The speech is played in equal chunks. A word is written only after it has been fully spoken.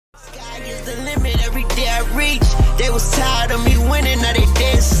sky's the limit every day I reach. They was tired of me winning, now they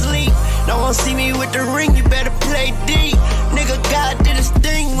dead asleep. No one see me with the ring, you better play D. Nigga, God did his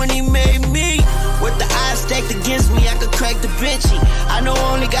thing when he made me. With the odds stacked against me, I could crack the Benchy. I know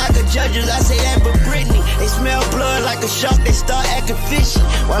only God could judge us, I say that but Britney. They smell blood like a shark, they start acting fishy.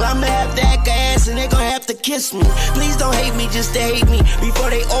 Well, I'ma have to act ass and they gon' have to kiss me. Please don't hate me just to hate me. Before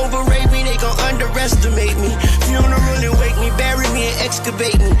they overrate me, they gon' underestimate me. Funeral and wake me, bury me and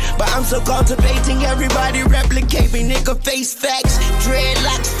excavate me. But I'm so cultivating, everybody replicate me. Nigga, face facts,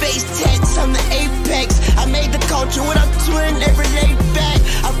 dreadlocks, face tats, I'm the apex. I made the culture what I'm twin, every lay back.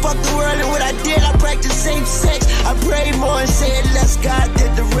 I fucked the world and what I did, I practiced same sex. I prayed more and said less, God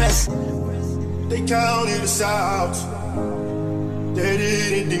did the rest. They counted us out. They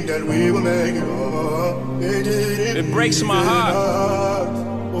didn't think that we would make it up. They didn't. It breaks my heart.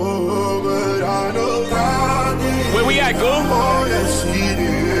 Oh, but I know God did. Where we at, Goo? Oh, yes, he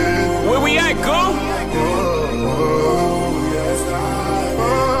did. Where we at, Goo? Oh, yes,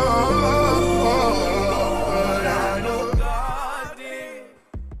 I know God did.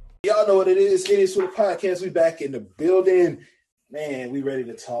 Y'all know what it is. It is for the podcast. We back in the building. Man, we ready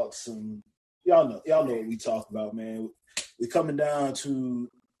to talk some. Y'all know what we talk about, man. We're coming down to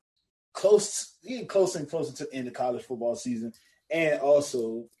getting closer and closer to the end of college football season, and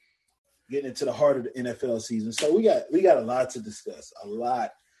also getting into the heart of the NFL season. So we got a lot to discuss.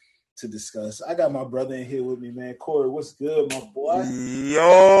 I got my brother in here with me, man. Corey, what's good, my boy?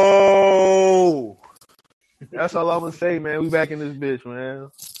 Yo, that's all I'm gonna say, man. We back in this bitch, man.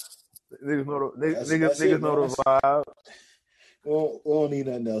 Niggas know the vibe. We don't need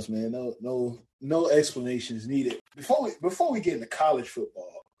nothing else, man. No explanations needed. Before we get into college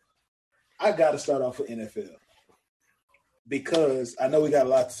football, I got to start off with NFL because I know we got a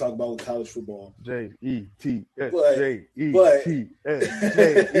lot to talk about with college football. J-E-T-S.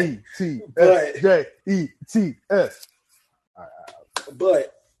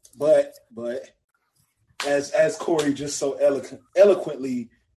 But as Corey just so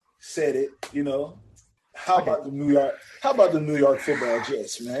eloquently said it, you know, how about the New York Football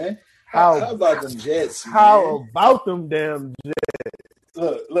Jets, man? How about them Jets, man? How about them damn Jets?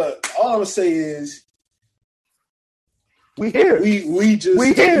 Look, all I'm gonna say is we here. We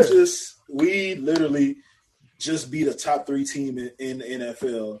literally just beat a top 3 team in the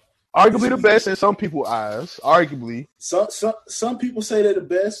NFL. Arguably the best in some people's eyes. Arguably. Some people say they're the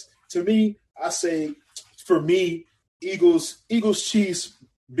best. To me, I say for me, Eagles, Chiefs,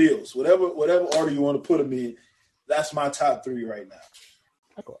 Bills, whatever order you want to put them in, that's my top 3 right now.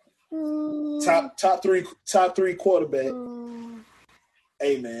 Top three quarterback.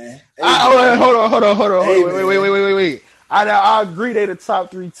 Hey man. Hold on. Hey, Wait. I agree they're the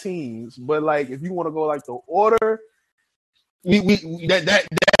top 3 teams, but like if you want to go like the order, Philly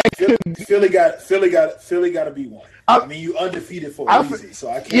got to be one. I mean, you undefeated for a reason, so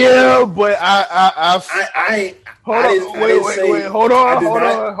I can't. Yeah, but I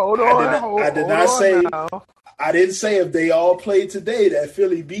didn't say if they all played today that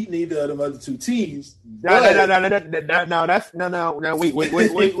Philly beat neither of them other 2 teams.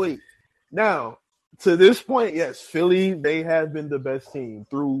 Wait. Now, to this point, yes, Philly, they have been the best team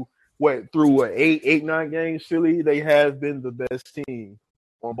through 8-9 games. Philly, they have been the best team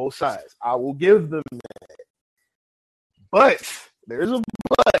on both sides. I will give them that. But there's a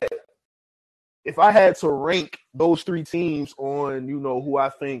but. If I had to rank those 3 teams on, who I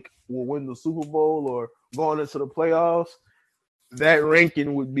think will win the Super Bowl or going into the playoffs, that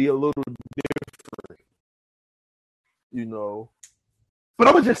ranking would be a little different, But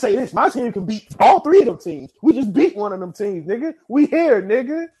I'm going to just say this. My team can beat all 3 of them teams. We just beat one of them teams, nigga. We here,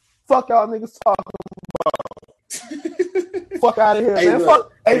 nigga. Fuck y'all niggas talking about. Fuck out of here, man.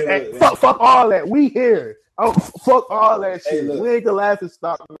 Fuck all that. We here. Oh, fuck all that shit. Look, we ain't the laughing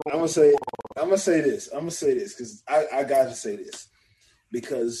stock. I'm gonna say this because I gotta say this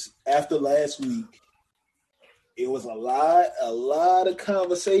because after last week, it was a lot of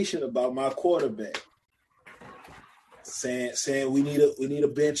conversation about my quarterback, saying we need to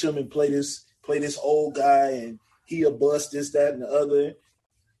bench him and play this old guy and he a bust, this, that, and the other.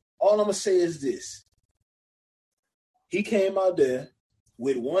 All I'm gonna say is this: he came out there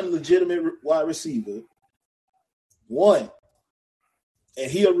with one legitimate wide receiver. One, and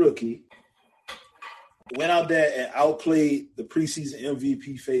he a rookie, went out there and outplayed the preseason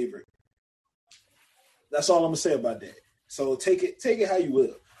MVP favorite. That's all I'm gonna say about that. So take it how you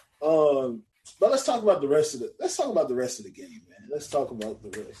will. But let's talk about the rest of the game, man. Let's talk about the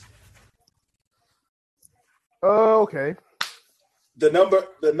rest. Okay. The number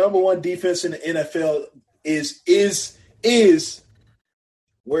 1 defense in the NFL is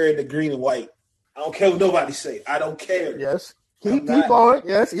wearing the green and white. I don't care what nobody say. I don't care. Yes. I'm Keep not- going.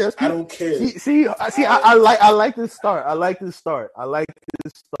 Yes. I don't care. I like this start.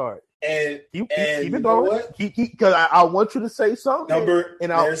 And Keep and it you know going. what? Because I want you to say something. Number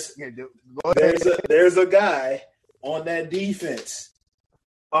and go ahead. there's a guy on that defense.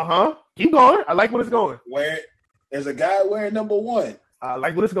 Keep going. I like where it's going. There's a guy wearing number 1. I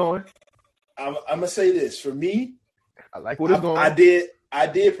like where it's going. I'm gonna say this for me. I like where it's going. I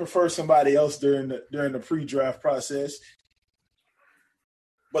did prefer somebody else during the pre-draft process,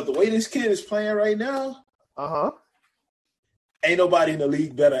 but the way this kid is playing right now, ain't nobody in the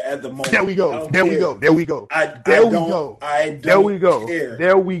league better at the moment. There we go. There we go. I don't care.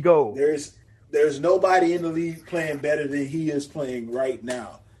 There we go. There's nobody in the league playing better than he is playing right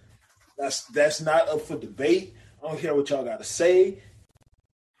now. That's not up for debate. I don't care what y'all got to say.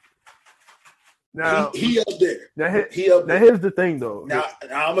 Now he up there. Now Now here's the thing, though. Now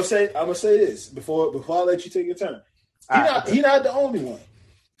I'm gonna say this before I let you take your turn. He not the only one,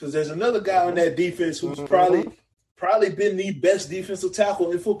 because there's another guy on that defense who's probably been the best defensive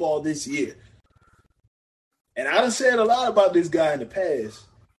tackle in football this year. And I done said a lot about this guy in the past,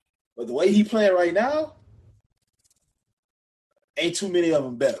 but the way he playing right now, ain't too many of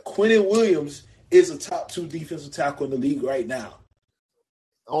them better. Quinnen Williams is a top 2 defensive tackle in the league right now.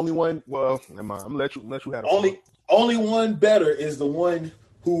 Only one. Well, never mind. I'm gonna let you have it. Only one better is the one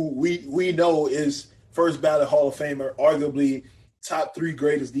who we know is first ballot Hall of Famer, arguably top 3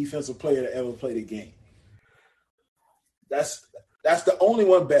 greatest defensive player to ever play the game. That's the only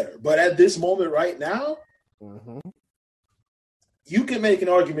one better. But at this moment right now, you can make an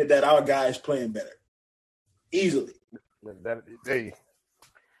argument that our guy is playing better. Easily.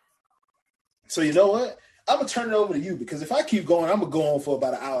 So you know what? I'm going to turn it over to you, because if I keep going, I'm going to go on for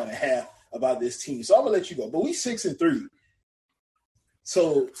about an hour and a half about this team. So I'm going to let you go. But we 6-3.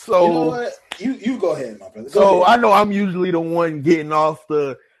 So you know what? You go ahead, my brother. Go ahead. I know I'm usually the one getting off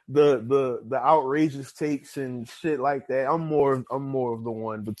the outrageous takes and shit like that. I'm more of the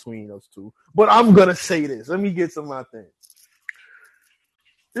one between us two. But I'm gonna say this. Let me get to my thing.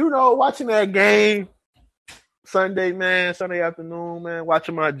 Watching that game Sunday afternoon, man,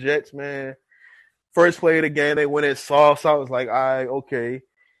 watching my Jets, man. First play of the game, they went in soft, so I was like, all right, okay.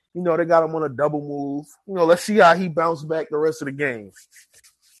 They got him on a double move. Let's see how he bounced back the rest of the game.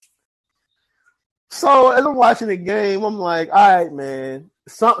 So as I'm watching the game, I'm like, all right, man,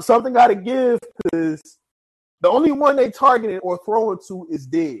 something got to give, because the only one they targeted or throwing to is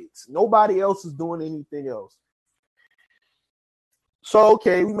Diggs. Nobody else is doing anything else. So,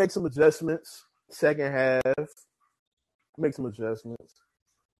 okay, we make some adjustments. Second half, make some adjustments.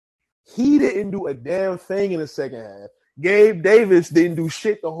 He didn't do a damn thing in the second half. Gabe Davis didn't do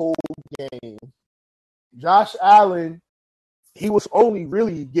shit the whole game. Josh Allen, he was only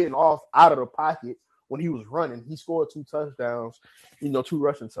really getting off out of the pocket when he was running. He scored 2 touchdowns, 2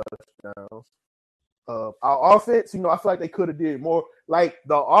 rushing touchdowns. Our offense, I feel like they could have did more. Like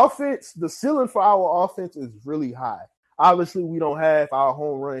the offense, the ceiling for our offense is really high. Obviously, we don't have our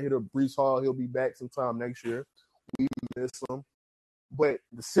home run hitter, Breece Hall. He'll be back sometime next year. We miss him. But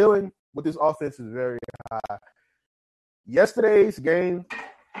the ceiling with this offense is very high. Yesterday's game,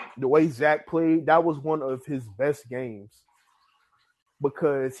 the way Zach played, that was one of his best games,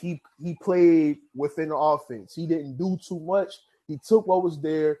 because he played within the offense. He didn't do too much. He took what was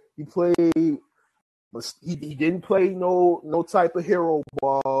there. He played, but he didn't play no type of hero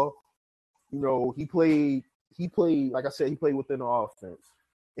ball. He played, like I said, he played within the offense.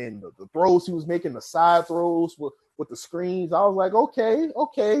 And the throws he was making, the side throws with the screens, I was like, okay,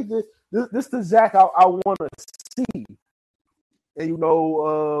 this the Zach I want to see. And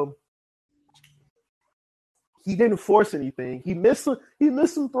he didn't force anything. He missed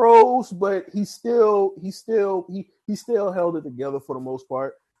some throws, but he still held it together for the most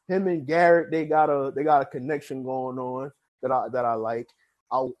part. Him and Garrett, they got a connection going on that I like.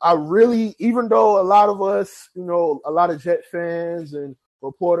 I really, even though a lot of us, a lot of Jet fans and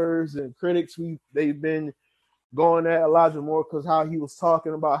reporters and critics, they've been going at Elijah Moore because how he was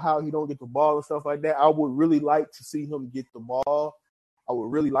talking about how he don't get the ball and stuff like that. I would really like to see him get the ball. I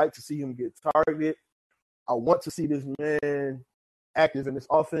would really like to see him get targeted. I want to see this man active in this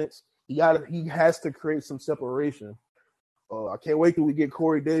offense. He has to create some separation. I can't wait till we get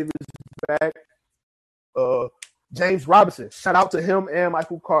Corey Davis back. James Robinson, shout out to him and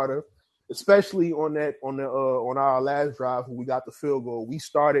Michael Carter, especially on our last drive when we got the field goal. We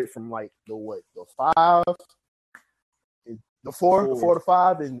started from like the 4 to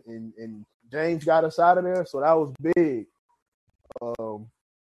 5, and James got us out of there, so that was big.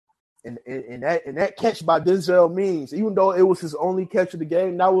 And that catch by Denzel Mims, even though it was his only catch of the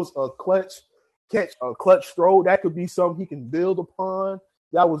game, that was a clutch catch, a clutch throw. That could be something he can build upon.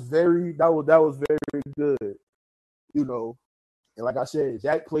 That was very good. You know, and like I said,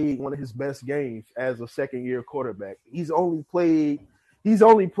 Zach played one of his best games as a second-year quarterback. He's only played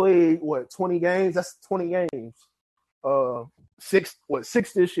what, 20 games? That's 20 games. Six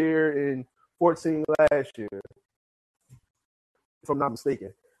this year and 14 last year, if I'm not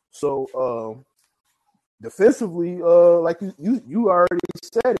mistaken. So defensively, like you already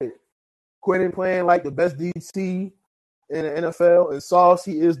said it, Quentin playing like the best DT in the NFL, and Sauce,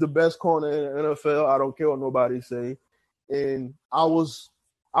 he is the best corner in the NFL. I don't care what nobody say. And I will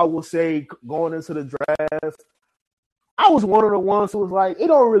say going into the draft, I was one of the ones who was like, it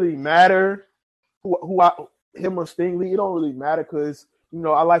don't really matter him or Stingley. It don't really matter because, you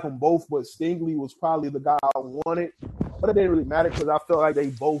know, I like them both, but Stingley was probably the guy I wanted. But it didn't really matter because I felt like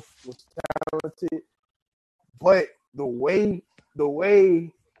they both were talented. But the way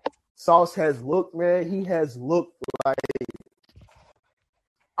Sauce has looked, man, he has looked like,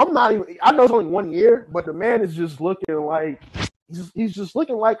 I know it's only 1 year, but the man is just looking like he's just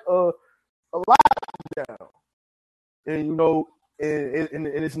looking like a lockdown. And you know, and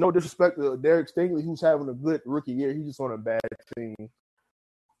it's no disrespect to Derek Stingley, who's having a good rookie year. He's just on a bad team.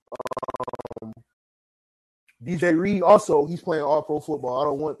 DJ Reed also, he's playing all pro football. I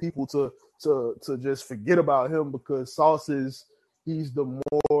don't want people to just forget about him because Sauce he's the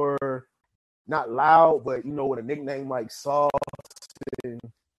more not loud, but you know, with a nickname like Sauce, and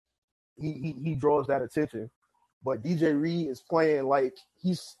he draws that attention. But DJ Reed is playing like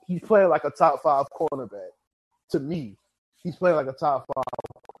he's playing like a top 5 cornerback. To me, he's playing like a top 5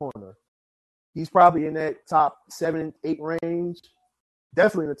 corner. He's probably in that top 7, 8 range,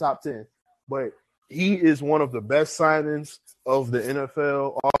 definitely in the top 10. But he is one of the best signings of the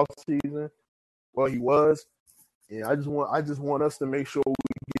NFL offseason. Well, he was. And I just want us to make sure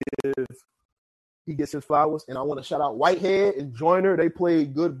he gets his flowers. And I want to shout out Whitehead and Joyner. They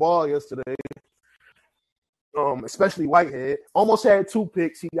played good ball yesterday. Especially Whitehead. Almost had 2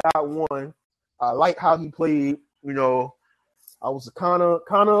 picks. He got 1. I like how he played. You know, I was kind of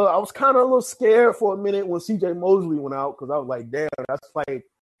a little scared for a minute when CJ Mosley went out because I was like, damn, that's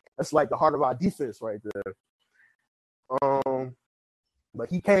like the heart of our defense right there. But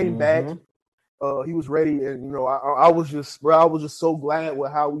he came back. He was ready, and you know, I was just so glad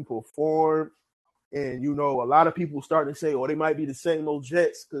with how we performed. And you know, a lot of people starting to say, "Oh, they might be the same old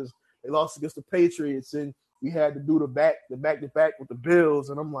Jets because they lost against the Patriots, and we had to do the back to back with the Bills."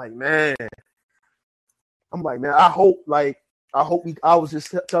 And I'm like, man, I was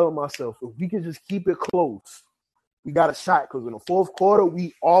just telling myself, if we can just keep it close, we got a shot. Because in the fourth quarter,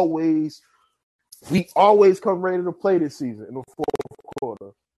 we always come ready to play this season in the fourth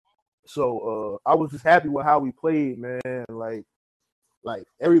quarter. So I was just happy with how we played, man. Like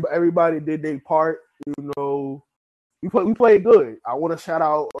everybody did their part. You know, we played good. I want to shout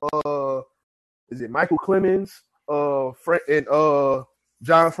out is it Michael Clemens, and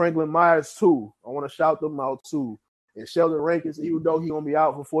John Franklin Myers too. I want to shout them out too. And Sheldon Rankins, even though he's gonna be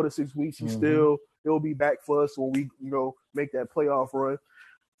out for 4 to 6 weeks, he'll be back for us when we, you know, make that playoff run.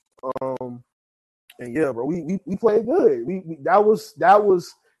 And yeah, bro, we played good. That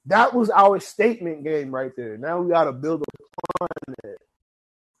was our statement game right there. Now we gotta build upon that.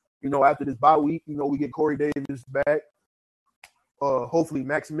 You know, after this bye week, you know, we get Corey Davis back. Hopefully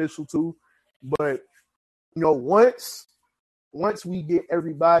Max Mitchell too. But you know, once we get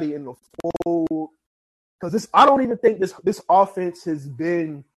everybody in the fold, because I don't even think this offense has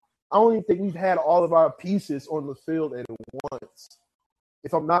been. I don't even think we've had all of our pieces on the field at once.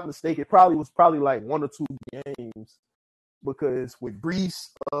 If I'm not mistaken, it was like 1 or 2 games. Because with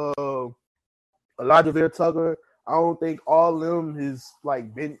Brees, Elijah Vera Tucker, I don't think all of them has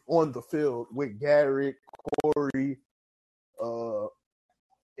like been on the field with Garrett, Corey,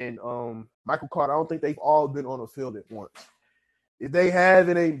 and Michael Carter. I don't think they've all been on the field at once. If they have,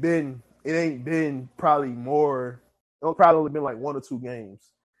 it ain't been probably more. It'll probably only been like 1 or 2 games.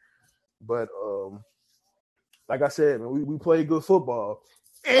 But like I said, man, we played good football.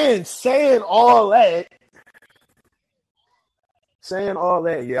 And saying all that,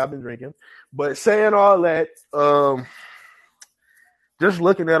 yeah, I've been drinking. But saying all that, just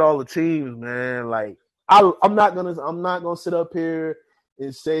looking at all the teams, man, like I'm not gonna sit up here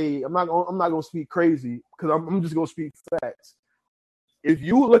and say I'm not gonna speak crazy because I'm just gonna speak facts. If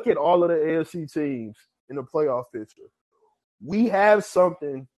you look at all of the AFC teams in the playoff picture, we have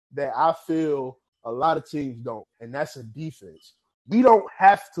something that I feel a lot of teams don't, and that's a defense. We don't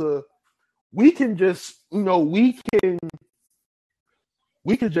have to. We can just, you know, we can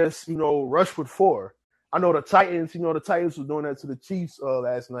we could just, rush with 4. I know the Titans were doing that to the Chiefs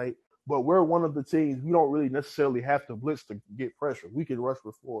last night, but we're one of the teams. We don't really necessarily have to blitz to get pressure. We can rush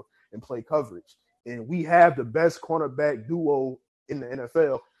with 4 and play coverage. And we have the best cornerback duo in the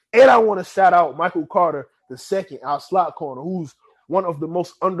NFL. And I want to shout out Michael Carter II, our slot corner, who's one of the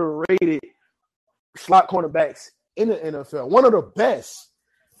most underrated slot cornerbacks in the NFL, one of the best.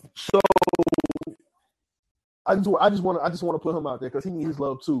 So I just want to put him out there because he needs his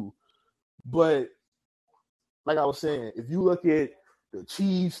love too. But like I was saying, if you look at the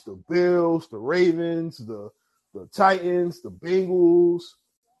Chiefs, the Bills, the Ravens, the Titans, the Bengals,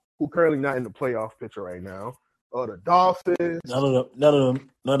 who currently not in the playoff picture right now, or the Dolphins, none of them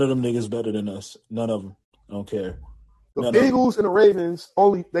niggas better than us. None of them. I don't care. The Bengals and the Ravens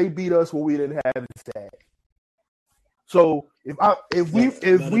they beat us when we didn't have Zach. So if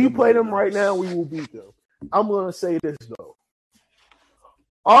we play them right now, we will beat them. I'm gonna say this though.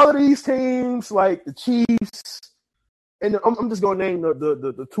 All of these teams, like the Chiefs, and I'm just gonna name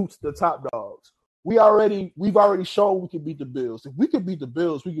the top dogs. We've already shown we can beat the Bills. If we could beat the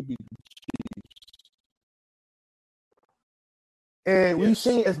Bills, we could beat the Chiefs. And we've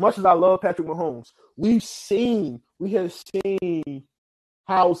seen, as much as I love Patrick Mahomes, we have seen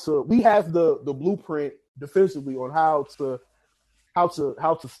how to. We have the blueprint defensively on how to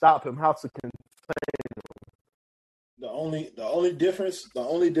stop him, how to contain him. The only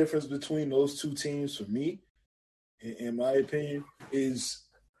difference between those two teams for me, in my opinion, is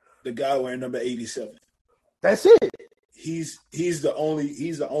the guy wearing number 87. That's it. He's the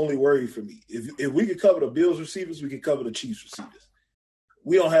only worry for me. If we could cover the Bills receivers, we could cover the Chiefs receivers.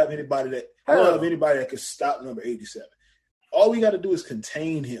 We don't have anybody that could stop number 87. All we got to do is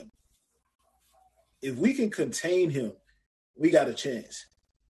contain him. If we can contain him, we got a chance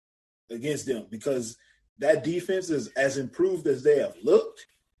against them because that defense is as improved as they have looked.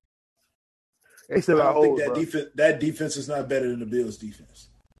 They still got holes, that defense is not better than the Bills' defense.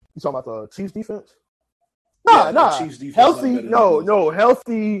 You talking about the Chiefs' defense? Nah. Chiefs defense healthy,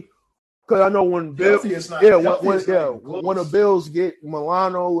 healthy. Because I know when Bills, when the Bills get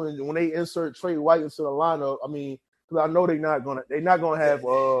Milano and when they insert Trey White into the lineup, I mean, because I know they're not gonna have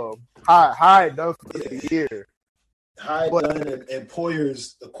Hyde done for the year. Hyde done and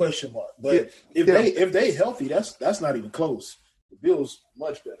Poyer's a question mark. But if they healthy, that's not even close. The Bills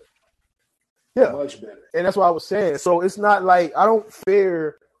much better. Yeah, much better. And that's what I was saying. So it's not like I don't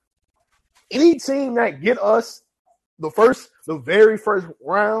fear any team that get us the very first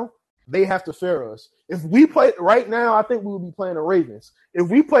round. They have to fear us. If we play right now, I think we will be playing the Ravens. If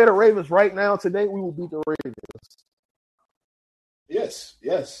we play the Ravens right now today, we will beat the Ravens. Yes.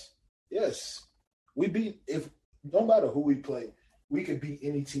 We beat no matter who we play, we can beat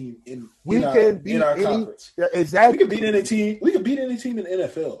any team in our conference. Yeah, exactly. We can beat any team. We can beat any team in the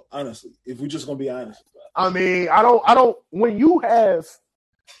NFL. Honestly, if we're just gonna be honest about I it. mean, I don't. When you have,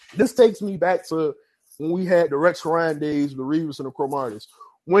 this takes me back to when we had the Rex Ryan days, the Reeves and the Cromarties.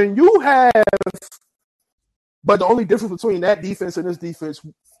 When you have, but the only difference between that defense and this defense,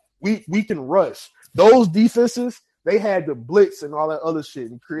 we can rush. Those defenses, they had to blitz and all that other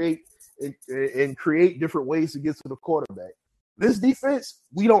shit and create different ways to get to the quarterback. This defense,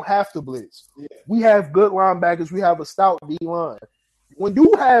 we don't have to blitz. Yeah. We have good linebackers. We have a stout D-line. When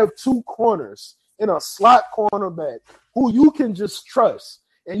you have two corners and a slot cornerback who you can just trust,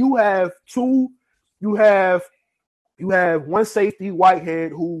 and you have one safety,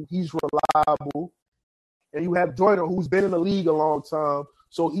 Whitehead, who he's reliable, and you have Joyner, who's been in the league a long time,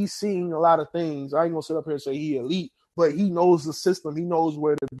 so he's seen a lot of things. I ain't gonna sit up here and say he elite, but he knows the system. He knows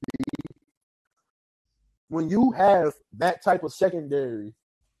where to be. When you have that type of secondary,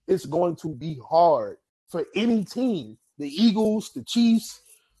 it's going to be hard for any team. The Eagles, the Chiefs,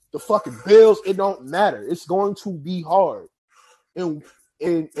 the fucking Bills, it don't matter. It's going to be hard. And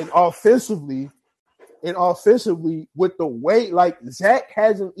offensively, with the way, like Zach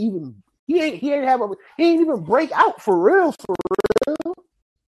hasn't even he ain't even break out for real.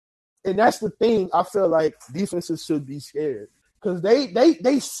 And that's the thing. I feel like defenses should be scared because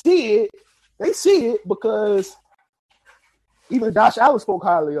they see it. They see it because even Josh Allen spoke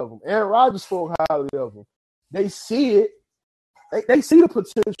highly of him. Aaron Rodgers spoke highly of him. They see it. They see the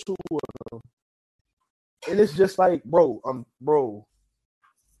potential with him. And it's just like, I'm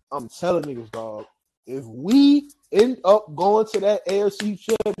telling niggas, dog. If we end up going to that AFC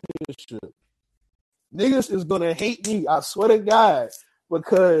Championship, niggas is gonna hate me. I swear to God,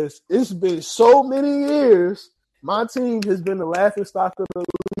 because it's been so many years. My team has been the laughing stock of the league.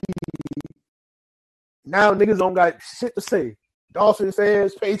 Now niggas don't got shit to say. Dolphins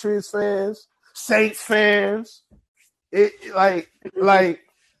fans, Patriots fans, Saints fans. It like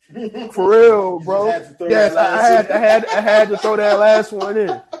for real, bro. Yes, I had to throw that last one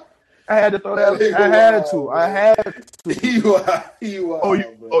in. I had to throw that. I had to. You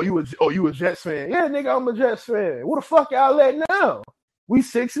you a Jets fan? Yeah, nigga, I'm a Jets fan. What the fuck y'all at now? We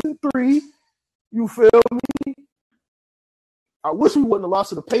 6-3. You feel me? I wish we wouldn't have lost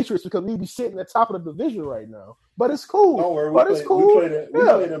to the Patriots because we'd be sitting at the top of the division right now. But it's cool. Don't worry, it's cool. We play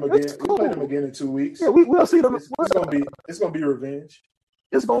them again. Cool. We play them again in 2 weeks. Yeah, we'll see them. It's gonna be revenge.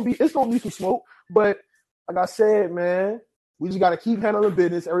 It's gonna be some smoke. But like I said, man, we just gotta keep handling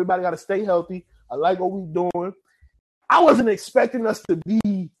business. Everybody gotta stay healthy. I like what we're doing. I wasn't expecting us to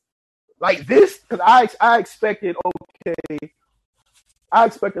be like this because I expected I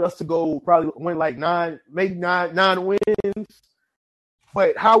expected us to go probably win like nine wins.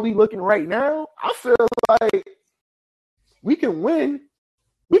 But how we looking right now, I feel like we can win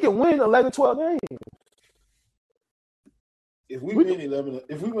 11, 12 games. If we win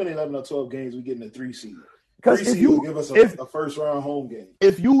 11 or 12 games, we get in the 3 seed. Because if you give us a first round home game.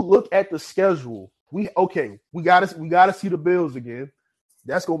 If you look at the schedule, we gotta see the Bills again.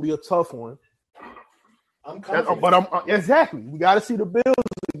 That's gonna be a tough one. I'm confident. Exactly. We gotta see the Bills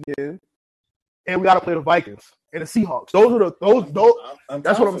again, and we gotta play the Vikings and the Seahawks.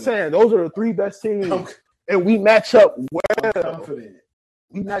 That's what I'm saying. Those are the 3 best teams, and we match up well. I'm confident.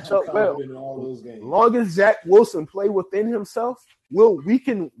 We match up well. In all those games. As long as Zach Wilson play within himself, we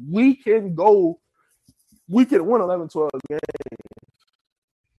can win 11, 12 games.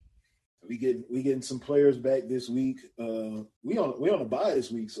 We getting some players back this week. We on a bye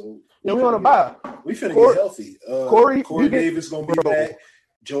this week, so we on a bye. We finna get healthy. Corey Davis gonna be back.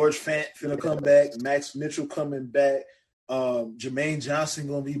 George Fant finna come back. Max Mitchell coming back. Jermaine Johnson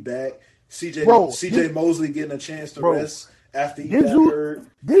gonna be back. CJ Mosley getting a chance to rest after he got hurt.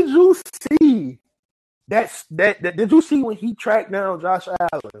 Did you see that? Did you see when he tracked down Josh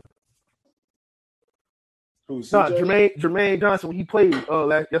Allen? Jermaine Johnson when he played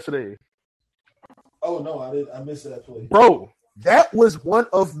yesterday. Oh no, I missed that play. Bro, that was one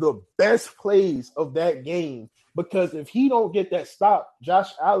of the best plays of that game because if he don't get that stop,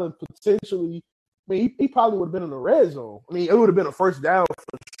 Josh Allen potentially, he probably would have been in the red zone. It would have been a first down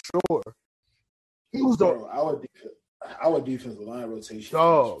for sure. He was our defensive line rotation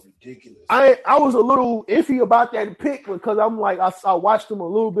was ridiculous. I was a little iffy about that pick because I'm like I watched him a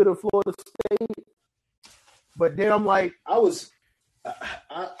little bit of Florida State. But then I'm like, I will say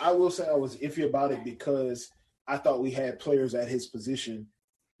I was iffy about it because I thought we had players at his position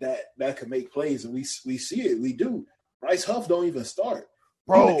that could make plays, and we see it. We do. Bryce Huff don't even start.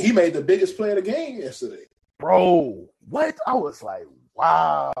 Bro, he made the biggest play of the game yesterday. Bro, what? I was like,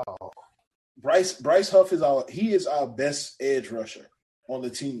 wow. Bryce Huff is our best edge rusher on the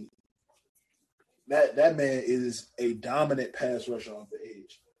team. That man is a dominant pass rusher off the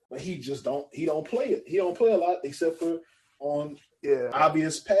edge. But he don't play it. He don't play a lot except for on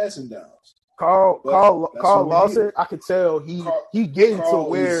obvious passing downs. Carl Lawson, I could tell he getting to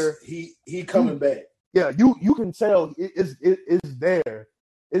where he coming back. Yeah, you can tell it's there.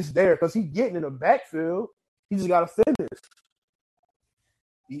 It's there because he's getting in the backfield. He just got to finish.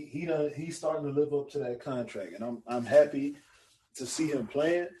 He's starting to live up to that contract, and I'm happy to see him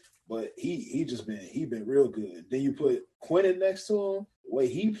playing. But he been real good. Then you put Quentin next to him, the way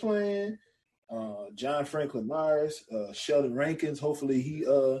he playing. John Franklin Myers, Sheldon Rankins. Hopefully he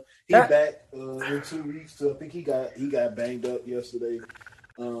back in 2 weeks. I think he got banged up yesterday.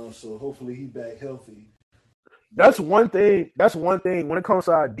 So hopefully he back healthy. That's one thing. When it comes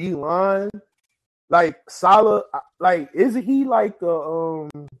to our D line, like Salah, like isn't he like the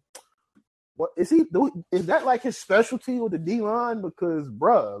what is he? Is that like his specialty with the D line? Because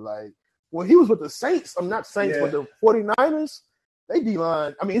bruh, like when he was with the Saints, I'm not Saints, but the 49ers. They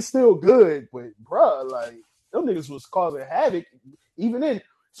D-line, it's still good, but bruh, like them niggas was causing havoc even then.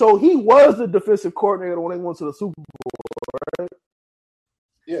 So he was the defensive coordinator when they went to the Super Bowl, right?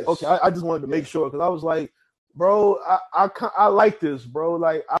 Yes. Okay, I just wanted to make sure because I was like, bro, I like this, bro.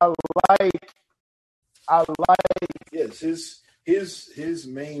 Like I like. Yes, his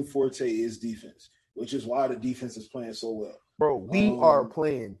main forte is defense, which is why the defense is playing so well. Bro, we are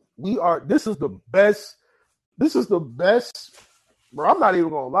playing. This is the best. Bro, I'm not even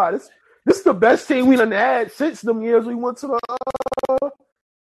gonna lie. This is the best team we done had since them years we went to the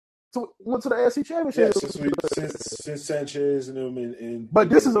AFC Championship. Yeah, since Sanchez and them in but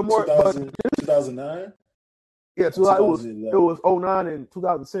this is a more 2009. Yeah, it was 09 and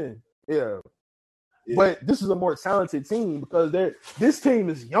 2010. Yeah. But this is a more talented team because this team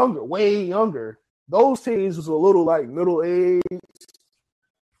is younger, way younger. Those teams was a little like middle age.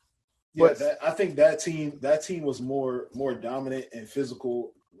 Yeah, I think that team was more dominant and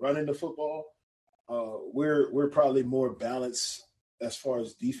physical running the football. We're probably more balanced as far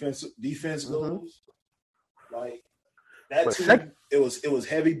as defense goes. Like that But team, it was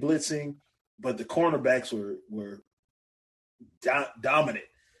heavy blitzing, but the cornerbacks were dominant.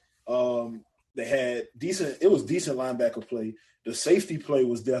 They had decent. It was decent linebacker play. The safety play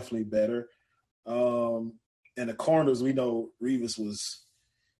was definitely better. And the corners, we know Revis was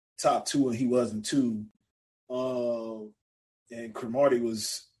top 2 and he wasn't 2. And Cromartie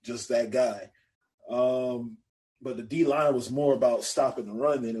was just that guy. But the D line was more about stopping the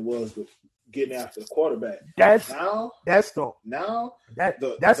run than it was getting after the quarterback. That's the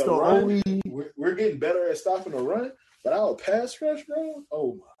only. We're getting better at stopping the run, but our pass rush, bro.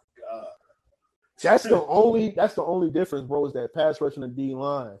 Oh my god. That's the only difference, bro, is that pass rush and the D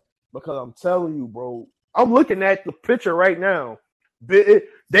line. Because I'm telling you, bro, I'm looking at the picture right now.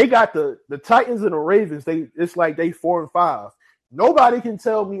 They got the Titans and the Ravens. It's like they 4 and 5. Nobody can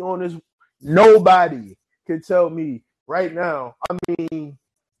tell me on this. Nobody can tell me right now. I mean,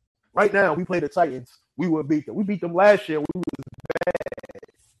 right now we play the Titans. We would beat them. We beat them last year. We was bad.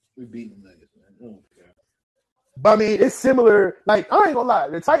 We beat them last year. Oh, God. But I mean, it's similar. Like, I ain't gonna lie,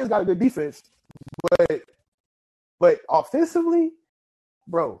 the Titans got a good defense, but offensively,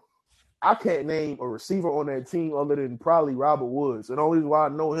 bro, I can't name a receiver on that team other than probably Robert Woods. And the only reason why I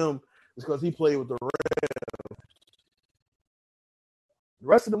know him is because he played with the Rams. The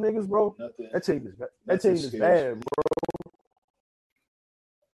rest of them niggas, bro, that team is bad, bro.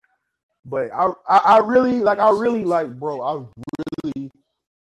 But I really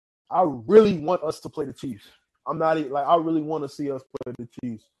want us to play the Chiefs. I'm not like I really want to see us play the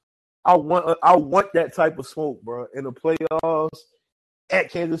Chiefs. I want that type of smoke, bro. In the playoffs at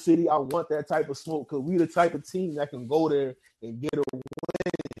Kansas City, I want that type of smoke because we the type of team that can go there and get a win.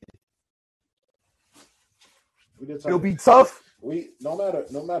 It'll be tough. No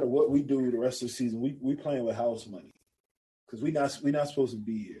matter what we do the rest of the season, we playing with house money because we not supposed to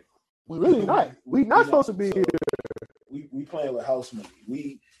be here. We really not. We not supposed to be here. We playing with house money.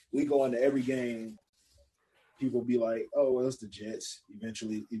 We go into every game. People be like, "Oh, well, it's the Jets.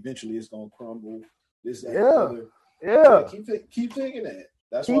 Eventually, it's gonna crumble." This, that, other. Yeah. Keep thinking that.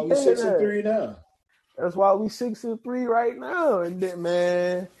 That's why we 6-3 now. That's why we 6-3 right now. And then,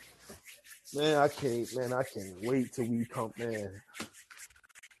 man, I can't wait till we come, man.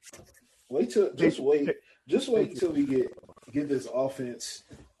 Wait till we get this offense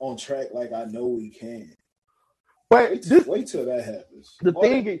on track like I know we can. But wait till that happens.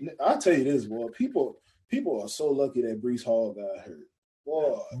 I'll tell you this, boy. People are so lucky that Breece Hall got hurt.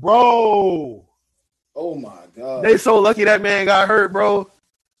 Boy. Bro. Oh my God. They so lucky that man got hurt, bro.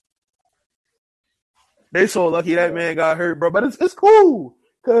 They so lucky that man got hurt, bro. But it's cool.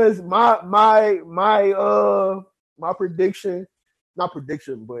 Cause my prediction, not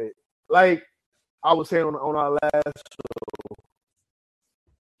prediction, but like I was saying on our last show,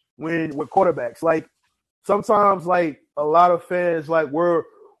 with quarterbacks, like sometimes like a lot of fans like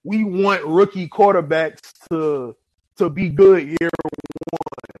we want rookie quarterbacks to be good year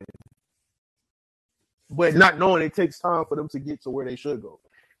one, but not knowing it takes time for them to get to where they should go.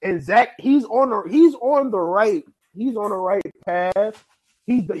 And Zach, he's on the right path.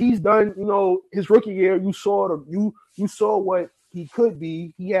 He's done, his rookie year. You saw what he could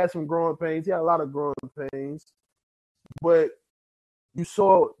be. He had some growing pains. He had a lot of growing pains, but you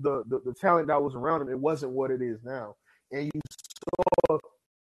saw the talent that was around him. It wasn't what it is now, and you saw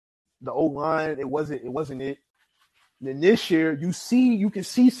the O-line. It wasn't it. And then this year, you can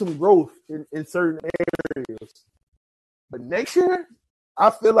see some growth in certain areas, but next year, I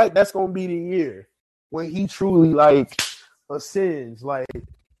feel like that's gonna be the year when he truly ascends. I'm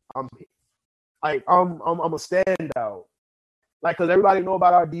a standout. Because everybody know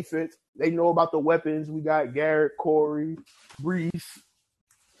about our defense. They know about the weapons. We got Garrett, Corey, Breece,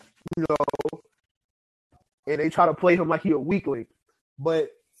 and they try to play him like he a weakling. But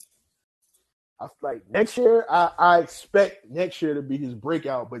I like next year, I expect next year to be his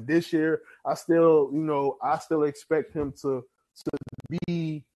breakout. But this year, I still expect him to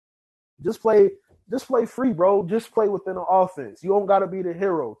be just play free, bro. Just play within the offense. You don't gotta be the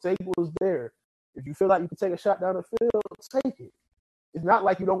hero. Table's there. If you feel like you can take a shot down the field, take it. It's not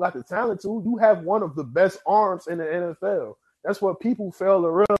like you don't got the talent to. You have one of the best arms in the NFL. That's what people fail to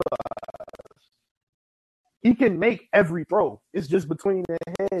realize. He can make every throw. It's just between the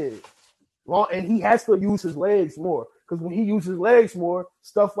head. Well, and he has to use his legs more. Because when he uses legs more,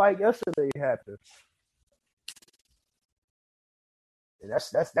 stuff like yesterday happens. And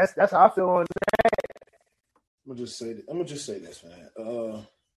that's how I feel on that. I'm gonna just say this, man.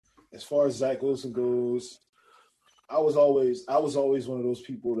 as far as Zach Wilson goes, I was always one of those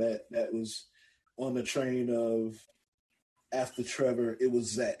people that was on the train of after Trevor, it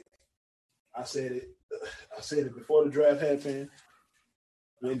was Zach. I said it before the draft happened.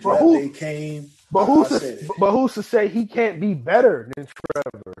 When draft day came, who's to say he can't be better than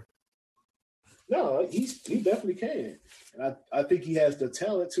Trevor? No, he definitely can, and I think he has the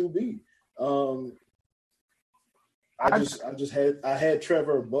talent to be. I had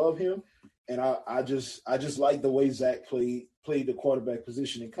Trevor above him, and I just like the way Zach played the quarterback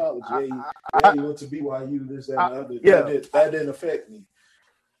position in college. He went to BYU, this, that, and the other. Yeah. That didn't affect me.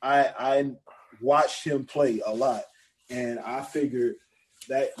 I watched him play a lot, and I figured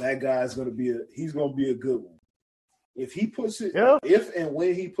that guy's gonna be a good one. If he puts it, if and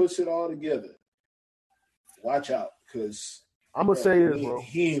when he puts it all together, watch out, because I'm gonna say this, bro.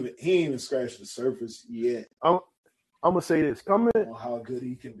 He ain't even scratched the surface yet. I'm gonna say this. On how good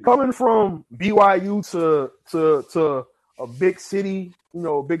he can be. Coming from BYU to a big city,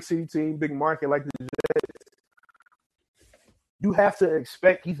 big city team, big market like the Jets, you have to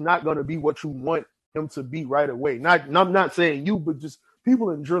expect he's not gonna be what you want him to be right away. I'm not saying you, but just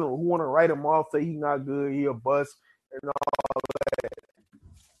people in general who want to write him off, say he's not good, he a bust, and all that.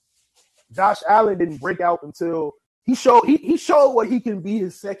 Josh Allen didn't break out until he showed what he can be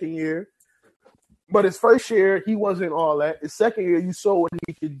his second year. But his first year, he wasn't all that. His second year, you saw what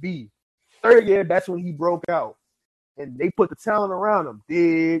he could be. Third year, that's when he broke out. And they put the talent around him.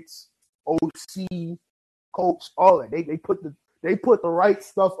 Diggs, OC, coach, all that. They put the right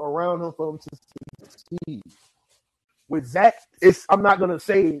stuff around him for him to succeed. With Zach, I'm not gonna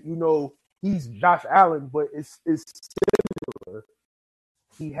say, he's Josh Allen, but it's similar.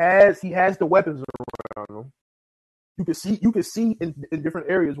 He has the weapons around him. You can see in different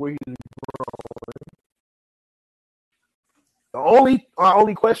areas where he's growing. Our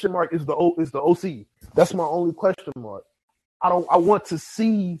only question mark is the OC. That's my only question mark. I want to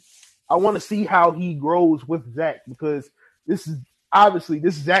see how he grows with Zach, because this is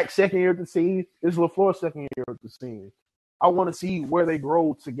Zach's second year at the scene. This is LaFleur's second year at the scene. I want to see where they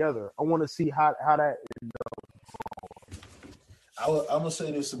grow together. I want to see how that. I'm gonna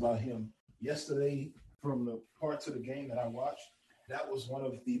say this about him. Yesterday, from the parts of the game that I watched, that was one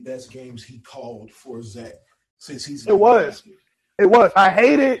of the best games he called for Zach since he's. It was. I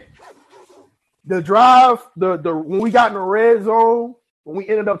hated the drive. The when we got in the red zone, when we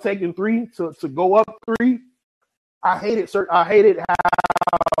ended up taking 3 to go up 3. I hated how,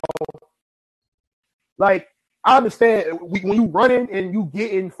 like, I understand when you running and you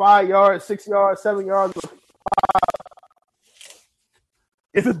getting 5 yards, 6 yards, 7 yards.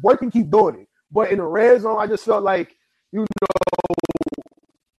 If it's working, keep doing it. But in the red zone, I just felt like,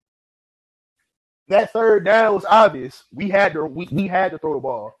 that third down was obvious. We had to throw the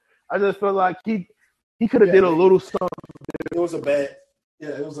ball. I just felt like he could have did a little something. It was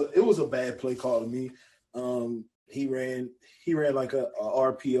a bad play call to me. He ran like a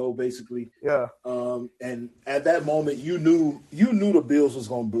RPO basically. Yeah. And at that moment, you knew the Bills was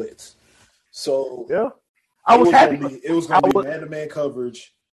gonna blitz. So yeah, I was happy. It was gonna be man-to-man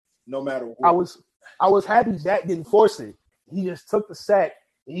coverage, no matter what. I was happy Zach didn't force it. He just took the sack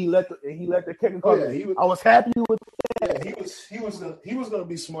and he let the kick cover. I was happy with that. Yeah, he was gonna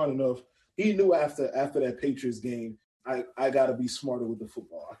be smart enough. He knew after that Patriots game, I gotta be smarter with the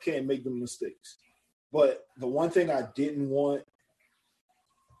football. I can't make them mistakes. But the one thing I didn't want,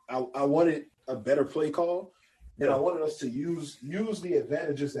 I wanted a better play call, and I wanted us to use the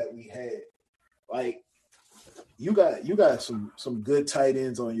advantages that we had. Like, you got some good tight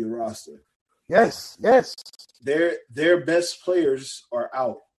ends on your roster. Yes. Their best players are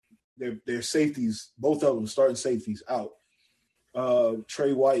out. Their safeties, both of them starting safeties out.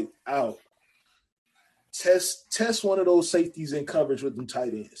 Trey White out. Test one of those safeties in coverage with them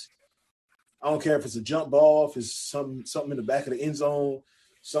tight ends. I don't care if it's a jump ball, if it's something in the back of the end zone,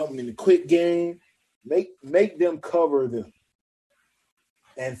 something in the quick game. Make them cover them.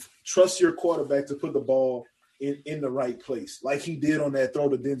 And trust your quarterback to put the ball in the right place, like he did on that throw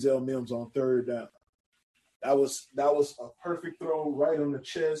to Denzel Mims on third down. That was a perfect throw right on the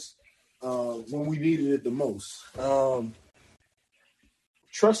chest when we needed it the most.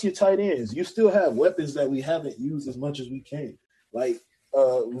 Trust your tight ends. You still have weapons that we haven't used as much as we can. Like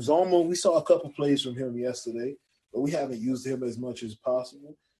Uzomah, we saw a couple plays from him yesterday, but we haven't used him as much as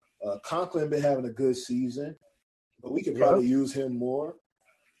possible. Conklin been having a good season, but we could probably use him more.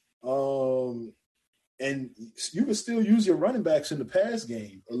 And you can still use your running backs in the pass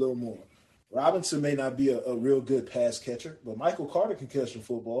game a little more. Robinson may not be a real good pass catcher, but Michael Carter can catch the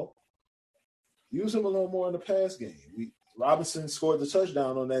football. Use him a little more in the pass game. Robinson scored the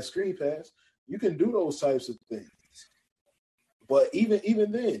touchdown on that screen pass. You can do those types of things. But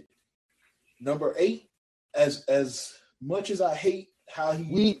even then, number 8, as much as I hate how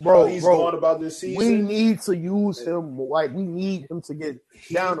he's going about this season, we need to use him. Like, we need him to get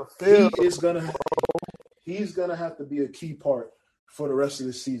down the field. He's gonna have to be a key part for the rest of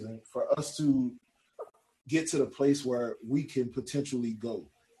the season for us to get to the place where we can potentially go.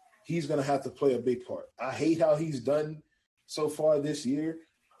 He's gonna have to play a big part. I hate how he's done so far this year,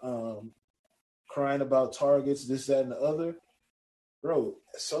 crying about targets, this, that, and the other. Bro,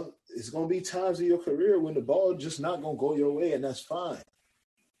 so it's going to be times in your career when the ball just not going to go your way, and that's fine.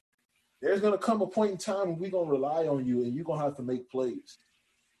 There's going to come a point in time when we're going to rely on you, and you're going to have to make plays.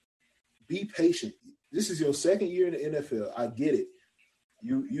 Be patient. This is your second year in the NFL. I get it.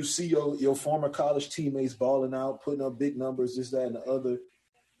 You see your former college teammates balling out, putting up big numbers, this, that, and the other.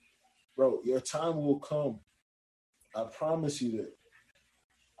 Bro, your time will come. I promise you that.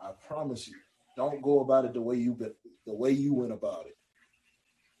 I promise you. Don't go about it the way you went about it.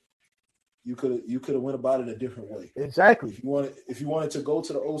 You could have went about it a different way. Exactly. If you wanted to go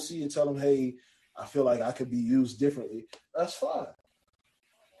to the OC and tell them, hey, I feel like I could be used differently, that's fine.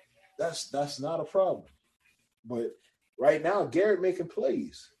 That's not a problem. But right now, Garrett making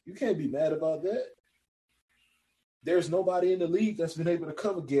plays. You can't be mad about that. There's nobody in the league that's been able to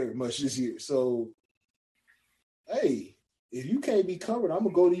cover Garrett much this year. So, hey, if you can't be covered, I'm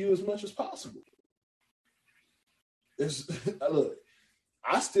gonna go to you as much as possible. Look,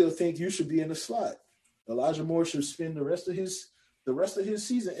 I still think you should be in the slot. Elijah Moore should spend the rest of his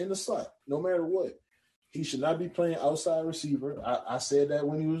season in the slot, no matter what. He should not be playing outside receiver. I said that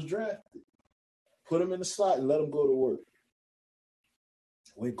when he was drafted. Put him in the slot and let him go to work.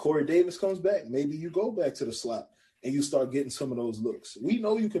 When Corey Davis comes back, maybe you go back to the slot and you start getting some of those looks. We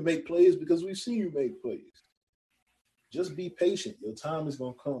know you can make plays because we've seen you make plays. Just be patient. Your time is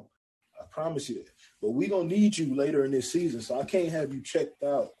going to come. I promise you that. But we're going to need you later in this season, so I can't have you checked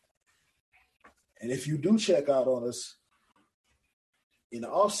out. And if you do check out on us in the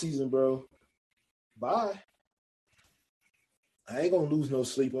offseason, bro, bye. I ain't going to lose no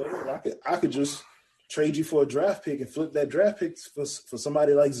sleep over it. I could just trade you for a draft pick and flip that draft pick for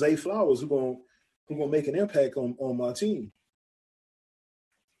somebody like Zay Flowers who gonna make an impact on my team.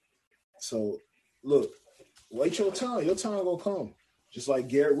 So, look, wait your time. Your time gonna come. Just like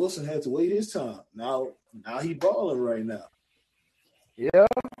Garrett Wilson had to wait his time. Now he balling right now. Yeah.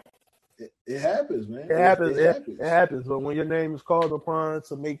 It happens, man. It happens. It happens. But when your name is called upon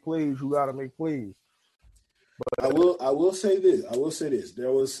to make plays, you got to make plays. But I will say this.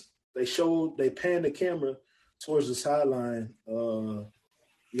 They panned the camera towards the sideline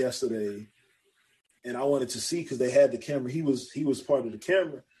yesterday, and I wanted to see because they had the camera. He was part of the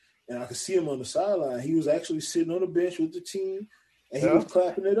camera, and I could see him on the sideline. He was actually sitting on the bench with the team, and he was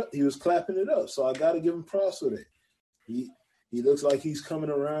clapping it up. He was clapping it up. So I got to give him props for that. He looks like he's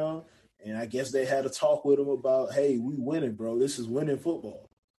coming around, and I guess they had a talk with him about, hey, we winning, bro. This is winning football.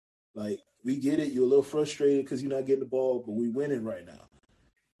 Like, we get it. You're a little frustrated because you're not getting the ball, but we winning right now.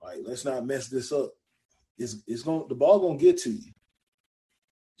 Like, let's not mess this up. The ball gonna get to you.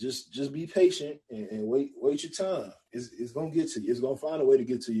 Just be patient and wait your time. It's gonna get to you. It's gonna find a way to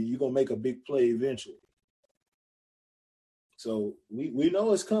get to you. You're gonna make a big play eventually. So we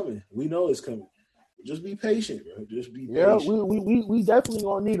know it's coming. We know it's coming. Just be patient, bro. Just be patient. Yeah, we definitely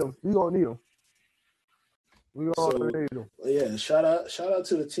gonna need them. We gonna need them. Yeah, shout out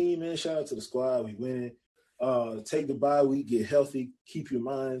to the team, man. Shout out to the squad. We winning. Take the bye week, get healthy, keep your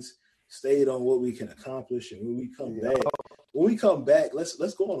minds stayed on what we can accomplish. And when we come back, let's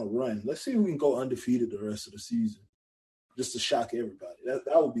go on a run. Let's see if we can go undefeated the rest of the season, just to shock everybody. That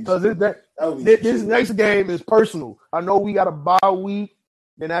would be because this next game is personal. I know we got a bye week,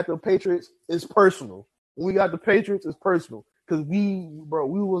 then after the Patriots, it's personal. When we got the Patriots, it's personal because we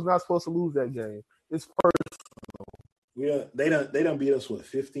was not supposed to lose that game. It's personal. They done beat us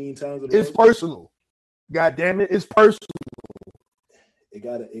 15 times. It's personal. God damn it, it's personal. It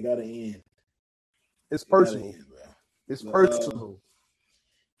gotta end. It's personal. It's personal.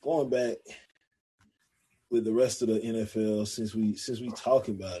 Going back with the rest of the NFL, since we talk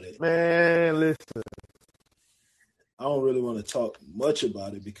about it, man. Listen, I don't really want to talk much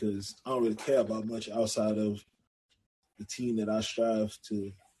about it because I don't really care about much outside of the team that I strive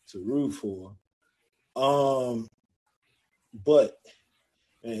to root for. But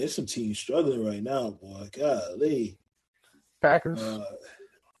man, there's some teams struggling right now, boy. Golly. Packers.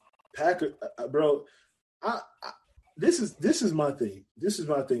 Bro. This is my thing. This is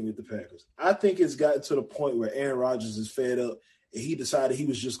my thing with the Packers. I think it's gotten to the point where Aaron Rodgers is fed up and he decided he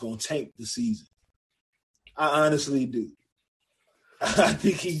was just going to tank the season. I honestly do. I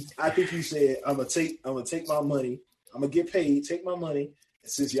think he said, I'm gonna take my money. I'm gonna get paid, take my money.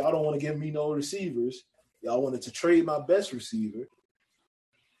 And since y'all don't want to give me no receivers, y'all wanted to trade my best receiver.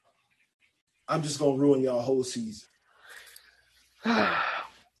 I'm just gonna ruin y'all whole season. Let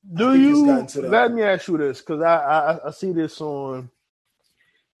me ask you this, because I see this on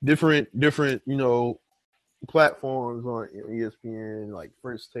different platforms on ESPN, like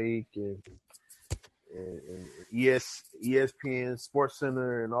First Take and ESPN Sports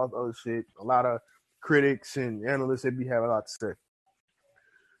Center and all the other shit. A lot of critics and analysts, they be having a lot to say.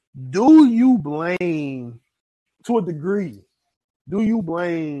 Do you blame, to a degree,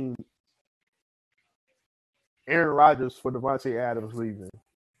 Aaron Rodgers for Davante Adams leaving?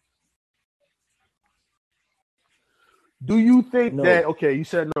 Do you think that, okay, you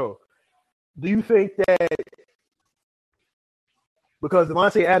said no. Do you think that because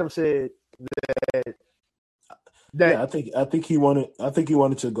Davante Adams said that yeah, I think he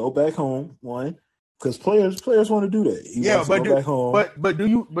wanted to go back home, one, because players want to do that. He wants to go back home. But do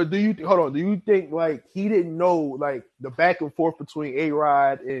you hold on, do you think like he didn't know like the back and forth between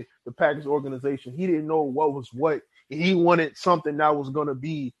A-Rod and the Packers organization? He didn't know what was what. He wanted something that was gonna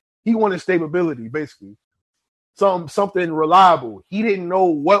be, he wanted stability, basically. Something reliable. He didn't know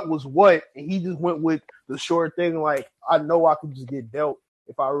what was what, and he just went with the short thing. Like, I know I can just get dealt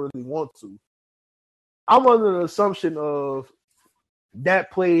if I really want to. I'm under the assumption of that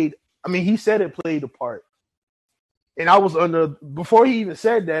played. I mean, he said it played a part, and I was before he even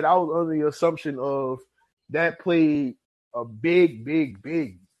said that, I was under the assumption of that played a big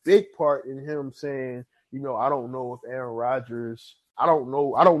part in him saying, I don't know if Aaron Rodgers. I don't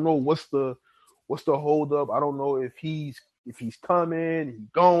know what's the hold up. I don't know if he's coming, he's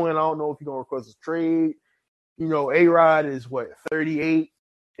going. I don't know if he's gonna request a trade. A-Rod is 38,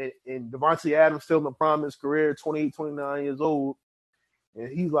 and Davante Adams still in the prime of his career, 28, 29 years old.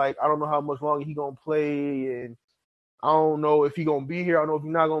 And he's like, I don't know how much longer he's gonna play, and I don't know if he's gonna be here. I don't know if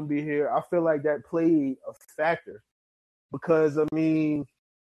he's not gonna be here. I feel like that played a factor. Because I mean,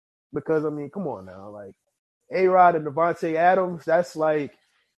 come on now. Like A-Rod and Davante Adams, that's like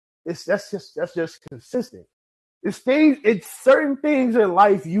that's just consistent. It's certain things in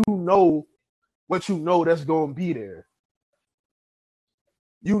life, what that's gonna be there.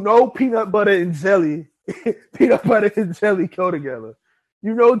 Peanut butter and jelly go together.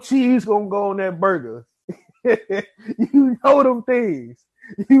 Cheese gonna go on that burger. Them things.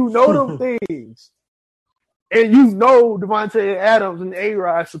 Things. And Davante Adams and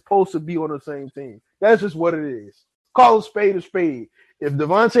A-Rod are supposed to be on the same team. That's just what it is. Call a spade. If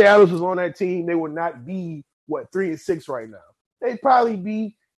Davante Adams was on that team, they would not be 3-6 right now. They'd probably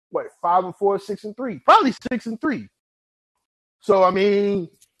be 5-4, 6-3, probably 6-3. So I mean,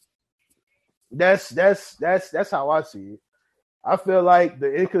 that's how I see it. I feel like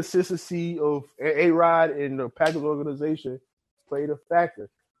the inconsistency of A-Rod and the Packers organization played a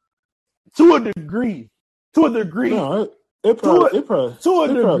factor to a degree. No, to a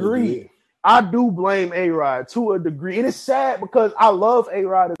degree. I do blame A-Rod to a degree. And it's sad because I love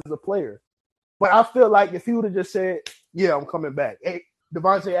A-Rod as a player. But I feel like if he would have just said, yeah, I'm coming back,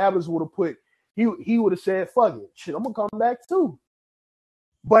 Davante Adams would have he would have said, fuck it. Shit, I'm going to come back too.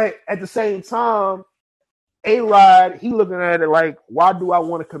 But at the same time, A-Rod, he looking at it like, why do I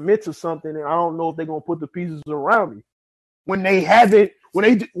want to commit to something and I don't know if they're going to put the pieces around me? When they haven't,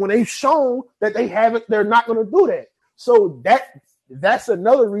 when they've shown that they're not going to do that. So that's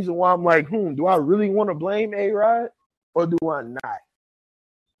another reason why I'm like, do I really want to blame A-Rod or do I not?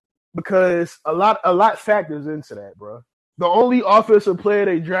 Because a lot factors into that, bro. The only offensive player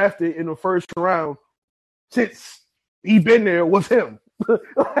they drafted in the first round since he been there was him.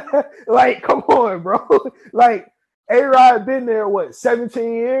 Like, come on, bro. Like, A-Rod been there,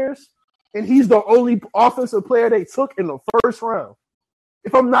 17 years? And he's the only offensive player they took in the first round,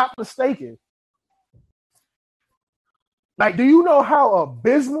 if I'm not mistaken. Like, do you know how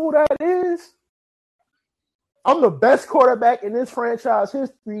abysmal that is? I'm the best quarterback in this franchise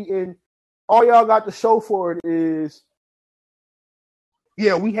history, and all y'all got to show for it is,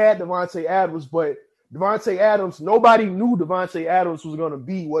 yeah, we had Davante Adams, but Davante Adams, nobody knew Davante Adams was going to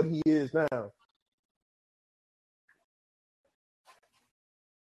be what he is now.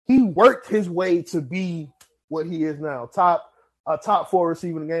 He worked his way to be what he is now. A top 4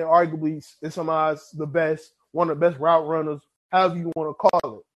 receiver in the game, arguably in some eyes the best, one of the best route runners, however you want to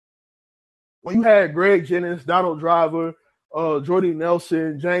call it. When you had Greg Jennings, Donald Driver, Jordy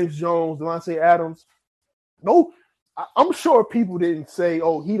Nelson, James Jones, Davante Adams, no, I'm sure people didn't say,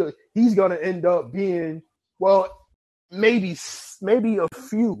 oh, he's going to end up being, well, maybe a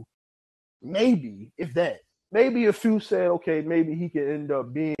few, maybe if that. maybe a few said, okay, maybe he could end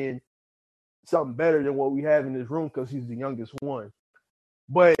up being something better than what we have in this room because he's the youngest one.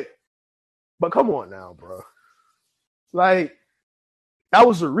 But come on now, bro. Like, that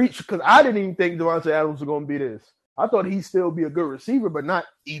was a reach because I didn't even think Devontae Adams was going to be this. I thought he'd still be a good receiver, but not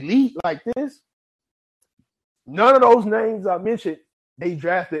elite like this. None of those names I mentioned, they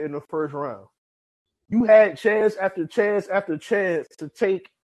drafted in the first round. You had chance after chance after chance to take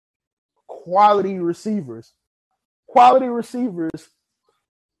quality receivers in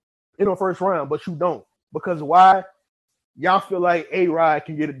the first round, but you don't. Because why? Y'all feel like A-Rod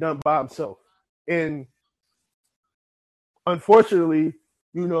can get it done by himself. And unfortunately,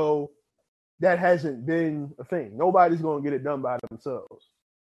 you know, that hasn't been a thing. Nobody's going to get it done by themselves.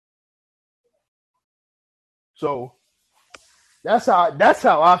 So that's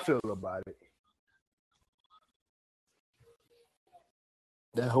how I feel about it.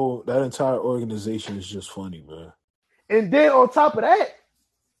 That entire organization is just funny, bro. And then on top of that,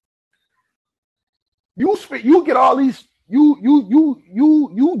 you get all these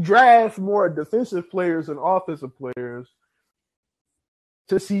you draft more defensive players and offensive players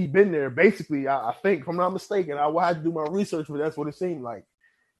to see been there. Basically, I think, if I'm not mistaken, I will have to do my research, but that's what it seemed like.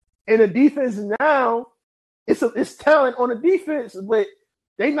 And the defense now, it's talent on the defense, but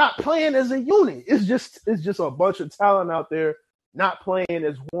they not playing as a unit. It's just a bunch of talent out there not playing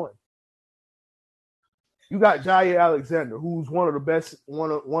as one. You got Jair Alexander, who's one of the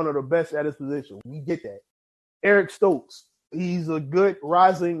best at his position. We get that. Eric Stokes, he's a good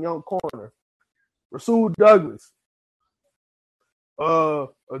rising young corner. Rasul Douglas, a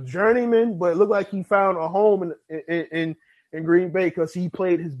journeyman, but it looked like he found a home in Green Bay because he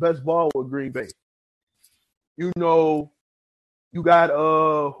played his best ball with Green Bay. You know, you got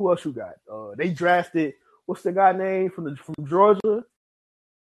who else you got? They drafted, what's the guy name from Georgia?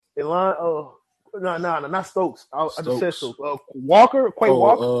 No, not Stokes. I just said Stokes. Walker, Quay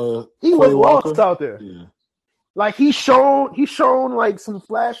Walker. He was lost out there. Yeah. Like he shown like some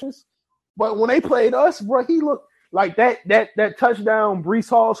flashes, but when they played us, bro, he looked like that touchdown Breece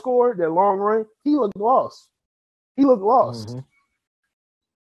Hall scored, that long run. He looked lost. Mm-hmm.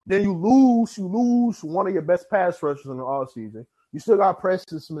 Then you lose one of your best pass rushers in the offseason. You still got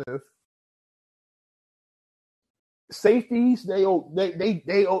Preston Smith. Safeties, they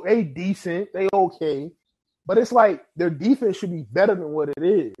decent, they okay, but it's like their defense should be better than what it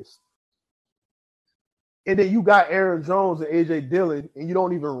is. And then you got Aaron Jones and AJ Dillon, and you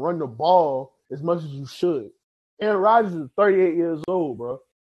don't even run the ball as much as you should. Aaron Rodgers is 38 years old, bro.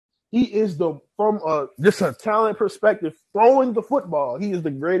 He is from just a talent perspective, throwing the football, he is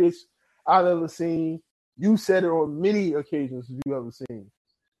the greatest I've ever seen. You said it on many occasions you've ever seen.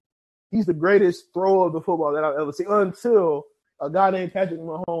 He's the greatest thrower of the football that I've ever seen until a guy named Patrick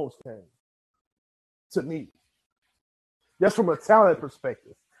Mahomes came. To me. Just from a talent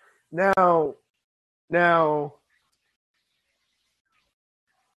perspective. Now,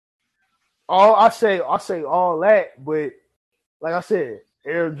 I say all that, but like I said,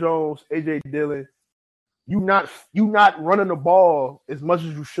 Aaron Jones, AJ Dillon, you not running the ball as much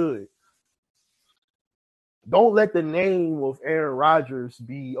as you should. Don't let the name of Aaron Rodgers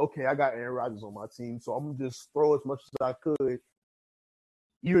be, okay, I got Aaron Rodgers on my team, so I'm going to just throw as much as I could.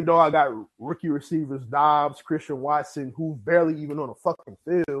 Even though I got rookie receivers, Dobbs, Christian Watson, who's barely even on a fucking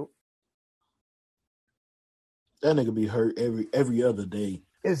field. That nigga be hurt every other day.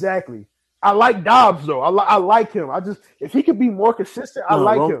 Exactly. I like Dobbs, though. I like him. If he could be more consistent, I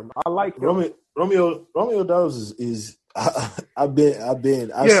like him. Romeo Dobbs is I've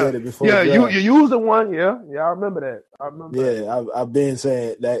said it before. Yeah, you used the one. Yeah, I remember that. I've been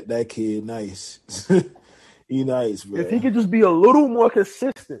saying that kid nice. He nice, bro. If he could just be a little more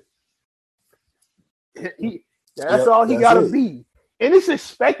consistent, that's all he got to be. And it's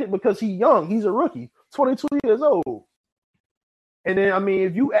expected because he's young. He's a rookie, 22 years old. And then, I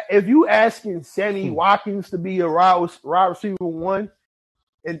mean, if you asking Sammy Watkins to be a wide receiver one,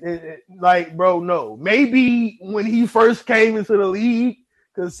 and like, bro, no. Maybe when he first came into the league,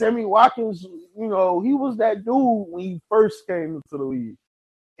 because Sammy Watkins, you know, he was that dude when he first came into the league.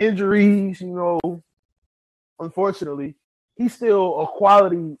 Injuries, you know, unfortunately, he's still a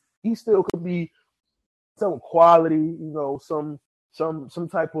quality. He still could be some quality, you know, some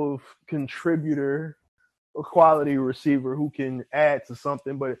type of contributor, a quality receiver who can add to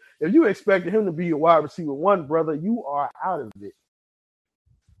something. But if you expected him to be a wide receiver one, brother, you are out of it.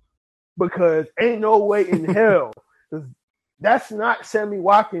 Because ain't no way in hell. That's not Sammy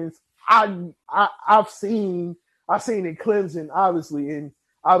Watkins. I've seen in Clemson, obviously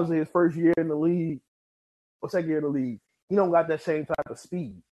his first year in the league, or second year in the league. He don't got that same type of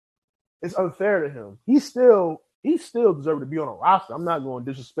speed. it's unfair to him. He still deserves to be on a roster. I'm not going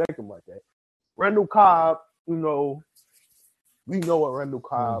to disrespect him like that. Randall Cobb, we know what Randall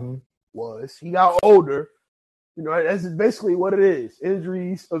Cobb was. He got older. That's basically what it is.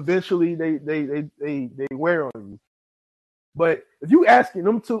 Injuries eventually they wear on you. But if you asking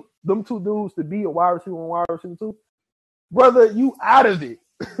them two dudes to be a wide receiver and wide receiver too, brother, you out of it.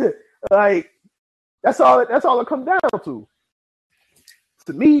 Like that's all it comes down to.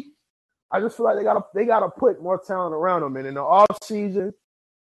 To me, I just feel like they gotta put more talent around them, and in the off season,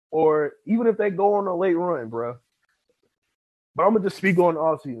 or even if they go on a late run, bro. But I'm gonna just speak on the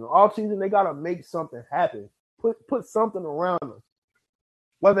off season. Off season, they gotta make something happen. Put something around them.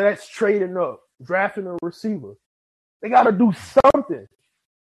 Whether that's trading up, drafting a receiver, they gotta do something.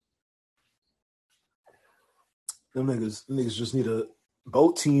 Them niggas just need to.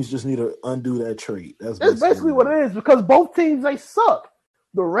 Both teams just need to undo that trade. That's basically what it is, because both teams, they suck.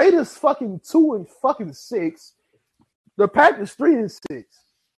 The Raiders fucking 2-6. The Packers 3-6.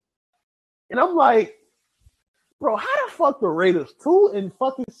 And I'm like, bro, how the fuck the Raiders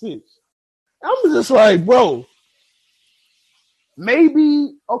 2-6? I'm just like, bro,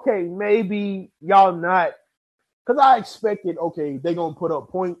 maybe y'all not, because I expected, they gonna put up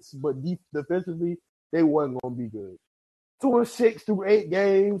points, but defensively, they wasn't gonna be good. 2-6 through 8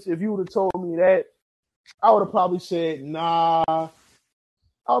 games. If you would have told me that, I would have probably said nah.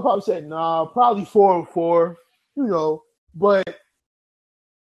 Probably 4-4. But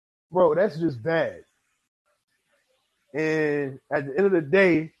bro, that's just bad. And at the end of the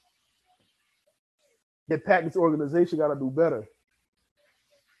day, the Packers organization got to do better.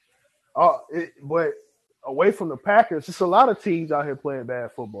 But away from the Packers, there's a lot of teams out here playing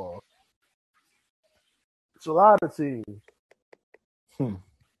bad football. It's a lot of teams.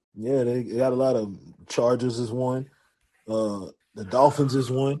 Yeah, they got a lot of. Chargers is one. The Dolphins is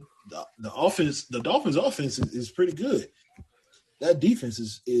one. The Dolphins offense is pretty good. That defense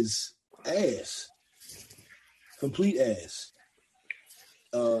is ass. Complete ass.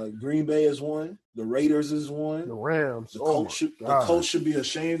 Green Bay is one. The Raiders is one. The Rams. The Colts should be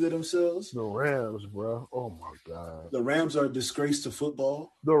ashamed of themselves. The Rams, bro. Oh my God. The Rams are a disgrace to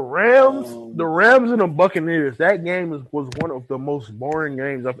football. The Rams and the Buccaneers. That game was one of the most boring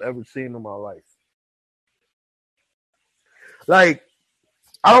games I've ever seen in my life. Like,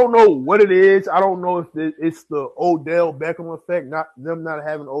 I don't know what it is. I don't know if it's the Odell Beckham effect, not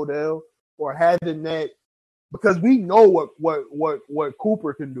having Odell, or having that. Because we know what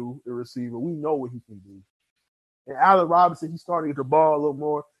Cooper can do, the receiver. We know what he can do. And Allen Robinson, he's starting to get the ball a little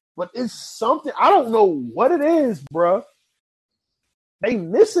more. But it's something. I don't know what it is, bro. They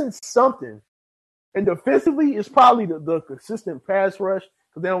missing something. And defensively, it's probably the consistent pass rush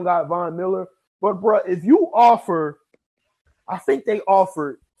because they don't got Von Miller. But, bro, if you offer, I think they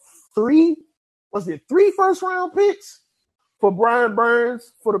offered 3 first-round picks for Brian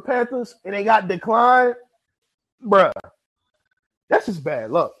Burns for the Panthers, and they got declined. Bruh, that's just bad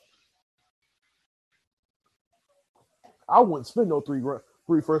luck. I wouldn't spend no 3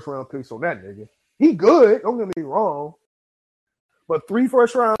 first-round picks on that nigga. He good, don't get me wrong. But 3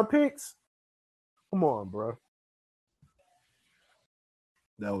 first-round picks? Come on, bro.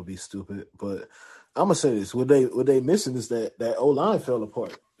 That would be stupid. But I'm gonna say this: what they missing is that O-line fell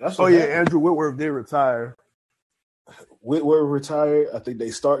apart. That's what happened. Andrew Whitworth did retire. Whitworth retired. I think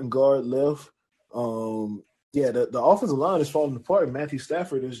they starting guard left. The offensive line is falling apart. Matthew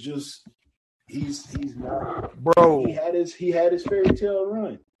Stafford is just he's not, bro. He had his fairy tale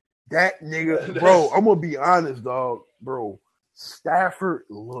run. That nigga, bro. I'm gonna be honest, dog, bro. Stafford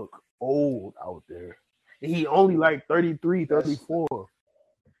look old out there. And he only like 33, 34.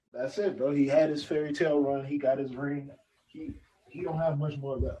 That's it, bro. He had his fairy tale run. He got his ring. He don't have much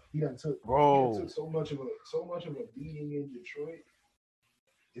more left. He took so much of a beating in Detroit.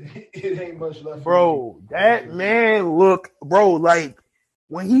 It ain't much left. Bro, that man look, bro, like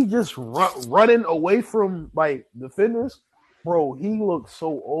when he just running away from like defenders, bro, he looks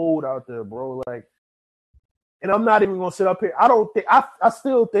so old out there, bro. Like, and I'm not even gonna sit up here. I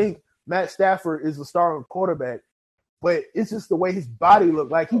still think Matt Stafford is the starting quarterback, but it's just the way his body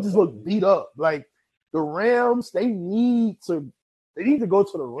looked. Like he just looked beat up. Like the Rams, they need to go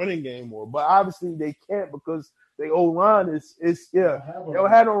to the running game more, but obviously they can't because the O-line is they don't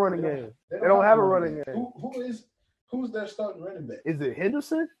have no running game. They don't have a running game. Who's their starting running back? Is it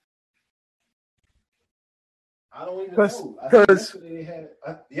Henderson? I don't even know.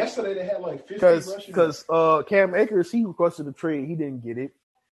 Yesterday they had like 50 rushes. Because Cam Akers, he requested a trade, he didn't get it,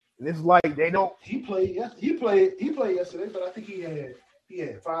 and it's like they don't. He played yesterday, but I think he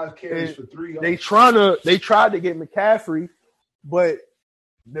had 5 carries for 3. They tried to get McCaffrey, but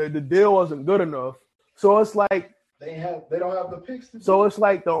the deal wasn't good enough. So it's like they don't have the picks. So it's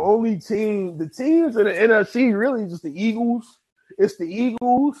like the only team, the teams in the NFC really just the Eagles. It's the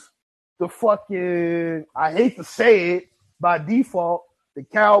Eagles, the fucking, I hate to say it by default, the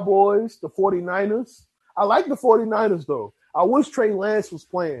Cowboys, the 49ers. I like the 49ers though. I wish Trey Lance was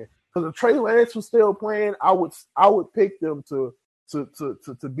playing. Because if Trey Lance was still playing, I would pick them to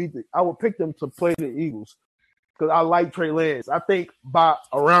beat I would pick them to play the Eagles. Because I like Trey Lance. I think by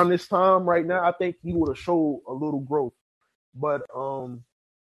around this time right now, I think he would have showed a little growth. But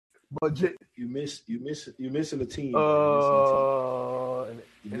you're missing the team. You're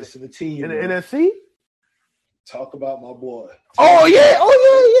missing the team in the NFC. Talk about my boy. Oh yeah.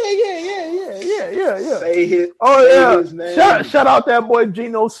 Say his. Oh yeah. His name. Shout out that boy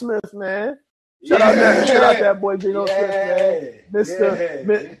Geno Smith, man. Shout out that boy Geno Smith,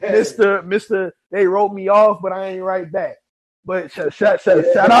 man. Mister. They wrote me off, but I ain't right back. But shout out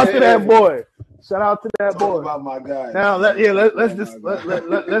to that boy. Shout out to that boy. Talk about my guy. Now let's discuss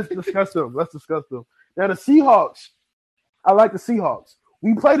them. Let's discuss them. Now the Seahawks. I like the Seahawks.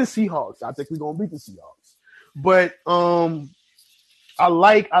 We play the Seahawks. I think we're gonna beat the Seahawks. But I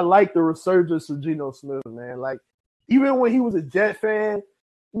like the resurgence of Geno Smith, man. Like even when he was a Jet fan,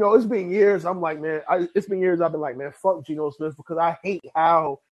 you know, it's been years. I'm like, man, it's been years. I've been like, man, fuck Geno Smith because I hate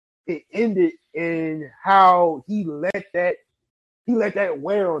how it ended and how he let that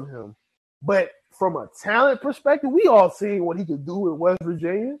wear on him. But from a talent perspective, we all seen what he could do in West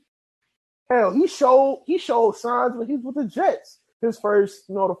Virginia. Hell, he showed signs when he was with the Jets. His first,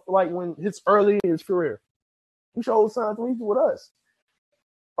 you know, like when his early in his career. He showed signs when he was with us.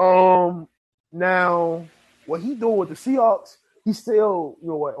 Now, what he doing with the Seahawks, he's still, you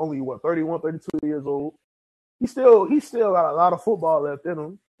know, only 31, 32 years old. He still got a lot of football left in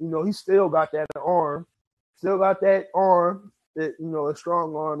him. You know, he still got that arm. Still got that arm that, you know, a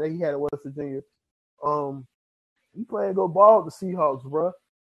strong arm that he had at West Virginia. He playing good ball with the Seahawks, bro.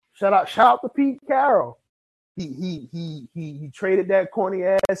 Shout out to Pete Carroll. He traded that corny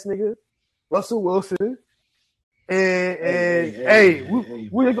ass nigga, Russell Wilson. And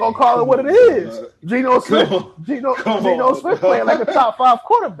we're gonna call it what it is. Geno Smith playing like a top 5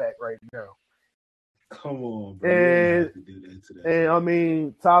 quarterback right now. Come on, bro. And I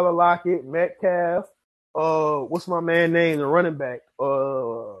mean Tyler Lockett, Metcalf, what's my man name? The running back,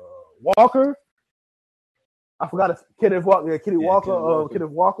 Walker. I forgot Kenneth Walker. Kenneth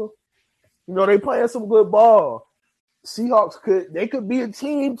Walker. You know they playing some good ball. Seahawks could be a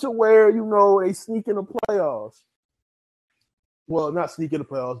team to where, you know, they sneak in the playoffs. Well, not sneak in the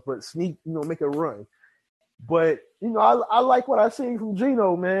playoffs, but sneak, you know, make a run. But, you know, I like what I seen from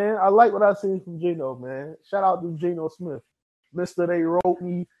Geno, man. Shout out to Geno Smith. Mister, they wrote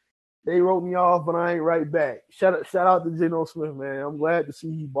me off, but I ain't right back. Shout out to Geno Smith, man. I'm glad to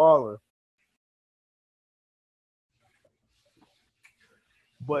see he balling.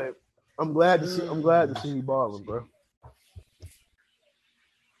 But I'm glad to see he balling, bro.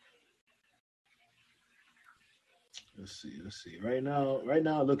 Let's see. Right now,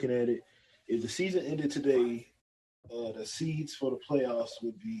 looking at it, if the season ended today, the seeds for the playoffs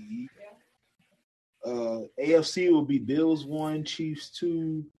would be AFC will be Bills 1, Chiefs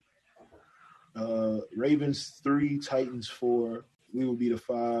 2, Ravens 3, Titans 4. We will be the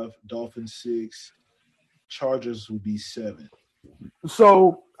 5, Dolphins 6, Chargers will be 7.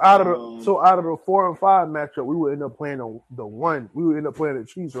 So out of the 4 and 5 matchup, we would end up playing the 1. We would end up playing the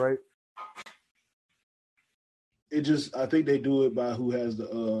Chiefs, right? I think they do it by who has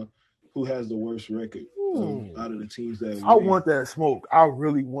the worst record out of the teams that I want that smoke. I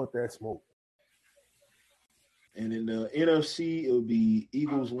really want that smoke. And in the NFC, it would be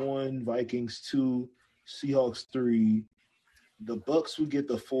Eagles 1, Vikings 2, Seahawks 3. The Bucks would get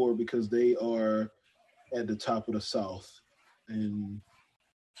the 4 because they are at the top of the South. And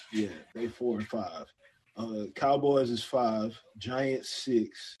yeah, they 4 and 5. Cowboys is 5, Giants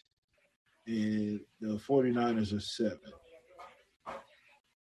 6. And the 49ers are 7.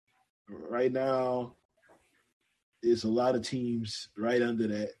 Right now, there's a lot of teams right under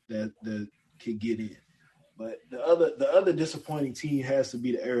that can get in. But the other disappointing team has to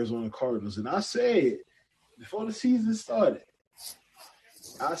be the Arizona Cardinals. And I said before the season started,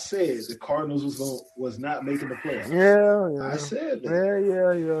 the Cardinals was not making the playoffs. Yeah. I said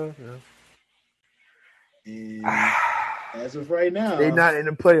that. Yeah. And as of right now, they're not in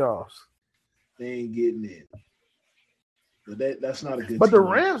the playoffs. They ain't getting in. But that's not a good but team. The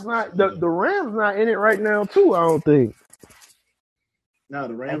Rams not the Rams not in it right now too, I don't think. No,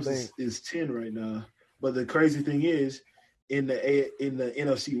 the Rams is 10 right now. But the crazy thing is, in the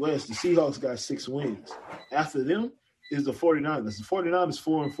NFC West, the Seahawks got 6 wins. After them, is the 49ers. The 49ers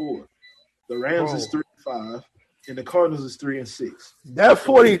 4-4. The Rams is 3-5, and the Cardinals is 3-6. That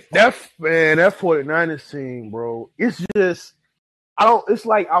 49ers team, bro. It's just it's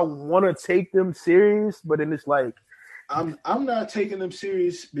like I want to take them serious, but then it's like I'm not taking them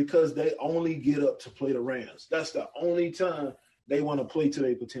serious because they only get up to play the Rams. That's the only time they want to play to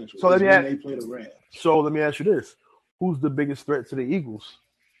their potential. So they play the Rams. So let me ask you this: who's the biggest threat to the Eagles?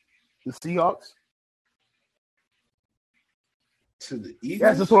 The Seahawks? To the Eagles?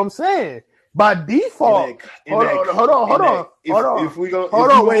 Yes, that's what I'm saying. By default, hold on.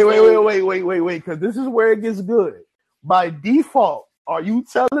 Wait, because this is where it gets good. By default, are you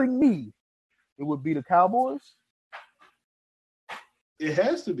telling me it would be the Cowboys? It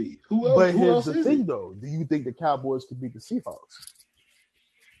has to be. Who else? But who here's else the is thing, it? though. Do you think the Cowboys could beat the Seahawks?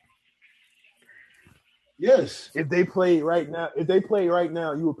 Yes. If they play right now, you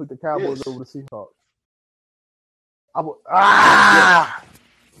would pick the Cowboys over the Seahawks. I would.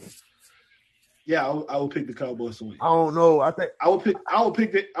 Yeah, I would pick the Cowboys to win. I don't know. I think I would pick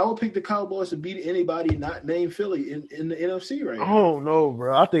the Cowboys to beat anybody not named Philly in the NFC right now. I don't know,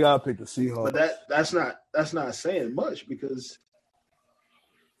 bro. I think I'll pick the Seahawks. But that's not saying much because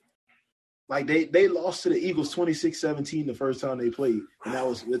like they lost to the Eagles 26-17 the first time they played, and that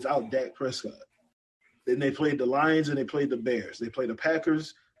was without Dak Prescott. Then they played the Lions and they played the Bears. They played the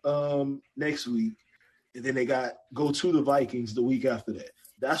Packers next week, and then they go to the Vikings the week after that.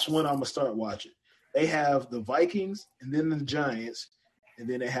 That's when I'm going to start watching. They have the Vikings and then the Giants, and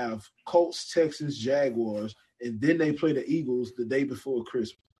then they have Colts, Texans, Jaguars, and then they play the Eagles the day before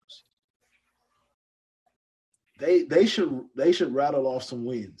Christmas. They should rattle off some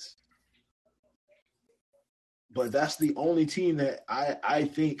wins. But that's the only team that I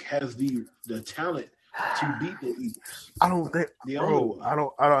think has the talent to beat the Eagles. I don't think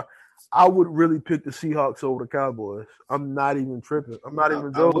I would really pick the Seahawks over the Cowboys. I'm not even tripping. I'm not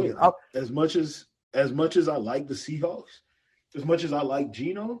even joking. As much as I like the Seahawks, as much as I like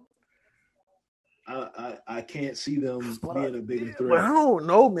Geno, I can't see them being a bigger threat. But I don't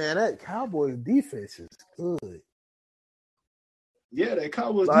know, man. That Cowboys defense is good. Yeah, that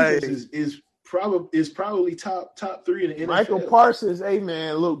Cowboys defense is probably top 3 in the NFL. Michael Parsons, hey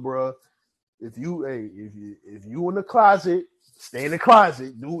man, look, bro. If you in the closet, stay in the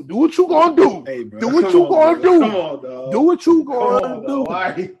closet. Do what you gonna do. Hey, bro. Do what you gonna do. Come on, dog. Do what you gonna do.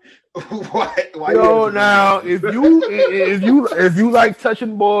 Why? Yo, now if you like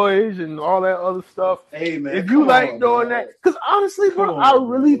touching boys and all that other stuff, hey man, if you like doing that, because honestly, bro, I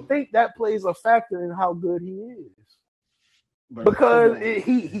really think that plays a factor in how good he is. Bro, because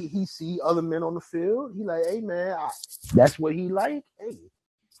he see other men on the field, he like, hey man, that's what he like.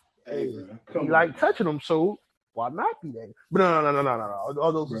 Hey, he like touching them, so why not be that? But no.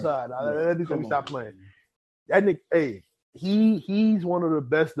 All those aside, let me stop playing. That nigga, he's one of the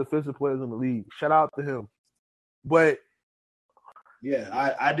best defensive players in the league. Shout out to him. But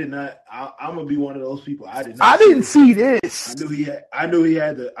yeah, I did not. I'm gonna be one of those people. I didn't see this. I knew he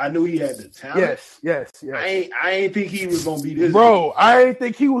had the talent. Yes. I ain't think he was gonna be this. Bro, I didn't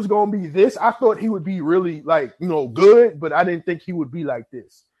think he was gonna be this. I thought he would be really good, but I didn't think he would be like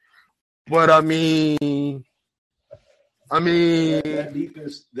this. But I mean,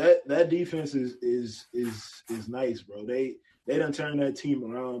 that defense is nice, bro. They done turned that team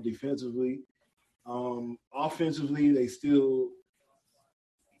around defensively. Offensively, they still,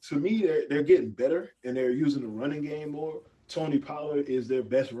 to me, they're getting better and they're using the running game more. Tony Pollard is their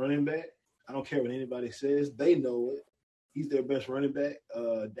best running back. I don't care what anybody says; they know it. He's their best running back.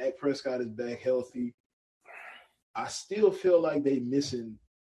 Dak Prescott is back healthy. I still feel like they missing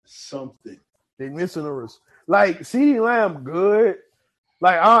something. They missing a like CeeDee Lamb good.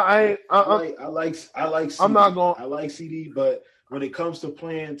 Like I like CD. I'm not going. I like CD, but when it comes to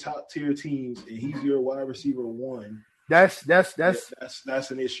playing top tier teams and he's your wide receiver 1, that's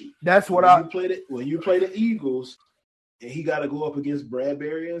an issue. That's what when you play the Eagles and he got to go up against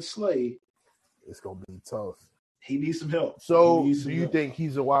Bradbury and Slay. It's gonna be tough. He needs some help. So, do you think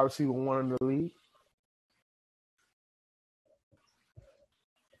he's a wide receiver 1 in the league?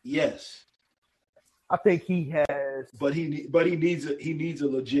 Yes. I think he has, but he needs a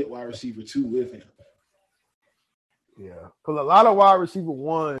legit wide receiver 2 with him. Yeah, because a lot of wide receiver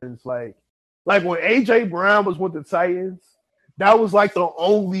 1s, like when AJ Brown was with the Titans, that was like the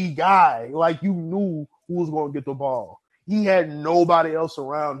only guy. Like you knew who was going to get the ball. He had nobody else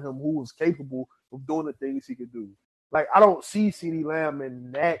around him who was capable of doing the things he could do. Like I don't see CeeDee Lamb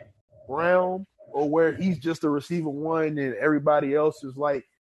in that realm, or where he's just a receiver 1 and everybody else is like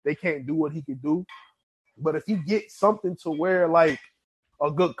they can't do what he could do. But if he gets something to where like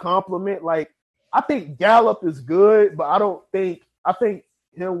a good compliment, like I think Gallup is good, but I think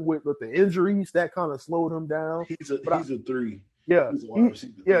him with the injuries that kind of slowed him down. He's a 3. Yeah, He's a wide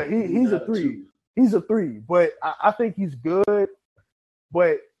receiver. he's a 3. He's a 3, but I think he's good.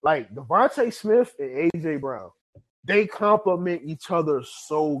 But like Devontae Smith and AJ Brown, they complement each other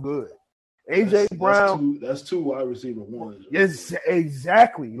so good. AJ Brown, that's 2 wide receiver ones. Yes,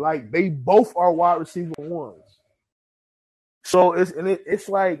 exactly. Like they both are wide receiver ones. So it's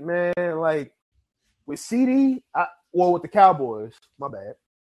like, man, like with CD, with the Cowboys, my bad.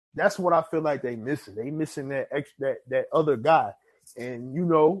 That's what I feel like they missing. They missing that other guy. And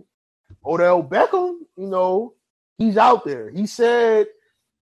Odell Beckham, he's out there. He said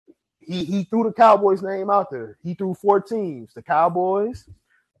he threw the Cowboys name out there. He threw 4 teams: the Cowboys,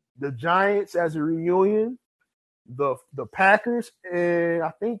 the Giants as a reunion, the Packers, and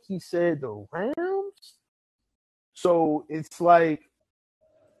I think he said the Rams. So it's like,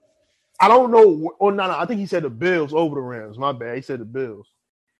 I don't know. Oh, no, I think he said the Bills over the Rams. My bad. He said the Bills.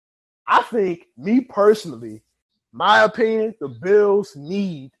 I think, me personally, my opinion, the Bills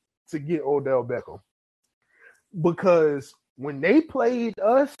need to get Odell Beckham. Because when they played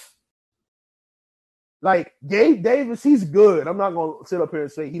us, like Gabe Davis, he's good. I'm not going to sit up here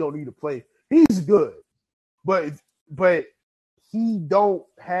and say he don't need to play. He's good. But he don't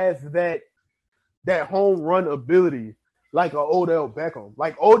have that home run ability like a Odell Beckham.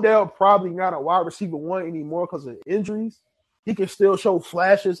 Like Odell probably not a wide receiver 1 anymore because of injuries. He can still show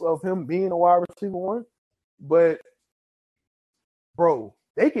flashes of him being a wide receiver 1. But, bro,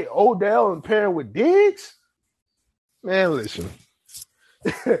 they get Odell and pair with Diggs? Man, listen.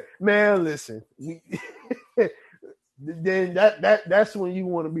 Then that's when you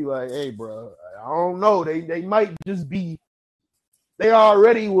want to be like, hey, bro, I don't know. They might just be. They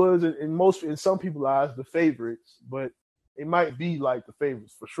already was in some people's eyes the favorites, but it might be like the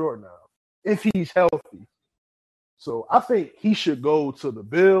favorites for sure now if he's healthy. So I think he should go to the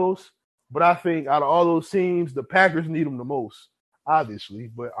Bills, but I think out of all those teams, the Packers need him the most,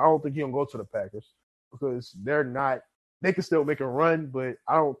 obviously. But I don't think he'll go to the Packers because they're not. They can still make a run, but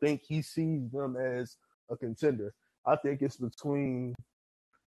I don't think he sees them as a contender. I think it's between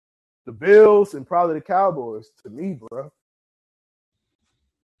the Bills and probably the Cowboys to me, bro.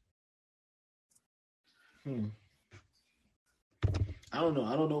 I don't know.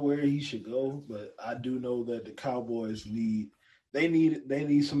 I don't know where he should go, but I do know that the Cowboys need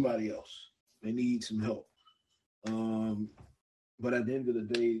somebody else. They need some help. But at the end of the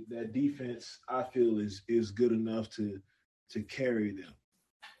day, that defense I feel is good enough to carry them.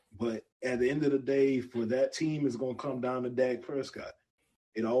 But at the end of the day, for that team, it's going to come down to Dak Prescott.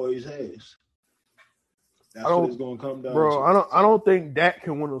 It always has. That's what it's going to come down to. I don't think Dak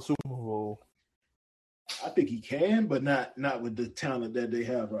can win a Super Bowl. I think he can, but not with the talent that they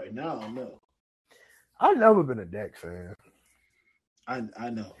have right now. No. I've never been a Dak fan. I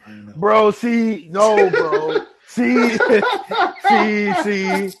know. Bro, see, no, bro. see.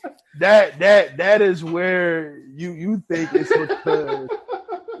 That is where you think it's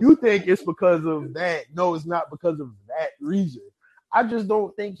because of that. No, it's not because of that reason. I just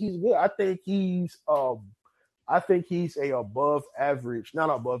don't think he's good. I think he's a above average, not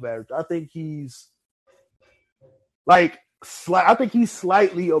above average. I think he's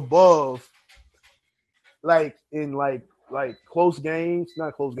slightly above, like in like close games,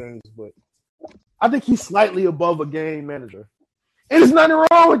 not close games, but I think he's slightly above a game manager. And there's nothing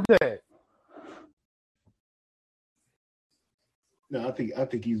wrong with that. No, I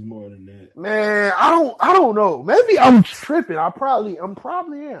think he's more than that. Man, I don't know. Maybe I'm tripping. I probably am.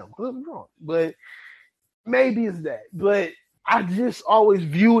 I'm wrong. But maybe it's that. But I just always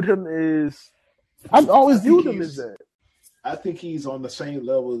viewed him as that. I think he's on the same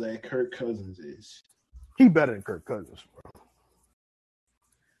level that Kirk Cousins is. He better than Kirk Cousins, bro.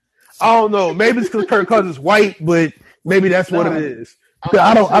 I don't know. Maybe it's because Kirk Cousins is white, but maybe that's what it is.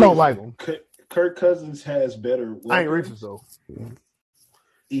 I don't like him. Kirk Cousins has better weapons. I ain't racist though.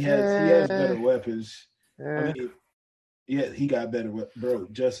 He has better weapons. Yeah. I mean, he got better weapons. Bro,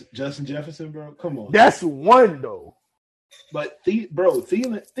 Justin Jefferson, bro. Come on. That's one though. But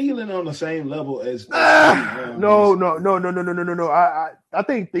Thielen on the same level as No. I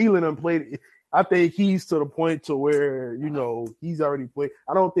think Thielen played. I think he's to the point to where he's already played.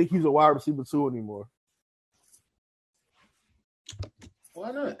 I don't think he's a wide receiver 2 anymore.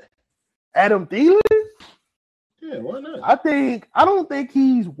 Why not? Adam Thielen? Yeah, why not? I don't think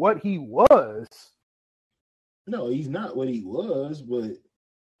he's what he was. No, he's not what he was, but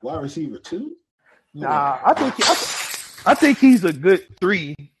wide receiver 2? Nah, I think he's a good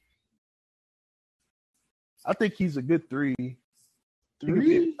 3. I think he's a good 3.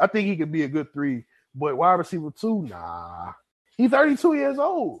 3? I think he could be a good 3, but wide receiver 2, nah. He's 32 years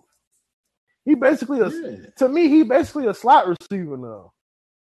old. He basically to me, he basically a slot receiver now.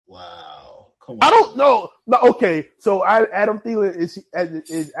 Wow. Come on. I don't know. No, okay. So Adam Thielen is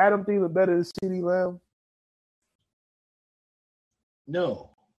Adam Thielen better than CeeDee Lamb? No.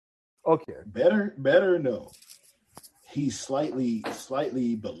 Okay. Better, no. He's slightly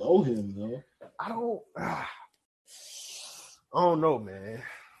below him though. I don't know, man.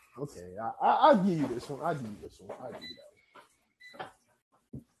 Okay, I'll give you this one. I'll give you that one.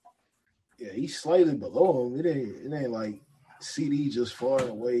 Yeah, he's slightly below him. It ain't like CD just far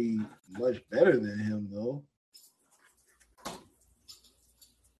and away much better than him though.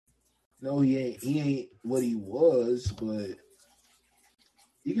 No, he ain't what he was, but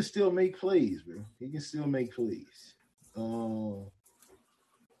he can still make plays, bro. He can still make plays.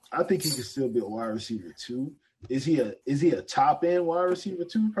 I think he can still be a wide receiver 2. Is he a top end wide receiver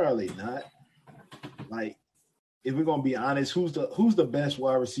 2? Probably not. Like, if we're gonna be honest, who's the best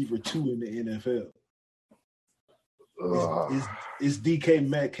wide receiver 2 in the NFL? Is DK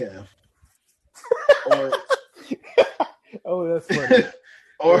Metcalf? Or oh, that's funny.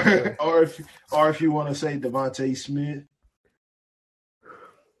 or if you want to say Devontae Smith.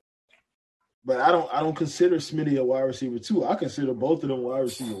 But I don't consider Smitty a wide receiver 2. I consider both of them wide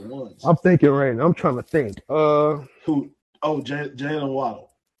receiver 1s. I'm thinking right now. I'm trying to think. Who? Oh, Jalen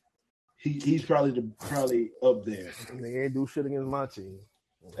Waddle. He's probably up there. They ain't do shit against my team.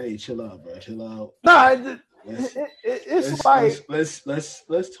 Hey, chill out, bro. Chill out. Nah, it's like let's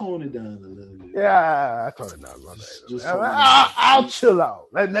tone it down a little bit. Yeah, I tone it down. I'll chill out.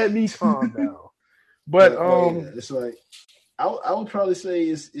 Let me calm down. But yeah, it's like I would probably say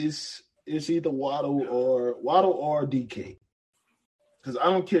it's either Waddle or DK. Because I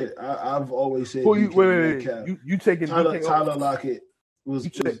don't care. I've always said wait. You taking Tyler Lockett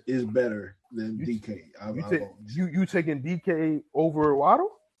is better than DK. You taking DK over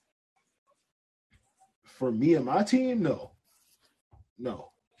Waddle? For me and my team, no.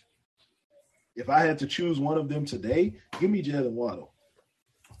 If I had to choose one of them today, give me Jalen Waddle.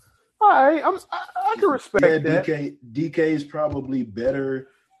 All right, I can respect that. DK is probably better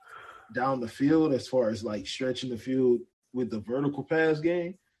down the field as far as like stretching the field with the vertical pass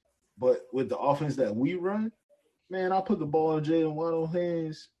game, but with the offense that we run, man, I'll put the ball in Jalen Waddle's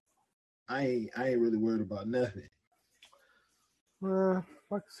hands. I ain't really worried about nothing. I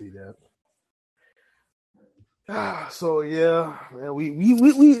can see that. So yeah, man,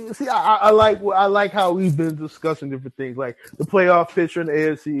 we see. I like how we've been discussing different things, like the playoff picture in the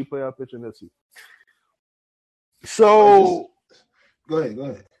AFC, playoff picture in the NFC. So go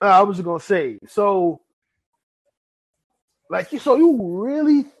ahead. I was just gonna say, so you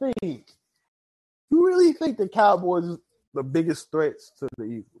really think the Cowboys is the biggest threats to the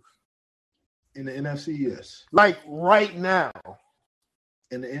Eagles in the NFC? Yes. Like right now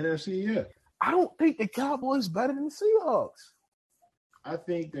in the NFC, yeah. I don't think the Cowboys better than the Seahawks. I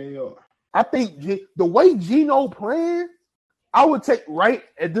think they are. I think the way Geno playing, I would take right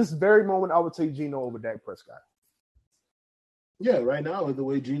at this very moment. I would take Geno over Dak Prescott. Yeah, right now with the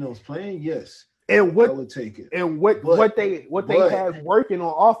way Geno's playing, yes. And what I would take it. And what they have working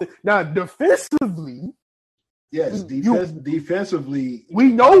on offense now defensively. Yes, defensively. We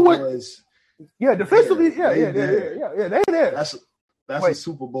know what. Yeah, defensively. Yeah. They there. That's a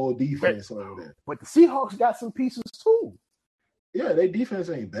Super Bowl defense over there. But the Seahawks got some pieces too. Yeah, their defense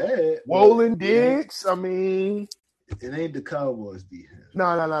ain't bad. Wolin Diggs. I mean, it ain't the Cowboys defense.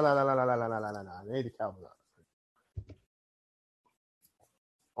 No. It ain't the Cowboys.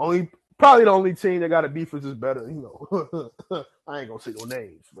 Probably the only team that got a defense is better. I ain't gonna say no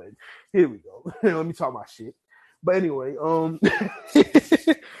names, but here we go. Let me talk my shit. But anyway,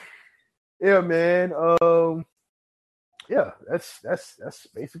 yeah, man. Yeah, that's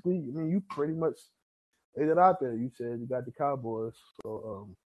basically. I mean, you pretty much laid it out there. You said you got the Cowboys, so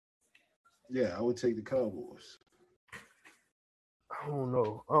yeah, I would take the Cowboys. I don't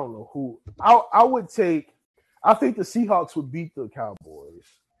know who. I would take. I think the Seahawks would beat the Cowboys,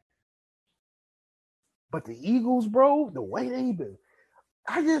 but the Eagles, bro, the way they been,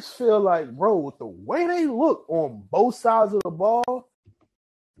 I just feel like, bro, with the way they look on both sides of the ball,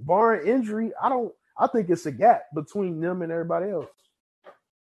 barring injury, I think it's a gap between them and everybody else.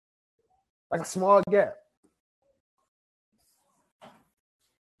 Like a small gap.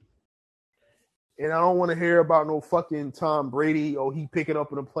 And I don't want to hear about no fucking Tom Brady or he picking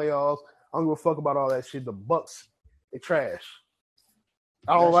up in the playoffs. I don't give a fuck about all that shit. The Bucks, they trash.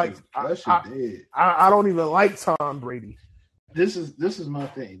 I don't I don't even like Tom Brady. This is my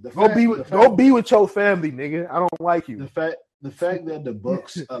thing. Go be with your family, nigga. I don't like you. the fact that the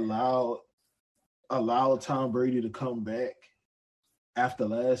Bucks allowed Tom Brady to come back after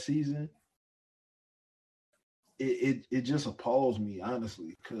last season, it just appalls me,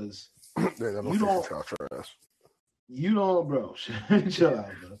 honestly, because you don't, bro. Chill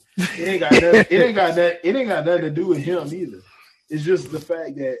out, bro. It ain't got nothing to do with him either. It's just the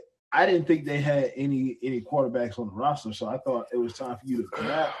fact that I didn't think they had any quarterbacks on the roster, so I thought it was time for you to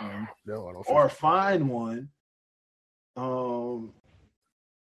draft one or find one. And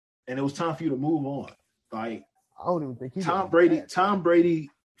it was time for you to move on. Like, I don't even think Tom Brady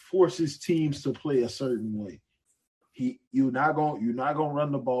forces teams to play a certain way. You're not gonna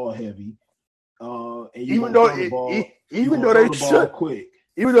run the ball heavy. And even though they should quick.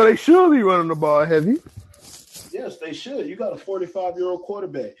 Even though they should be running the ball heavy. Yes, they should. You got a 45-year-old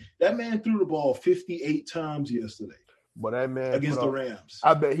quarterback. That man threw the ball 58 times yesterday. But that man against the Rams.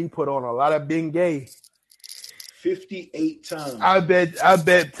 I bet he put on a lot of Bengay. 58 times. I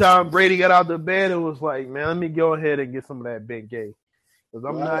bet Tom Brady got out the bed and was like, man, let me go ahead and get some of that Bengay.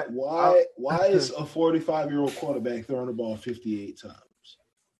 Because why is a 45-year-old quarterback throwing the ball 58 times?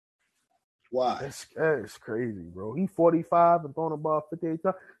 Why? That's crazy, bro. He 45 and throwing the ball 58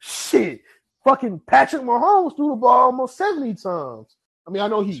 times. Shit. Fucking Patrick Mahomes threw the ball almost 70 times. I mean, I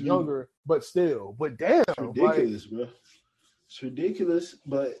know he's younger, but still. But damn. It's ridiculous, bro. It's ridiculous,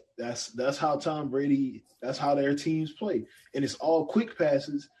 but that's how Tom Brady, that's how their teams play. And it's all quick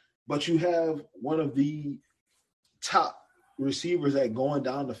passes, but you have one of the top receivers at going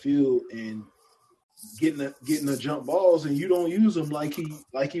down the field and getting the jump balls, and you don't use them like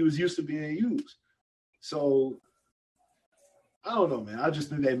he was used to being used. So I don't know, man. I just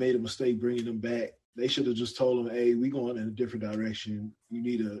think they made a mistake bringing him back. They should have just told him, hey, we're going in a different direction. You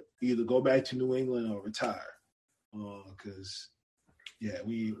need to either go back to New England or retire. Because, yeah,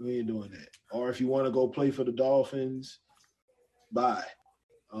 we ain't doing that. Or if you want to go play for the Dolphins, bye.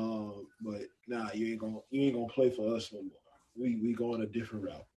 But nah, you ain't gonna play for us no more. We going a different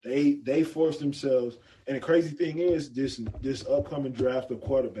route. They forced themselves, and the crazy thing is this upcoming draft of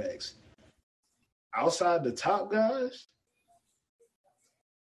quarterbacks, outside the top guys,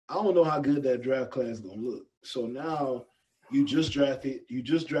 I don't know how good that draft class is gonna look. So now you just drafted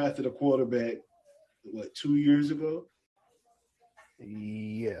a quarterback, 2 years ago?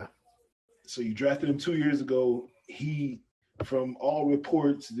 Yeah. So you drafted him 2 years ago. He, from all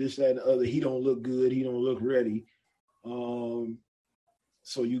reports, this, that, and the other, he don't look good. He don't look ready.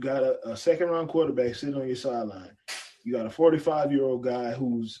 So you got a second-round quarterback sitting on your sideline. You got a 45-year-old guy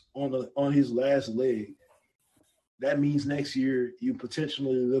who's on his last leg. That means next year you're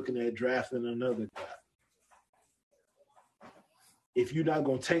potentially looking at drafting another guy. If you're not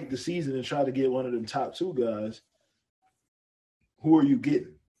going to tank the season and try to get one of them top two guys, who are you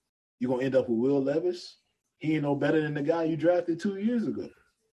getting? You're going to end up with Will Levis? He ain't no better than the guy you drafted 2 years ago.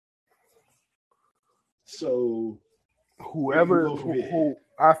 So whoever who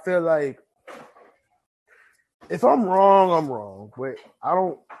I feel like, if I'm wrong, I'm wrong. But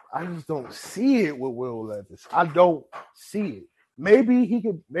I just don't see it with Will Levis. I don't see it. Maybe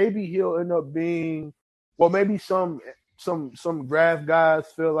he'll end up being, well, maybe some draft guys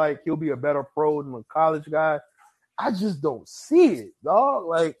feel like he'll be a better pro than a college guy. I just don't see it, dog.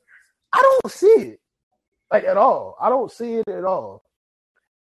 Like, I don't see it, like, at all. I don't see it at all.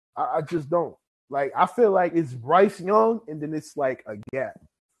 I just don't. Like, I feel like it's Bryce Young, and then it's like a gap.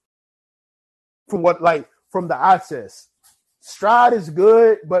 From the eye test. Stride is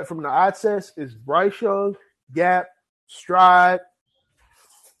good, but from the eye test, it's Bryce Young, Gap, Stride,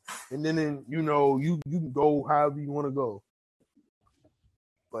 and then you can go however you want to go.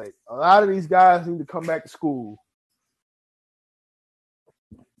 Like, a lot of these guys need to come back to school.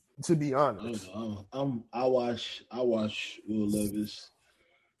 To be honest, I watch Will Levis,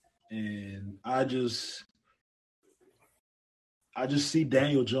 and I just see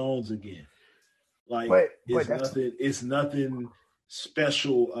Daniel Jones again. Like, it's nothing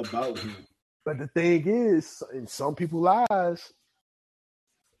special about him. But the thing is, in some people's lives,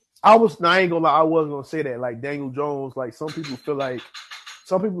 I ain't gonna lie, I wasn't gonna say that. Like, Daniel Jones, like, some people felt like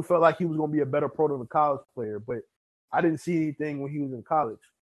he was gonna be a better pro than a college player, but I didn't see anything when he was in college.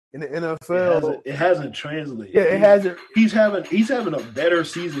 In the NFL, it hasn't translated. Yeah, it hasn't. He's having a better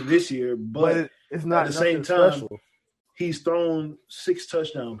season this year, but it's not at the same time. Special. He's thrown 6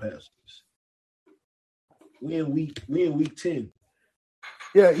 touchdown passes. We in week 10.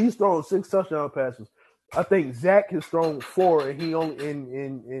 Yeah, he's thrown 6 touchdown passes. I think Zach has thrown 4, and he only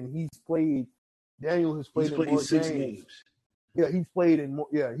and he's played. Daniel has played in more 6 games. Yeah, he's played in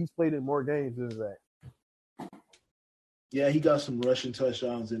more games than Zach. Yeah, he got some rushing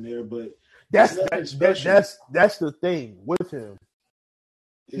touchdowns in there, but That's nothing special. that's the thing with him.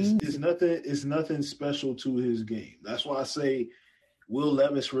 It's nothing special to his game. That's why I say Will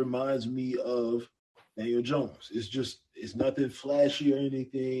Levis reminds me of Daniel Jones. It's nothing flashy or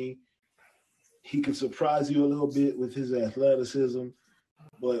anything. He can surprise you a little bit with his athleticism,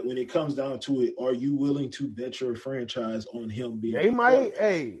 but when it comes down to it, are you willing to bet your franchise on him being? They might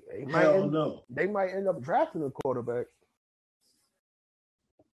end up drafting a quarterback.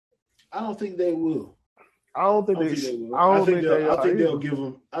 I don't think they will. I don't think they will. I think they'll give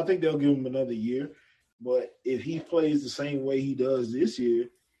him. I think they'll give him another year. But if he plays the same way he does this year,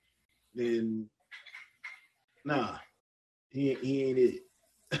 then nah, he ain't it.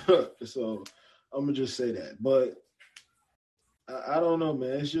 So I'm gonna just say that. But I don't know,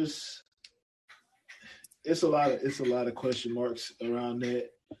 man. It's a lot of question marks around that.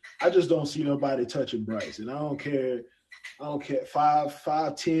 I just don't see nobody touching Bryce, and I don't care.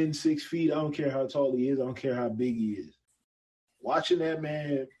 5'10", 6 feet. I don't care how tall he is. I don't care how big he is. Watching that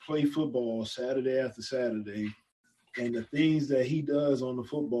man play football Saturday after Saturday, and the things that he does on the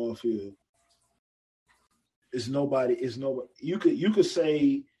football field, is nobody. You could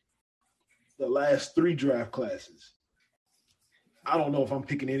say the last 3 draft classes. I don't know if I'm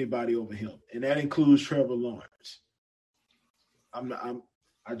picking anybody over him, and that includes Trevor Lawrence. I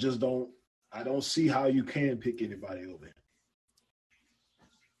don't see how you can pick anybody over him.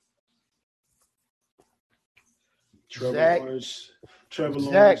 Trevor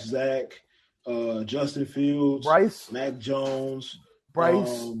Lawrence, Zach, Justin Fields, Bryce, Mac Jones,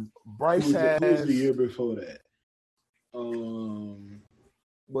 Bryce has. Who was the year before that?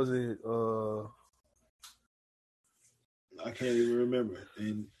 Was it? I can't even remember.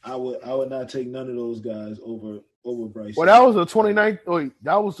 And I would not take none of those guys over Bryce. Well, that was the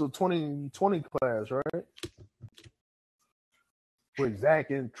 2020 class, right? With Zach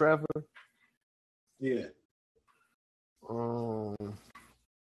and Trevor. Yeah.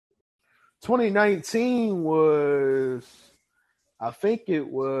 2019 was, I think it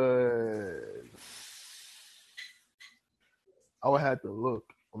was. I would have to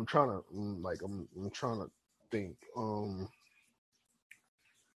look. I'm trying to think. I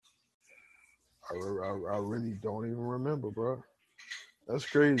really don't even remember, bro. That's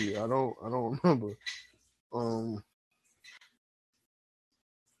crazy. I don't remember.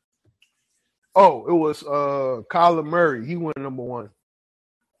 Oh, it was Kyler Murray. He went number 1.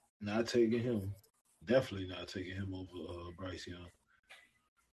 Not taking him. Definitely not taking him over Bryce Young.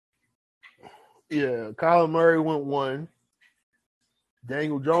 Yeah, Kyler Murray went 1.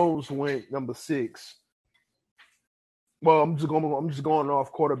 Daniel Jones went number 6. Well, I'm just going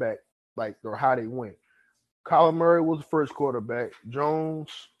off quarterback, or how they went. Kyler Murray was the first quarterback. Daniel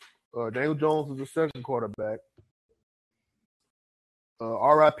Jones was the second quarterback.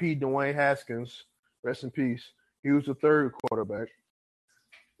 R.I.P. Dwayne Haskins, rest in peace. He was the third quarterback.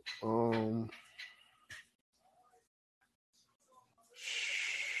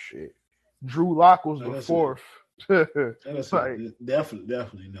 Shit. Drew Lock was the fourth. Definitely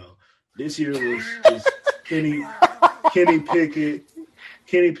no. This year was Kenny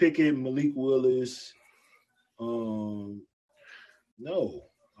Pickett, Malik Willis. No,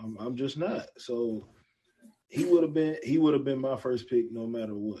 I'm just not. So he would have been my first pick no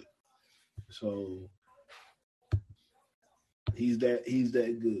matter what. So he's that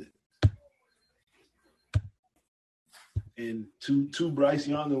good. And to Bryce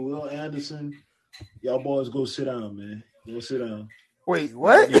Young and Will Anderson, y'all boys go sit down, man. Go sit down. Wait,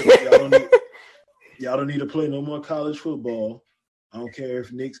 what? Y'all don't need to play no more college football. I don't care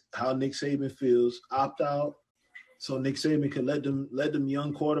how Nick Saban feels. Opt out so Nick Saban can let them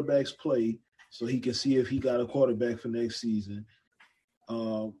young quarterbacks play so he can see if he got a quarterback for next season.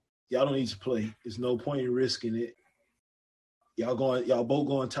 Y'all don't need to play. There's no point in risking it. Y'all both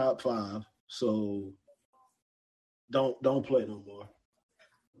going top 5, so don't play no more.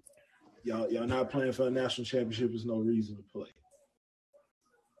 Y'all not playing for a national championship. There's no reason to play.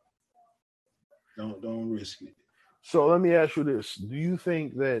 Don't risk it. So let me ask you this: do you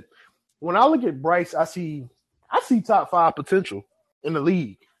think that when I look at Bryce, I see top 5 potential in the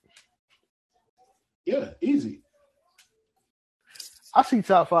league? Yeah, easy. I see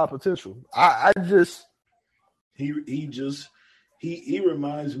top 5 potential. I just he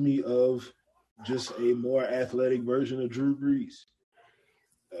reminds me of just a more athletic version of Drew Brees.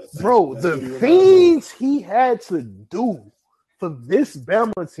 Bro, the things he had to do for this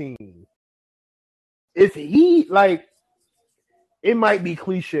Bama team. If he, it might be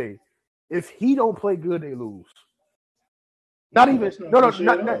cliche. If he don't play good, they lose. Not even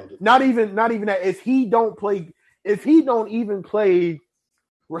that. If he don't even play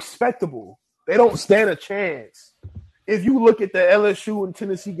respectable, They don't stand a chance. If you look at the LSU and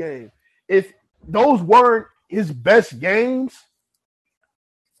Tennessee game, if those weren't his best games,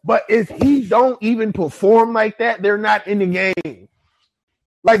 but if he don't even perform like that, they're not in the game.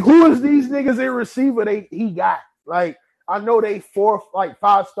 Like, who is these niggas in receiver he got? Like, I know they 5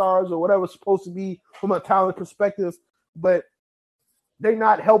 stars or whatever it's supposed to be from a talent perspective, but they're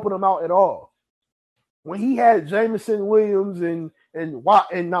not helping him out at all. When he had Jameson Williams and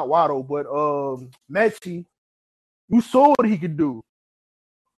not Waddle, but Mechie, you saw what he could do.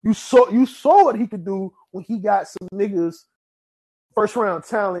 You saw what he could do when he got some niggas first round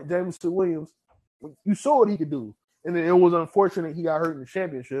talent, Jameson Williams. You saw what he could do. And then it was unfortunate he got hurt in the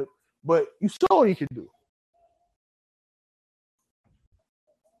championship, but you saw what he could do.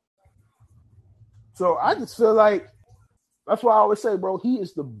 So I just feel like that's why I always say, bro, he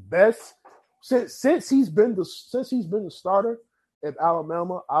is the best since he's been the starter at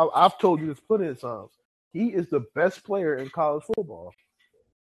Alabama. I've told you this plenty of times. He is the best player in college football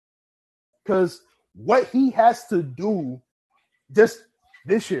because what he has to do just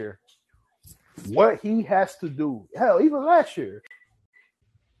this year, what he has to do, hell, even last year,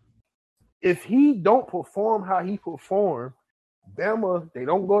 if he don't perform how he performed, Bama, they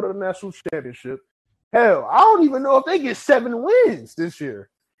don't go to the national championship. Hell, I don't even know if they get 7 wins this year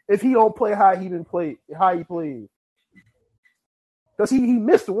if he don't play how he played. Because he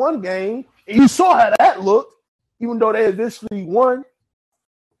missed one game, and you saw how that looked, even though they eventually won.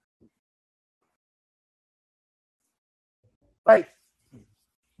 Like,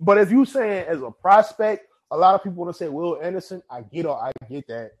 but if you saying as a prospect, a lot of people want to say Will Anderson. I get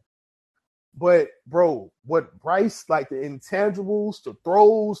that. But bro, what Bryce, like the intangibles, the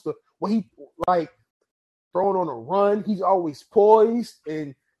throws, what he like throwing on a run, he's always poised.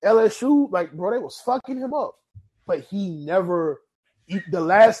 And LSU, like, bro, they was fucking him up. But the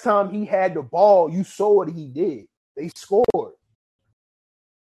last time he had the ball, you saw what he did. They scored.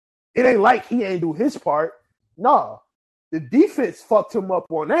 It ain't like he ain't do his part. Nah. The defense fucked him up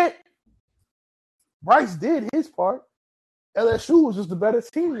on that. Bryce did his part. LSU was just the better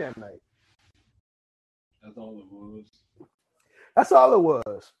team that night. That's all it was. That's all it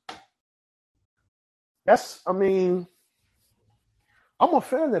was. I'm a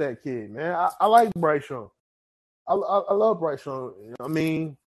fan of that kid, man. I like Bryce Young. I love Bryce Young. I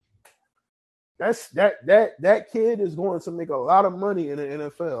mean, that kid is going to make a lot of money in the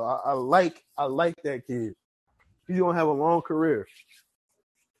NFL. I like that kid. He's gonna have a long career.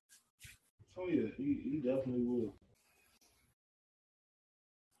 Oh yeah, he definitely will.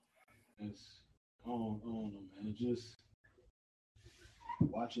 I don't know, man. Just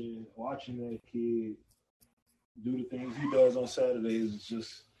watching that kid do the things he does on Saturdays is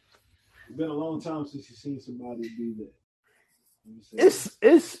just. It's been a long time since you've seen somebody do that.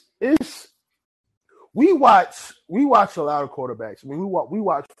 It's. We watch a lot of quarterbacks. I mean, we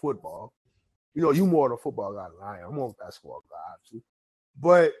watch football. You know, you more of a football guy than I am. I'm more of a basketball guy, obviously.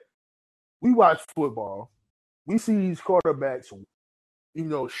 But we watch football. We see these quarterbacks, you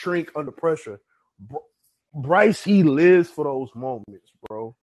know, shrink under pressure. Bryce, he lives for those moments,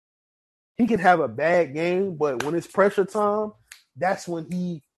 bro. He can have a bad game, but when it's pressure time, that's when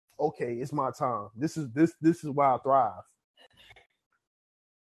it's my time. This is why I thrive.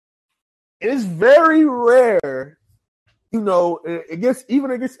 It is very rare, you know, against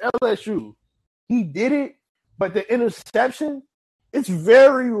LSU. He did it, but the interception, it's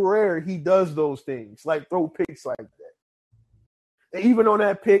very rare he does those things, like throw picks like that. And even on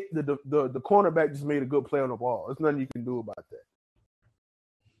that pick, the cornerback just made a good play on the ball. There's nothing you can do about that.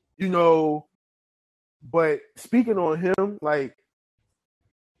 You know, but speaking on him, like,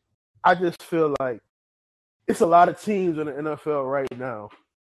 I just feel like it's a lot of teams in the NFL right now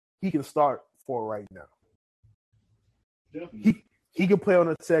he can start for right now. Definitely. He can play on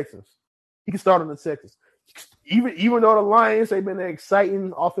the Texans. He can start on the Texans. Even though the Lions, they've been an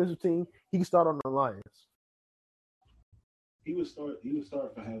exciting offensive team, he can start on the Lions. He would start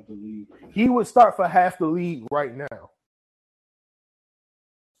for half the league right now. He would start for half the league right now.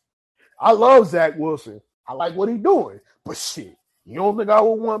 I love Zach Wilson. I like what he's doing. But shit, you don't think I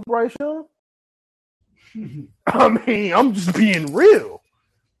would want Bryce Young? I mean, I'm just being real.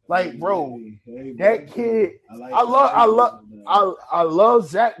 Like, bro, that kid. I love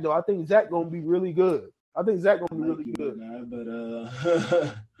Zach though. I think Zach gonna be really good.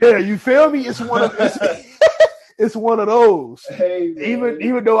 Yeah, you feel me? It's one of those. Hey,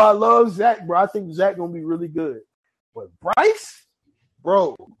 even though I love Zach, bro, I think Zach gonna be really good. But Bryce,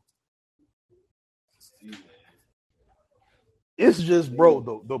 bro, it's just,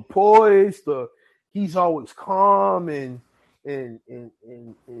 bro, the poise, he's always calm and And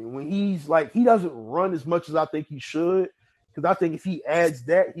when he's like, he doesn't run as much as I think he should, because I think if he adds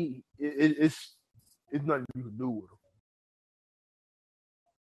that, it's nothing you can do with him.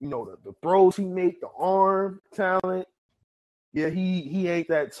 You know, the throws he make, the arm talent. Yeah, he ain't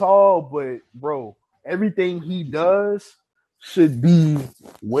that tall, but bro, everything he does should be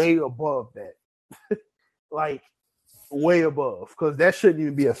way above that. Like way above, because that shouldn't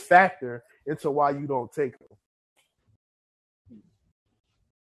even be a factor into why you don't take him.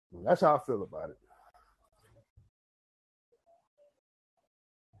 That's how I feel about it.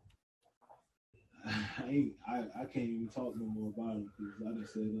 I can't even talk no more about him because I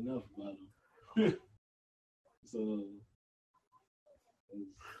just said enough about him. So,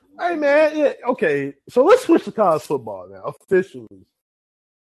 hey man, yeah, okay. So let's switch to college football now, officially.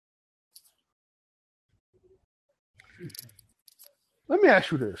 Let me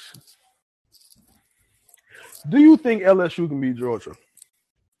ask you this: do you think LSU can beat Georgia?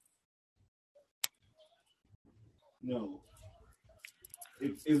 No.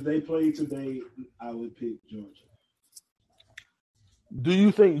 If they play today, I would pick Georgia. Do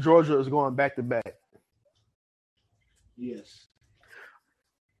you think Georgia is going back to back? Yes.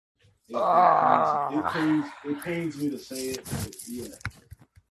 It pains me to say it, but yeah.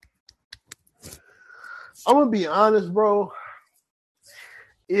 I'm gonna be honest, bro.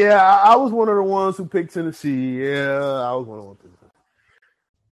 Yeah, I was one of the ones who picked Tennessee. Yeah, I was one of the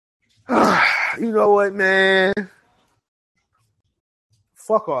ones. You know what, man?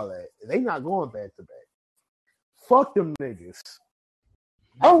 Fuck all that. They not going back to back. Fuck them niggas.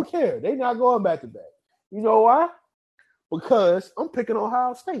 I don't care. They not going back to back. You know why? Because I'm picking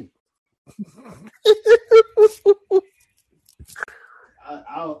Ohio State.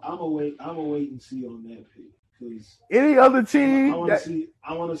 I'm a wait and see on that pick because any other team.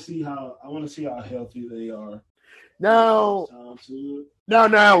 I want to see how healthy they are. Now,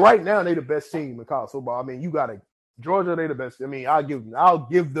 right now they the best team in college football. I mean, you got to Georgia. They the best. I mean, I'll give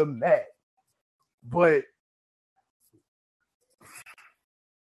them that. But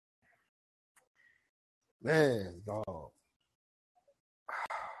man, dog.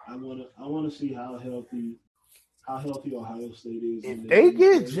 I want to see how healthy Ohio State is. If they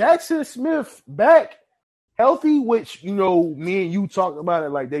get Jackson Smith back healthy, which, you know, me and you talked about it,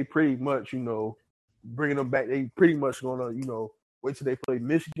 like they pretty much, you know, bringing them back. They pretty much going to, you know, wait till they play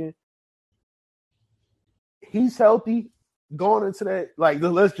Michigan. He's healthy going into that. Like,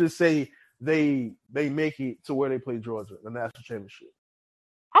 let's just say they make it to where they play Georgia, the national championship.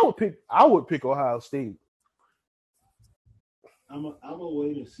 I would pick Ohio State. I'm a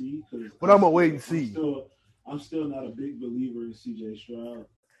wait and see, I'm a wait and see. I'm still not a big believer in CJ Stroud.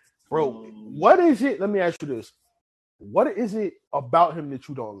 Bro, what is it? Let me ask you this. What is it about him that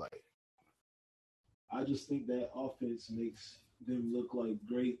you don't like? I just think that offense makes them look like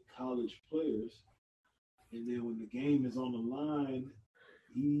great college players. And then when the game is on the line,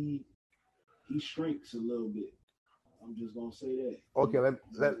 he shrinks a little bit. I'm just gonna say that. Okay, when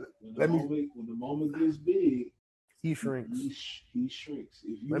the moment gets big, he shrinks. He shrinks.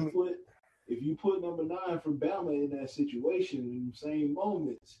 If you put number 9 for Bama in that situation in the same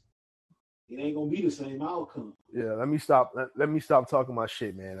moments, it ain't gonna be the same outcome. Yeah, let me stop talking my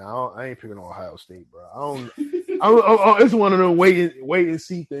shit, man. I ain't picking Ohio State, bro. It's one of them wait and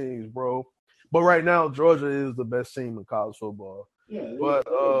see things, bro. But right now, Georgia is the best team in college football. Yeah, but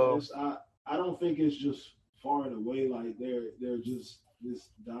I don't think it's just far and away like they're just this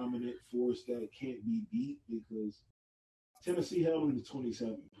dominant force that can't be beat because Tennessee held them to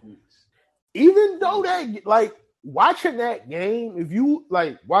 27 points. Even though that, like, watching that game, if you,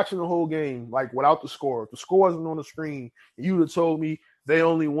 like, watching the whole game, like, without the score, if the score wasn't on the screen, and you would have told me they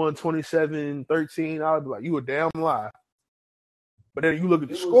only won 27-13, I would be like, you a damn lie. But then you look at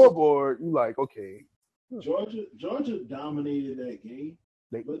the scoreboard, you like, okay. Georgia dominated that game,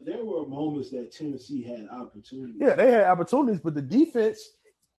 but there were moments that Tennessee had opportunities. Yeah, they had opportunities, but the defense,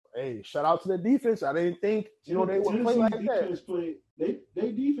 hey, shout out to the defense. I didn't think, they would play like that.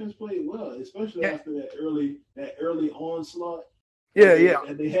 Their defense played well, especially after that early onslaught.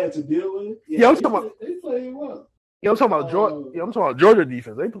 And they had to deal with. Yeah, I'm talking about. They played well. Yeah, I'm talking about Georgia. I'm talking about Georgia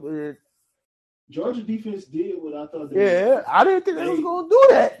defense. They played. Georgia defense did what I thought. I didn't think they was gonna do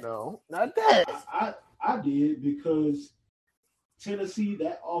that. No, not that. I did because Tennessee,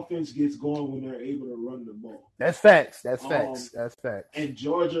 that offense gets going when they're able to run the ball. That's facts. That's facts. And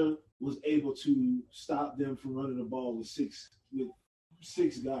Georgia was able to stop them from running the ball with six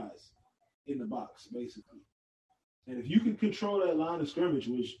guys in the box, basically. And if you can control that line of scrimmage,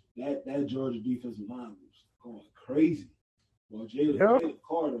 which that Georgia defensive line was going crazy. Well, Jalen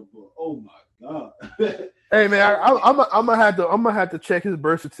Carter, but oh my God. Hey man, I'm gonna have to check his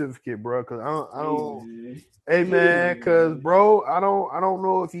birth certificate, bro, because I don't. Man. Hey man, because man. bro, I don't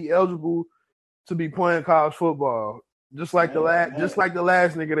know if he eligible to be playing college football. Just like the last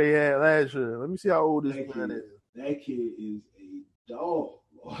nigga they had last year. Let me see how old this man is. That kid is a dog.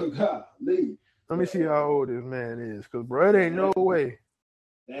 Oh God, Lee. Let me see how old this man is, because bro, it ain't no way.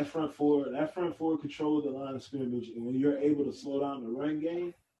 That front four controlled the line of scrimmage, and when you're able to slow down the run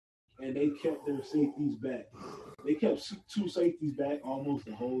game, and they kept their safeties back. They kept two safeties back almost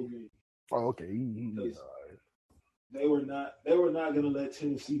the whole game. Oh, okay. They were not going to let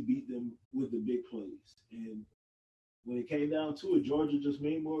Tennessee beat them with the big plays. And when it came down to it, Georgia just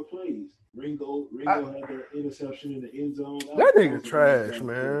made more plays. Ringo had the interception in the end zone. That nigga trash,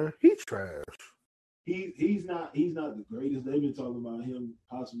 man. He's trash. He's not the greatest. They've been talking about him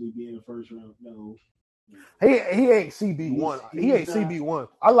possibly being a first round. No. He ain't CB1. He ain't CB1.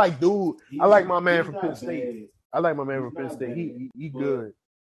 I like dude. I like my man from Penn State. I like my man from Penn State. He good.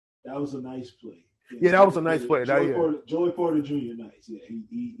 That was a nice play. Yeah, that was a nice play. Joey Porter Jr. Nice. Yeah,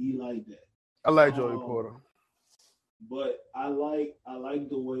 he liked that. I like Joey Porter. But I like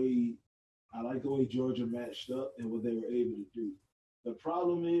the way Georgia matched up and what they were able to do. The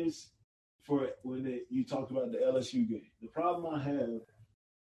problem is you talked about the LSU game. The problem I have,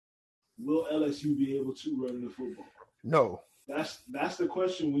 will LSU be able to run the football? No. That's the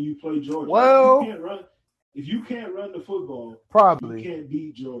question when you play Georgia. Well, if you can't run the football, probably you can't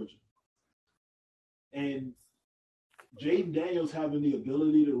beat Georgia. And Jaden Daniels having the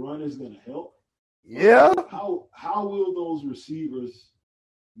ability to run is going to help. Yeah. How will those receivers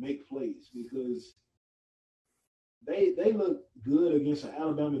make plays? Because they look good against an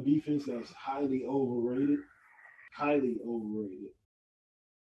Alabama defense that's highly overrated.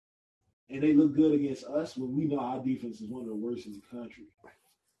 And they look good against us when we know our defense is one of the worst in the country.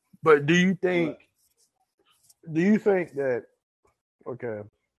 But do you think that okay?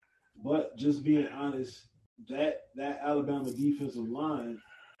 But just being honest, that Alabama defensive line,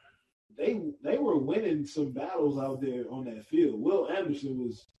 they were winning some battles out there on that field. Will Anderson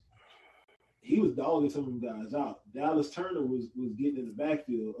was dogging some of them guys out. Dallas Turner was getting in the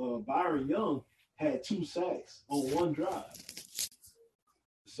backfield. Byron Young had 2 sacks on one drive.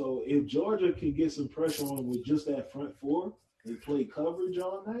 So if Georgia can get some pressure on with just that front four and play coverage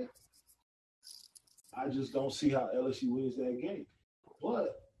all night, I just don't see how LSU wins that game.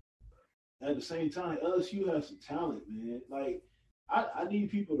 But at the same time, LSU has some talent, man. Like, I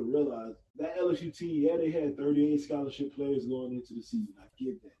need people to realize that LSU team, yeah, they had 38 scholarship players going into the season. I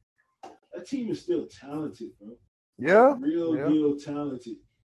get that. That team is still talented, bro. Yeah. Real talented.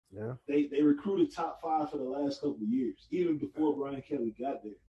 Yeah. They recruited top 5 for the last couple of years. Even before Brian Kelly got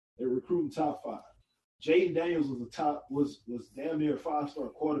there, they're recruiting top 5. Jaden Daniels was damn near a 5-star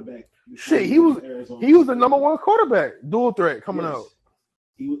quarterback. Shit, he was the number 1 quarterback, dual threat coming out.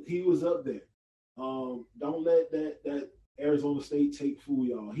 He was up there. Don't let that Arizona State take fool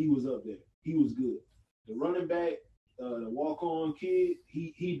y'all. He was up there. He was good. The running back, the walk-on kid,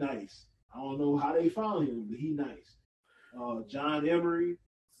 he nice. I don't know how they found him, but he nice. John Emery,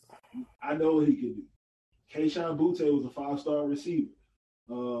 I know what he could do. Keyshawn Butte was a 5-star receiver.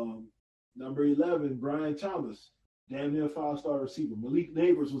 Number 11, Brian Thomas, damn near 5-star receiver. Malik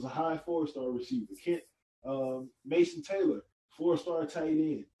Neighbors was a high 4-star receiver. Mason Taylor, 4-star tight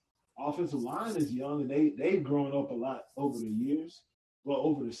end. Offensive line is young, and they've grown up a lot over the years,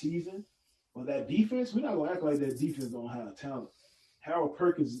 over the season. But that defense, we're not going to act like that defense don't have talent. Harold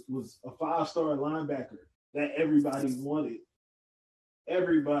Perkins was a 5-star linebacker that everybody wanted.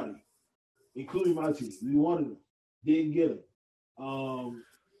 Everybody, including my team. We wanted him. Didn't get him.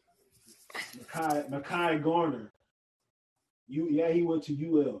 Mekhi Garner. He went to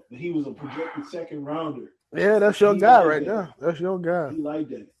UL, but he was a projected 2nd rounder. Yeah, that's your guy right there. That's your guy. He liked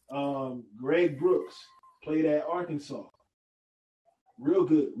that. Greg Brooks played at Arkansas. Real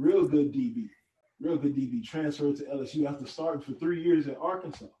good DB. Real good DB. Transferred to LSU after starting for 3 years at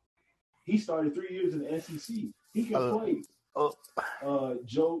Arkansas. He started 3 years in the SEC. He can play.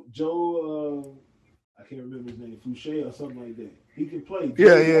 Joe, I can't remember his name, Fouché or something like that. He can play.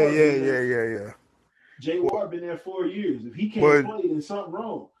 Yeah. Jay Ward been there 4 years. If he can't play, then something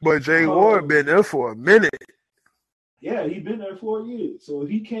wrong. But Jay Ward been there for a minute. Yeah, he been there 4 years. So if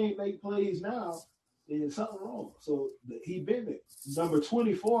he can't make plays now, then something wrong. So he been there. Number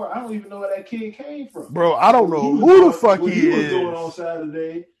 24, I don't even know where that kid came from. Bro, I don't know who the fuck he is. Was doing on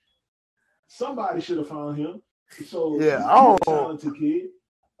Saturday. Somebody should have found him. So yeah, I don't know. Talented kid.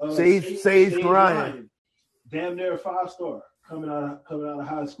 Sage Ryan. Damn near a 5-star coming out of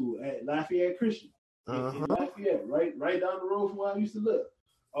high school at Lafayette Christian. In Lafayette, right down the road from where I used to live.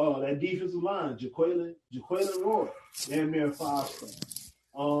 Oh, that defensive line, Jaqueline Roy, damn near 5-star.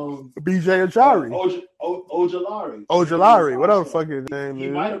 BJ Ajari. Ojolari. Ojolari, whatever the fuck his name He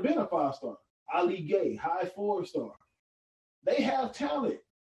is. might have been a 5-star. Ali Gay, high 4-star. They have talent.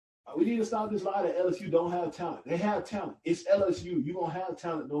 We need to stop this lie that LSU don't have talent. They have talent. It's LSU. You're gonna have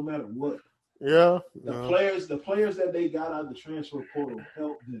talent no matter what. Yeah. The players that they got out of the transfer portal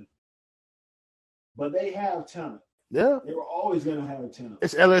helped them. But they have talent. Yeah. They were always gonna have talent.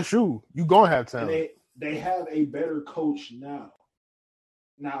 It's LSU. You gonna have talent. And they have a better coach now.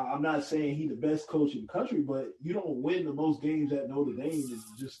 Now, I'm not saying he's the best coach in the country, but you don't win the most games at Notre Dame and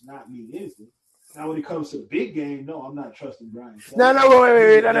just not mean anything. Now, when it comes to the big game, no, I'm not trusting Brian. No, hold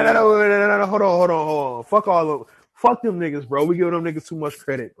on. Fuck them niggas, bro. We giving them niggas too much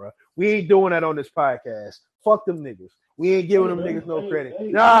credit, bro. We ain't doing that on this podcast. Fuck them niggas. We ain't giving them niggas no credit.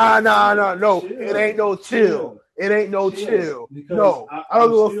 No. It ain't no chill. It ain't no chill. No, I don't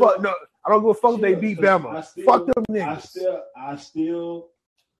give a fuck. No, I don't give a fuck if they beat Bama. Fuck them niggas. I still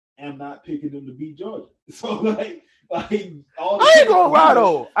am not picking them to beat Georgia. So like I ain't gonna lie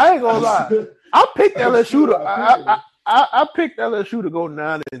though. I ain't gonna lie. I picked LSU to. I picked LSU to go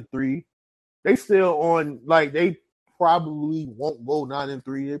 9-3. They still on like they probably won't go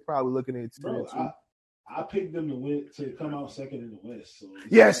 9-3. They're probably looking at 10-2. I picked them to win to come out second in the West. So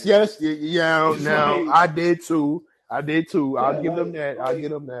yes. Now I did too. I'll give them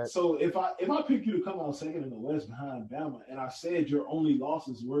that. So if I pick you to come out second in the West behind Bama, and I said your only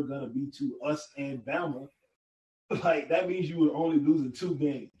losses were gonna be to us and Bama, like that means you were only losing 2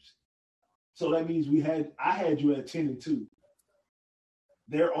 games. So that means I had you at 10-2.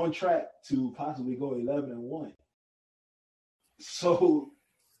 They're on track to possibly go 11-1. So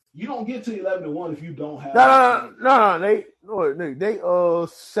you don't get to 11-1 if you don't have. No. They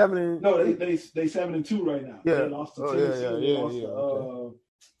 7. No, they 7-2 right now. Yeah. They lost to Tennessee. To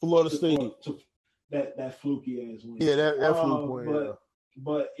Florida State. That fluky ass win. Yeah, that fluke win.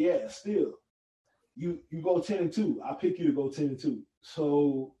 But yeah, still, you go 10-2. I pick you to go 10-2.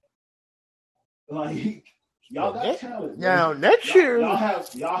 So like. Y'all got talent. Now next year, y'all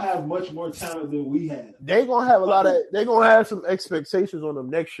have much more talent than we have. They're gonna have they're gonna have some expectations on them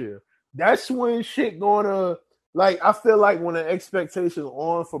next year. That's when shit gonna like. I feel like when the expectations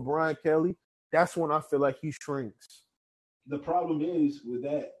on for Brian Kelly, that's when I feel like he shrinks. The problem is with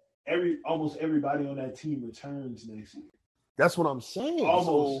that, almost everybody on that team returns next year. That's what I'm saying.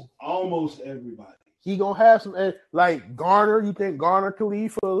 Almost everybody. He gonna have some like Garner. You think Garner can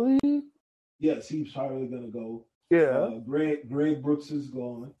leave for the league? Yes, he's probably gonna go. Yeah. Greg Brooks is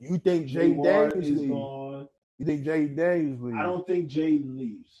gone. You think Jaden Daniels is gone? You think Jaden Daniels leaves? I don't think Jaden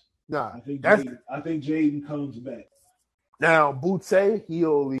leaves. Nah, I think Jaden comes back. Now Butte,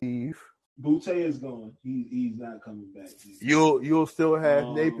 he'll leave. Butte is gone. He's not coming back. You'll still have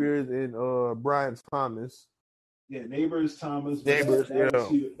Neighbors and Brian Thomas. Yeah, Neighbors, Thomas. That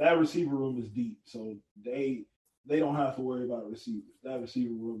receiver room is deep, so they don't have to worry about receivers. That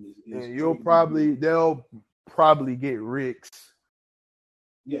receiver room is and they'll probably get Ricks.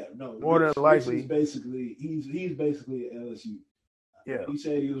 Yeah, no. More than likely. He's basically at LSU. Yeah. He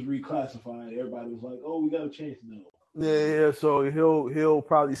said he was reclassified. Everybody was like, "Oh, we got a chance." No. Yeah. So he'll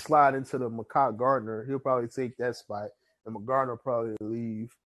probably slide into the McCott Gardner. He'll probably take that spot, and McGardner probably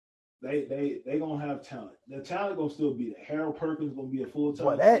leave. They gonna have talent. The talent gonna still be there. Harold Perkins gonna be a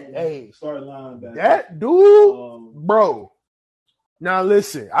full-time starting linebacker. That dude, bro. Now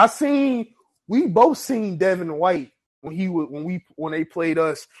listen, we both seen Devin White when they played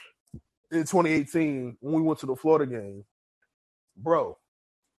us in 2018 when we went to the Florida game. Bro,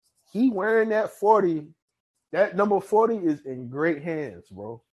 he wearing that 40. That number 40 is in great hands,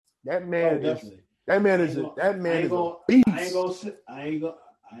 bro. That man is a beast. I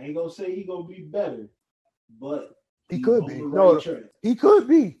ain't gonna say he gonna be better, but he could be. No, he could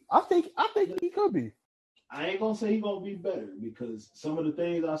be. I think he could be. I ain't gonna say he gonna be better because some of the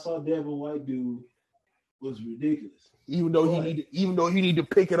things I saw Devin White do was ridiculous. Even though he need to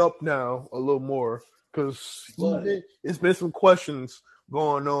pick it up now a little more because it's been some questions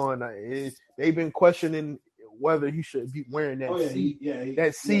going on. They've been questioning whether he should be wearing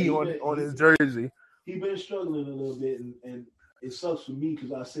that C on his jersey. He's been struggling a little bit, and it sucks for me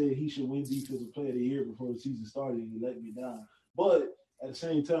because I said he should win Defensive Player of the Year before the season started, and he let me down. But at the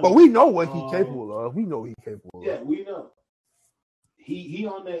same time, we know what he's capable of. We know he's capable of. Yeah, we know. He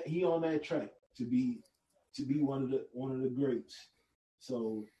on that track to be one of the greats.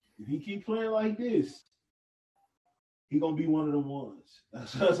 So if he keep playing like this, he gonna be one of them ones.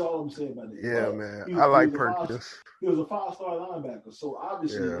 That's all I'm saying about that. Yeah, but man, I like Perkins. He was a 5-star linebacker, so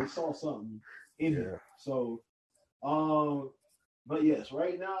obviously they saw something in him. So, But yes,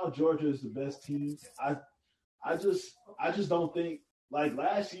 right now Georgia is the best team. I just don't think like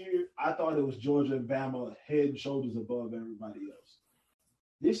last year I thought it was Georgia and Bama head and shoulders above everybody else.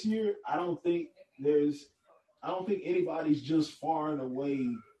 This year I don't think anybody's just far and away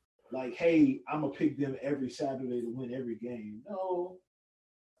like, hey, I'm gonna pick them every Saturday to win every game. No,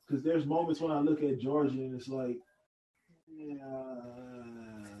 because there's moments when I look at Georgia and it's like, yeah.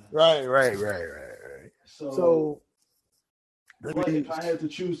 Right. So, So but if I had to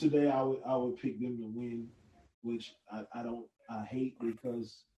choose today, I would pick them to win, which I hate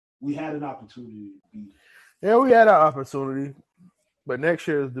because we had an opportunity to beat. yeah, we had our opportunity, but next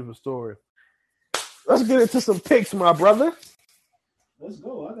year is a different story. Let's get into some picks, my brother. Let's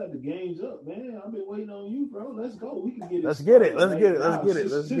go. I got the games up, man. I've been waiting on you, bro. Let's go. We can get it. Let's get it. Let's get it.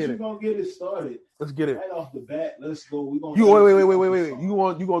 Since we're gonna get it started, Let's get it. right off the bat. Let's go. We gonna wait.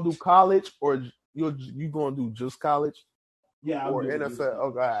 You gonna do college or you gonna do just college? Yeah, or NFL?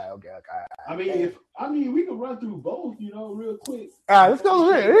 Okay. I mean, we can run through both, real quick. All right, let's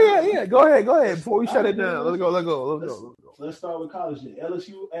go. Yeah. Go ahead. Before we shut it down, let's go. Let's start with college then.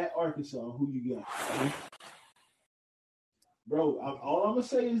 LSU at Arkansas. Who you got? Bro, all I'm gonna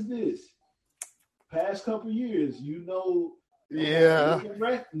say is this: past couple years, yeah.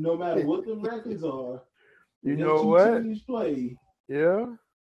 No matter what the records are, you know what? Teams play. Yeah.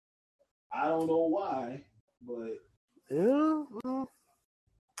 I don't know why, but yeah.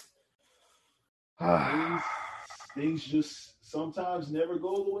 things just sometimes never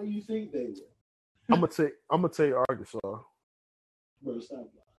go the way you think they will. I'm gonna take Arkansas. Bro, stop.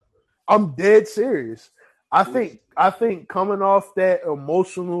 I'm dead serious. I think coming off that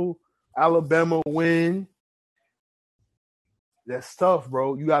emotional Alabama win, that's tough,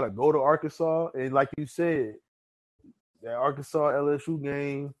 bro. You got to go to Arkansas, and like you said, that Arkansas LSU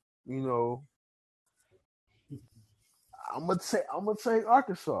game, I'm gonna take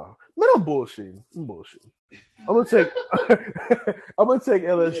Arkansas. Man, I'm bullshitting. I'm gonna take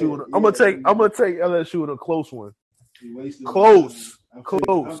LSU. Yeah, I'm gonna take LSU in a close one. Close. I'm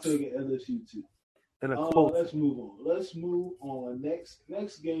taking LSU too. And close. Let's move on.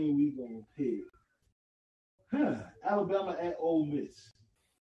 Next game we gonna pick. Alabama at Ole Miss.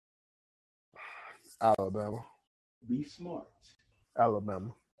 Alabama. Be smart.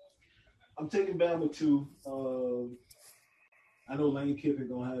 Alabama. I'm taking Bama too. I know Lane Kiffin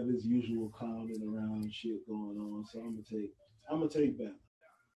gonna have his usual clowning around shit going on, so I'm gonna take Bama.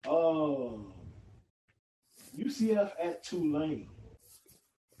 UCF at Tulane.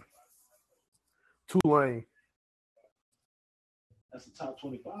 That's a top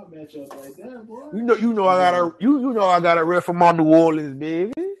 25 matchup right there, boy. I got a ref from my New Orleans,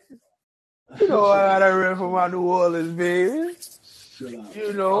 baby. I got a ref from my New Orleans, baby.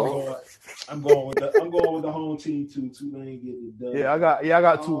 I'm going with the home team too. Tulane get the dub. Yeah, I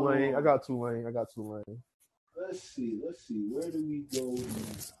got Tulane. I got Tulane. Let's see. Where do we go now?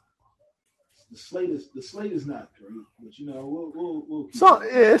 The slate is not great, but we'll keep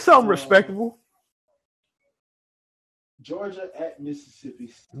it's something respectable. Georgia at Mississippi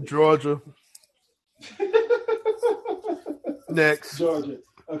State. Georgia. Next. Georgia.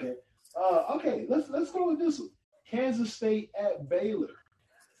 Okay. Okay. Let's go with this one. Kansas State at Baylor.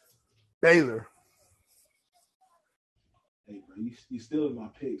 Hey, bro, you still in my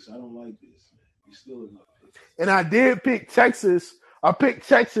picks. So I don't like this, man. You still in my picks. And I did pick Texas. I picked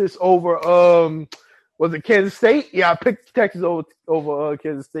Texas over was it Kansas State? Yeah, I picked Texas over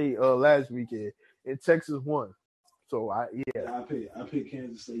Kansas State last weekend, and Texas won. So I picked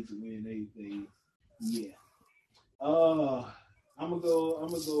Kansas State to win. They I'm gonna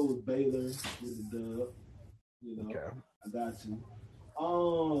go with Baylor with the dub. Okay. I got to.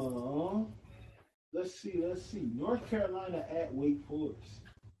 Let's see. North Carolina at Wake Forest.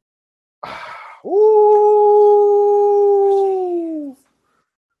 Ooh,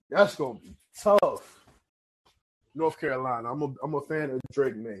 that's gonna be tough. North Carolina. I'm a fan of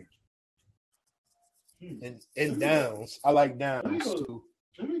Drake May. And Downs. I like Downs too.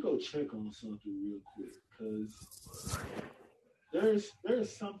 Let me go check on something real quick because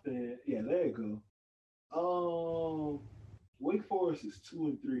there's something. Yeah, there you go. Wake Forest is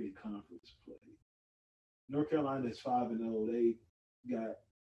 2-3 in conference play. North Carolina is 5-0.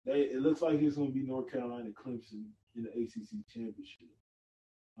 It looks like it's going to be North Carolina Clemson in the ACC championship.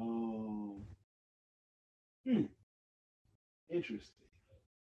 Interesting.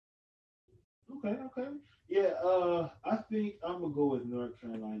 Okay. Yeah, I think I'm gonna go with North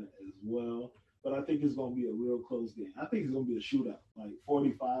Carolina as well, but I think it's gonna be a real close game. I think it's gonna be a shootout, like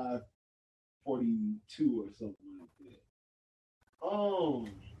 45-42 or something like that. All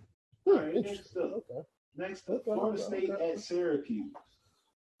right, next up. Next, Okay, Florida State at Syracuse.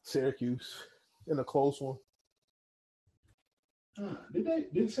 Syracuse in a close one.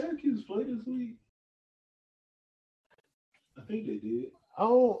 Did Syracuse play this week? I think they did. I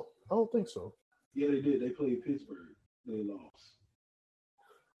don't think so. Yeah, they did. They played Pittsburgh. They lost.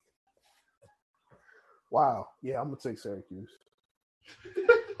 Wow. Yeah, I'm gonna take Syracuse.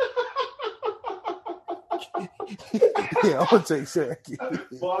 Yeah, I'm gonna take Syracuse.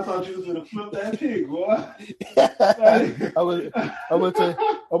 Boy, I thought you was gonna flip that pig, boy. I'm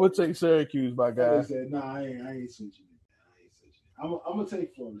gonna take Syracuse, my I guy. said, nah, I ain't switching it. I'm gonna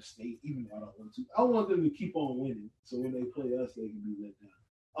take Florida State, even though I don't want to. I want them to keep on winning, so when they play us, they can be let down.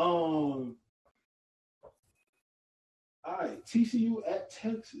 All right, TCU at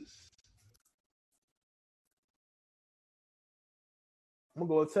Texas. I'm gonna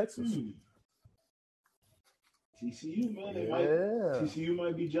go with Texas. TCU, man. TCU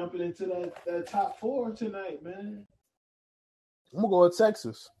might be jumping into that top 4 tonight, man. I'm gonna go with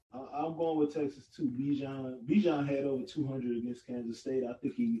Texas. I'm going with Texas too. Bijan had over 200 against Kansas State. I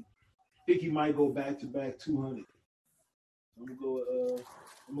think he might go back to back 200. I'm gonna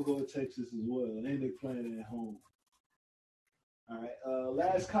go with Texas as well. And then they playing at home. All right.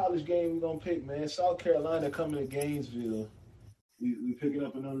 Last college game we're gonna pick, man. South Carolina coming to Gainesville. We picking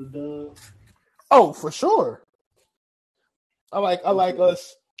up another dub. Oh, for sure. I like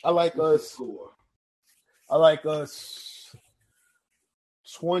us. Score. I like us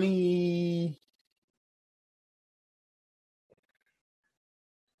 20.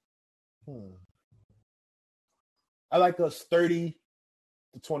 I like us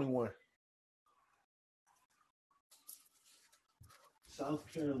 30-21. South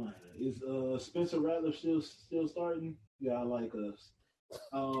Carolina. Is Spencer Rattler still starting? Yeah, I like us.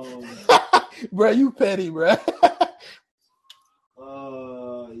 Bro, you petty, bro.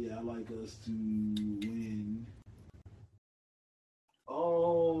 Yeah, I like us to win.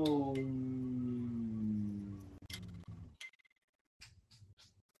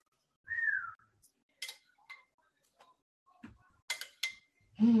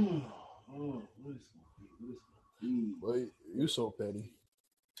 What is it? Boy, you so petty.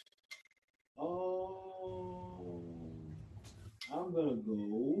 I'm gonna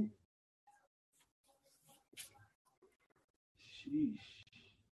go. Sheesh.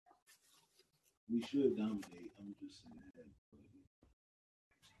 We should dominate. I'm just saying that.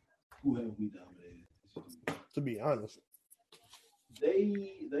 Who have we dominated? To be honest,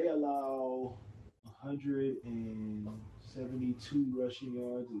 they allow 172 rushing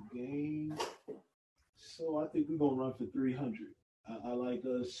yards a game. So I think we're gonna run for 300. I like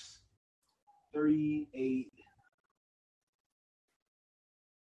us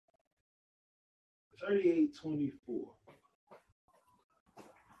 38-24.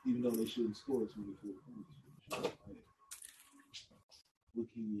 Even though they shouldn't score 24 points. What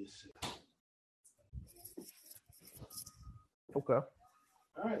can you say? okay.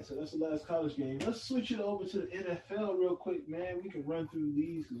 All right, so that's the last college game. Let's switch it over to the NFL real quick, man. We can run through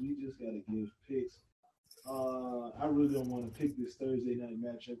these because we just got to give picks. I really don't want to pick this Thursday night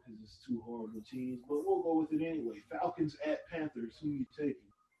matchup because it's two horrible teams, but we'll go with it anyway. Falcons at Panthers. Who you taking?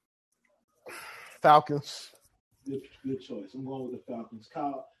 Falcons. Good choice. I'm going with the Falcons.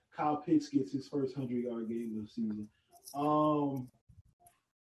 Kyle Pitts gets his first 100-yard game of the season.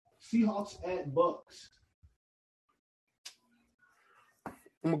 Seahawks at Bucks.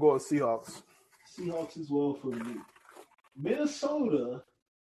 I'm gonna go with Seahawks. Seahawks as well for me. Minnesota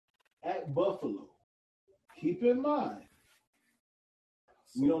at Buffalo. Keep in mind,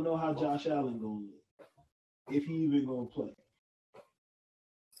 we don't know how Josh Allen gonna look, if he even gonna play.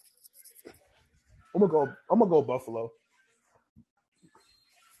 I'm gonna go Buffalo.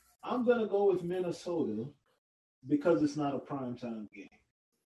 I'm gonna go with Minnesota because it's not a primetime game.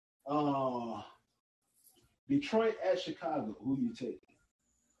 Detroit at Chicago. Who you taking?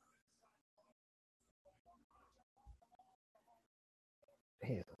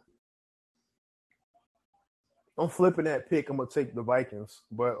 Damn. I'm flipping that pick. I'm gonna take the Vikings,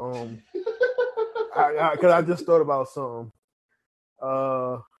 but because I just thought about something.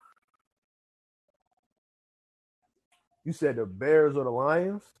 You said the Bears or the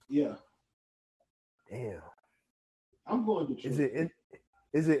Lions? Yeah. Damn. I'm going to Detroit.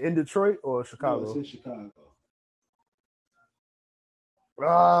 Is it in Detroit or Chicago? No, it's in Chicago.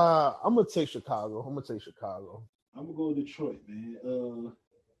 I'm gonna take Chicago. I'm gonna go Detroit, man.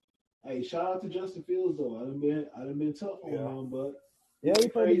 Hey, shout out to Justin Fields though. I done been tough on him, but yeah, he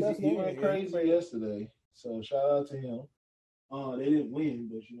crazy. He went crazy yesterday. So shout out to him. They didn't win,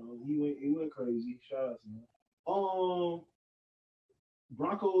 but he went crazy. Shout out to him.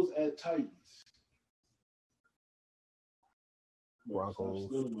 Broncos at Titans. Broncos. I'm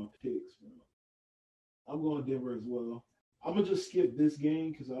still in my picks, bro. I'm going Denver as well. I'm gonna just skip this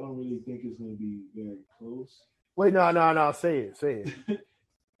game because I don't really think it's gonna be very close. Wait, no. Say it.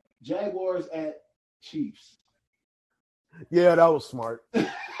 Jaguars at Chiefs. Yeah, that was smart.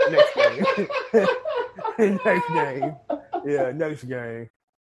 Next game. Next game. Yeah, next game.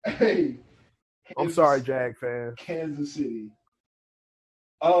 Hey, I'm sorry, Jag fans. Kansas City.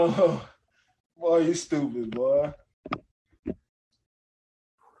 Oh, boy, you stupid, boy.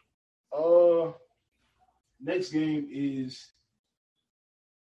 Next game is.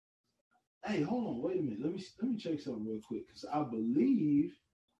 Hey, hold on, wait a minute. Let me check something real quick because I believe.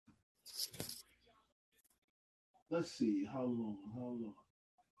 Let's see how long.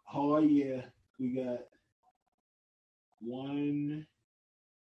 Oh yeah, we got 1,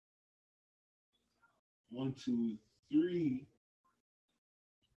 2, 3.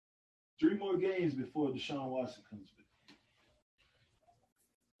 3 more games before Deshaun Watson comes back.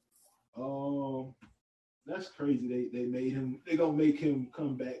 That's crazy. They made him. They're gonna make him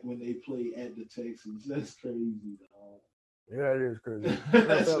come back when they play at the Texans. That's crazy, dog. Yeah, it is crazy.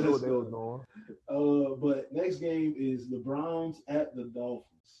 That's what they was doing. But next game is the Browns at the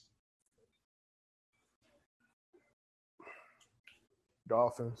Dolphins.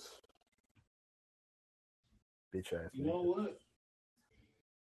 Dolphins. Bitch ass. You know what?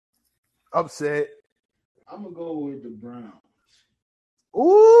 Upset. I'm gonna go with the Browns.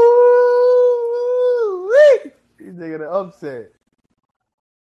 Ooh, these niggas the upset.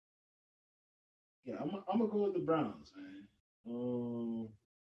 Yeah, I'm gonna go with the Browns, man.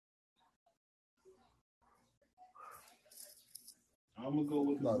 I'm gonna go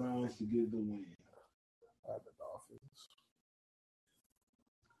with the Browns to get the win. The Dolphins.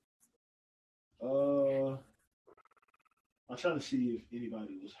 I'm trying to see if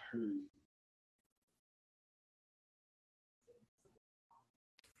anybody was hurt.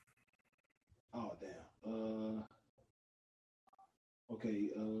 Oh damn. Okay.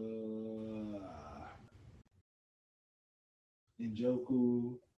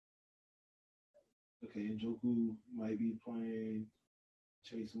 Njoku. Okay, Njoku might be playing.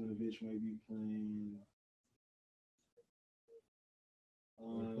 Chase Winovich might be playing.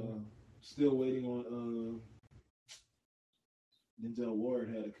 Still waiting on Denzel Ward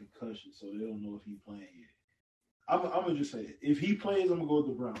had a concussion, so they don't know if he's playing yet. I'm gonna just say it. If he plays, I'm gonna go with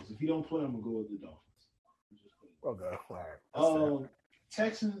the Browns. If he don't play, I'm gonna go with the Dolphins. Okay, all right.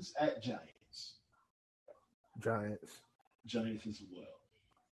 Texans at Giants. Giants as well.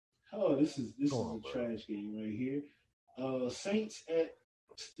 Oh, this is a trash game right here. Saints at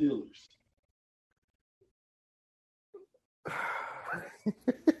Steelers.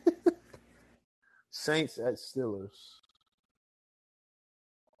 Saints at Steelers.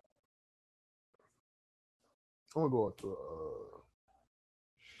 I'm gonna go with the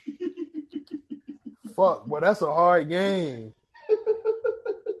fuck, but that's a hard game.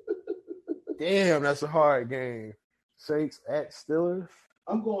 Damn, that's a hard game. Saints at Steelers.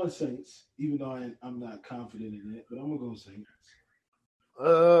 I'm going Saints, even though I'm not confident in it, but I'm gonna go Saints.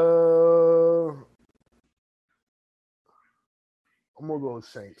 I'm gonna go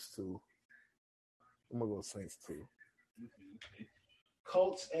Saints too. Okay.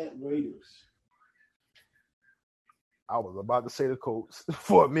 Colts at Raiders. I was about to say the Colts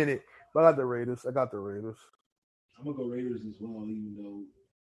for a minute, but I got the Raiders. I'm gonna go Raiders as well, even though,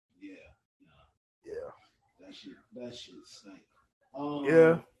 yeah. That shit stank.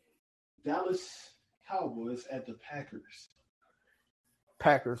 Yeah. Dallas Cowboys at the Packers.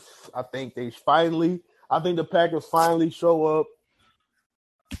 I think the Packers finally show up.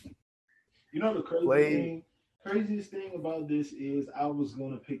 You know the craziest thing about this is I was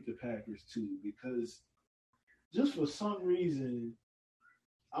gonna pick the Packers too, because just for some reason,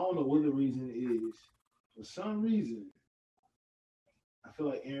 I don't know what the reason is. For some reason, I feel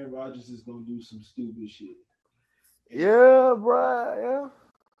like Aaron Rodgers is gonna do some stupid shit. Yeah, bro. Yeah.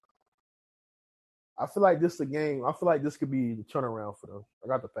 I feel like this is a game. I feel like this could be the turnaround for them. I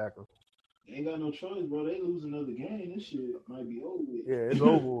got the Packers. They ain't got no choice, bro. They lose another game. This shit might be over with. Yeah, it's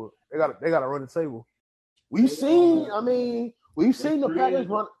over. They got to run the table. We've seen the Packers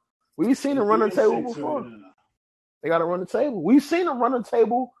run. We've seen them run the table before. They got to run the table. We've seen them run the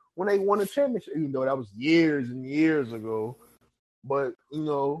table when they won the championship, even though that was years and years ago. But they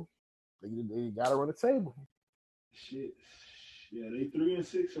got to run the table. Shit. Yeah, they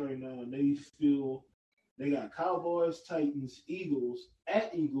 3-6 right now. They got Cowboys, Titans, Eagles,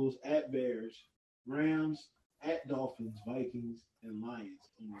 at Bears, Rams, at Dolphins, Vikings, and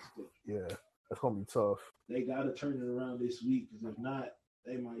Lions on the schedule. Yeah, that's gonna be tough. They got to turn it around this week, because if not,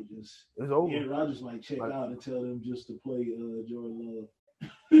 they might just. It's over. Aaron Rodgers might check Like- out and tell them just to play Jordan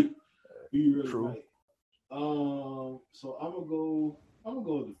Love. He really True. might. So I'm gonna go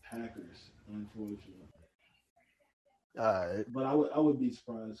with the Packers, unfortunately. All right. But I would be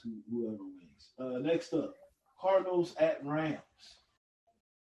surprised whoever wins. Next up, Cardinals at Rams.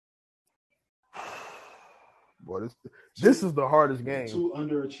 Boy, this is the hardest game. Two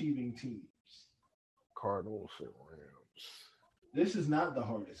underachieving teams. Cardinals and Rams. This is not the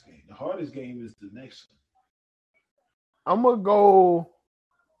hardest game. The hardest game is the next one. I'm gonna go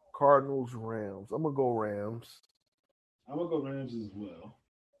Cardinals, Rams. I'm gonna go Rams. I'm gonna go Rams as well.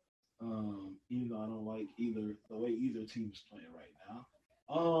 Even though I don't like the way either team is playing right now.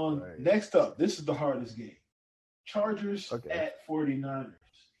 Right. Next up, this is the hardest game. Chargers Okay. at 49ers.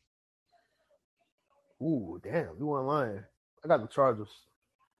 Ooh, damn, you weren't lying. I got the Chargers.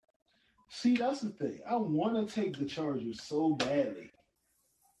 See, that's the thing. I want to take the Chargers so badly.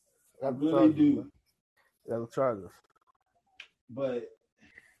 I I got the really Chargers, do. man. I got the Chargers. But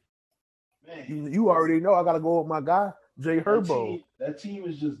man, You already know I gotta go with my guy, Jay Herbo. that team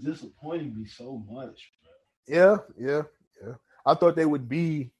is just disappointing me so much, bro. Yeah. I thought they would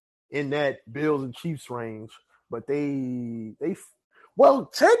be in that Bills and Chiefs range, but well,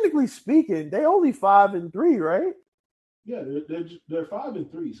 technically speaking, they only 5-3, right? Yeah, they're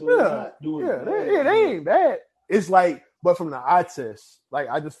 5-3, so Yeah, they're not doing bad. they ain't bad. It's like, but from the eye test, like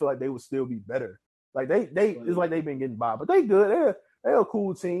I just feel like they would still be better. Like they it's like they've been getting by, but they good. They're a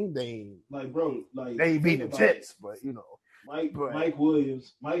cool team. They ain't Like, bro, like they ain't beating the think about Jets, but you know, Mike But-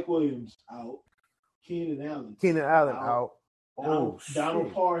 Williams out. Keenan Allen out. Oh, Donald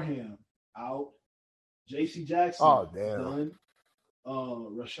shit. Parham out. J.C. Jackson Oh, damn. done.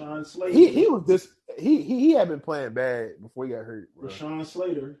 Rashawn Slater. He was this. He had been playing bad before he got hurt. Bro. Rashawn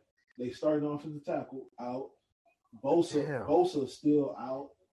Slater. They started off as the tackle out. Bosa Damn. still out.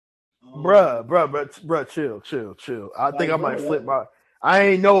 Bruh, chill. I think I might flip my. I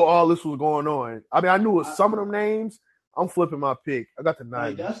ain't know all this was going on. I mean, I knew some of them names. I'm flipping my pick. I got the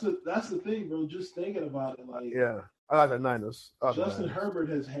Like, Niners. that's the thing, bro. Just thinking about it, like Yeah, I got the Niners. Justin Herbert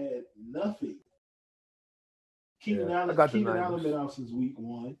has had nothing. Keenan Yeah, I Allen, got the Keenan Allen Niners. been out since week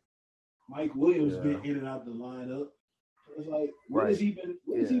 1. Mike Williams Yeah. been in and out the lineup. It's like, what Right. has he been?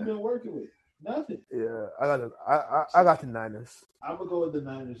 What has he Yeah. been working with? Nothing. Yeah, I got the Niners. I'm gonna go with the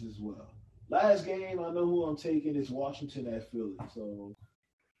Niners as well. Last game, I know who I'm taking is Washington at Philly. So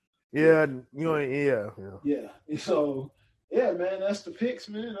Yeah, you know, yeah. yeah, so yeah, man, that's the picks,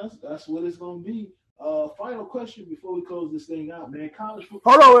 man. That's what it's gonna be. Final question before we close this thing out, man. College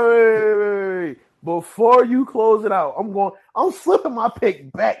football. Hold on, wait. Before you close it out, I'm flipping my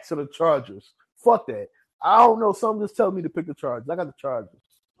pick back to the Chargers. Fuck that. I don't know. Something just telling me to pick the Chargers. I got the Chargers.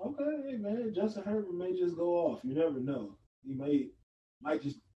 Okay, hey, man. Justin Herbert may just go off. You never know. He might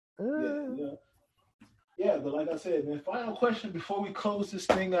just yeah. But like I said, man. Final question before we close this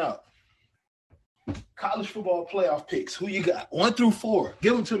thing out. College football playoff picks. Who you got? 1 through 4.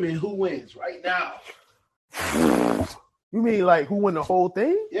 Give them to me. And who wins right now? You mean like who won the whole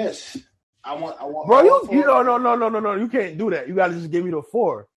thing? Yes. I want. Bro, all you four. no. You can't do that. You got to just give me the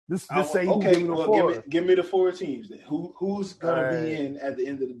 4. Just say who okay. give me the Well, 4. give me the 4 teams then. Who's gonna All be right. in at the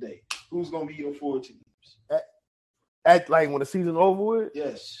end of the day? Who's gonna be your 4 teams? At like when the season over with.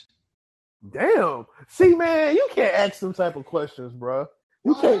 Yes. Damn. See, man, you can't ask them type of questions, bro.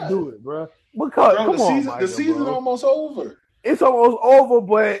 You Why? can't do it, bro. Because Bro, come on, the Micah, season bro. almost over. It's almost over,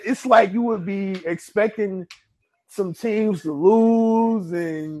 but it's like you would be expecting some teams to lose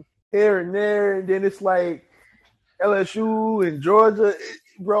and here and there, and then it's like LSU and Georgia.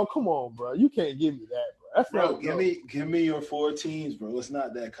 Bro, come on, bro. You can't give me that, bro. That's Bro, not give me your 4 teams, bro. It's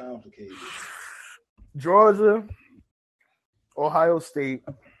not that complicated. Georgia, Ohio State,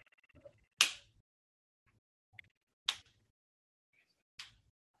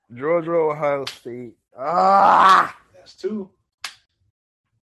 Georgia, Ohio State. That's 2.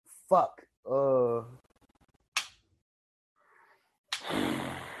 Fuck.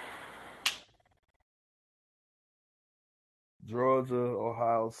 Georgia,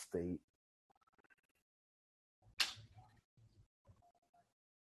 Ohio State.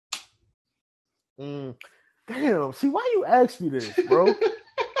 Damn. See, why you ask me this, bro?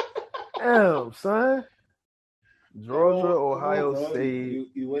 Damn, son. Georgia, Ohio bro. State.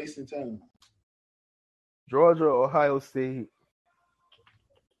 You wasting time. Georgia, Ohio State.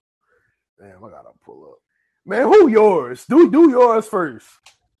 Damn, I gotta pull up. Man, who yours? Do yours first.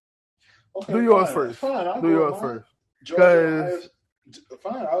 Okay, Do yours fine. first. Fine, I'll Do go yours with mine. first. Georgia,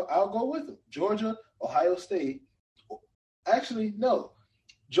 fine, I'll go with them. Georgia, Ohio State. Actually, no.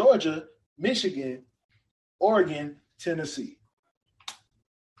 Georgia, Michigan, Oregon, Tennessee.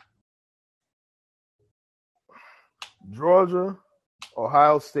 Georgia,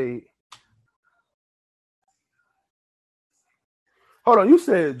 Ohio State. Hold on, you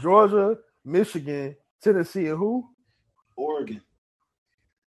said Georgia, Michigan, Tennessee, and who? Oregon.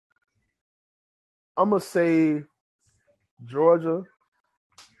 I'm going to say Georgia,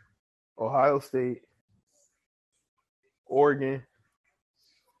 Ohio State, Oregon,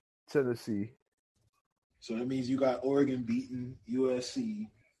 Tennessee. So that means you got Oregon beating USC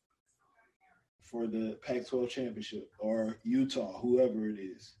for the Pac-12 championship, or Utah, whoever it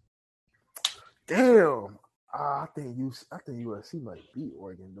is. Damn. I think USC might beat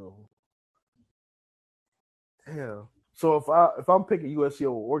Oregon though. Damn. So if I'm picking USC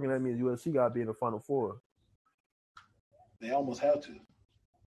over Oregon, that means USC got to be in the Final Four. They almost have to.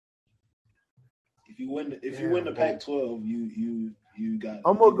 If you win the Pac-12, you got.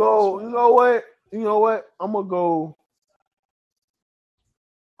 I'm gonna go. You know what? I'm gonna go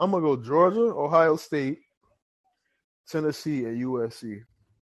Georgia, Ohio State, Tennessee, and USC.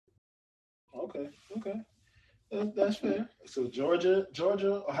 Okay. That's fair. So Georgia,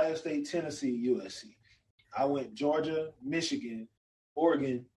 Ohio State, Tennessee, USC. I went Georgia, Michigan,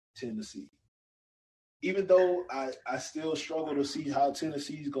 Oregon, Tennessee. Even though I still struggle to see how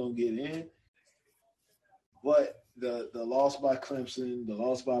Tennessee's gonna get in, but the loss by Clemson, the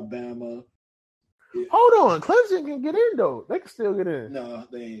loss by Bama. Hold on, Clemson can get in though. They can still get in. No,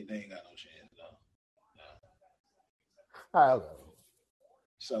 they ain't got no chance. No. All right.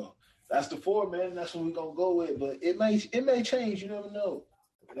 So that's the four, man. That's what we're gonna go with. But it may change. You never know.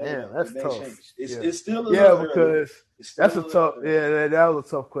 Damn, that's tough. It's still a because that's a tough. Yeah, that was a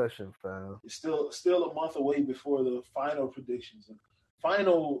tough question, fam. It's still a month away before the final predictions. The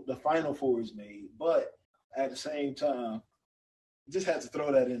final four is made, but at the same time, just had to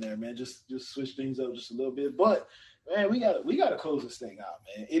throw that in there, man. Just switch things up just a little bit. But man, we gotta close this thing out,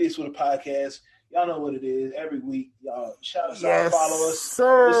 man. It is for the podcast. Y'all know what it is. Every week, y'all shout us out, follow us,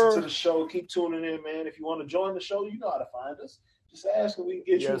 listen to the show, keep tuning in, man. If you want to join the show, you know how to find us. Just ask and we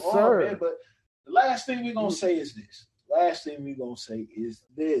can get you on, man. But the last thing we're gonna say is this.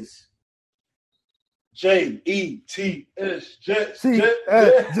 JETS. Jets. Yeah.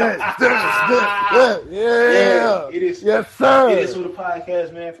 It is. Yes, sir. It is for the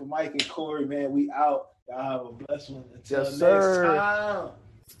podcast, man. For Mike and Corey, man. We out. Y'all have a blessed one. Until next time.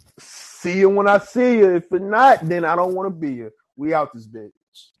 See you when I see you. If not, then I don't want to be here. We out this bitch.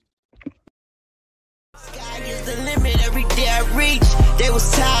 Sky is the limit, every day I reach. They was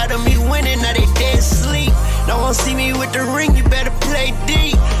tired of me winning, now they dead sleep. No one see me with the ring, you better play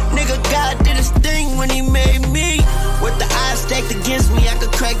D. Nigga, God did his thing when he made me. With the eyes stacked against me, I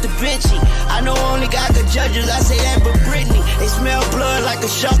could crack the Benchy. I know only God could judge us, I say that but Britney. They smell blood like a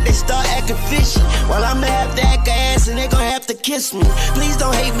shark, they start acting fishy. Well, I'ma have to act ass and they gon' have to kiss me. Please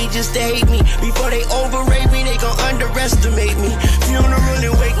don't hate me just to hate me. Before they overrate me, they gon' underestimate me. Funeral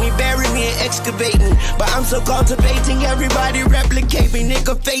and wake me, bury me and excavate me. But I'm so cultivating, everybody replicate me.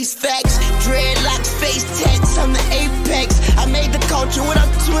 Nigga, face facts, dreadlocks, face tats, I'm the apex. I made the culture what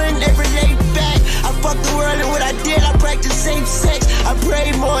I'm doing, they relate back. I fucked the world and what I did, I practiced safe sex. I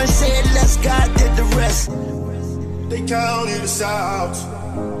prayed more and said less, God did the rest. They counted us out.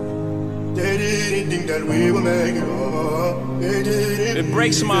 They didn't think that we would make it up. They didn't. It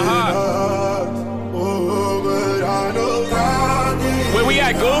breaks my heart. Oh, but I know God did. Where we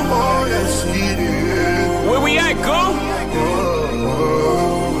at, Goo? More than she did. Where we at, Goo?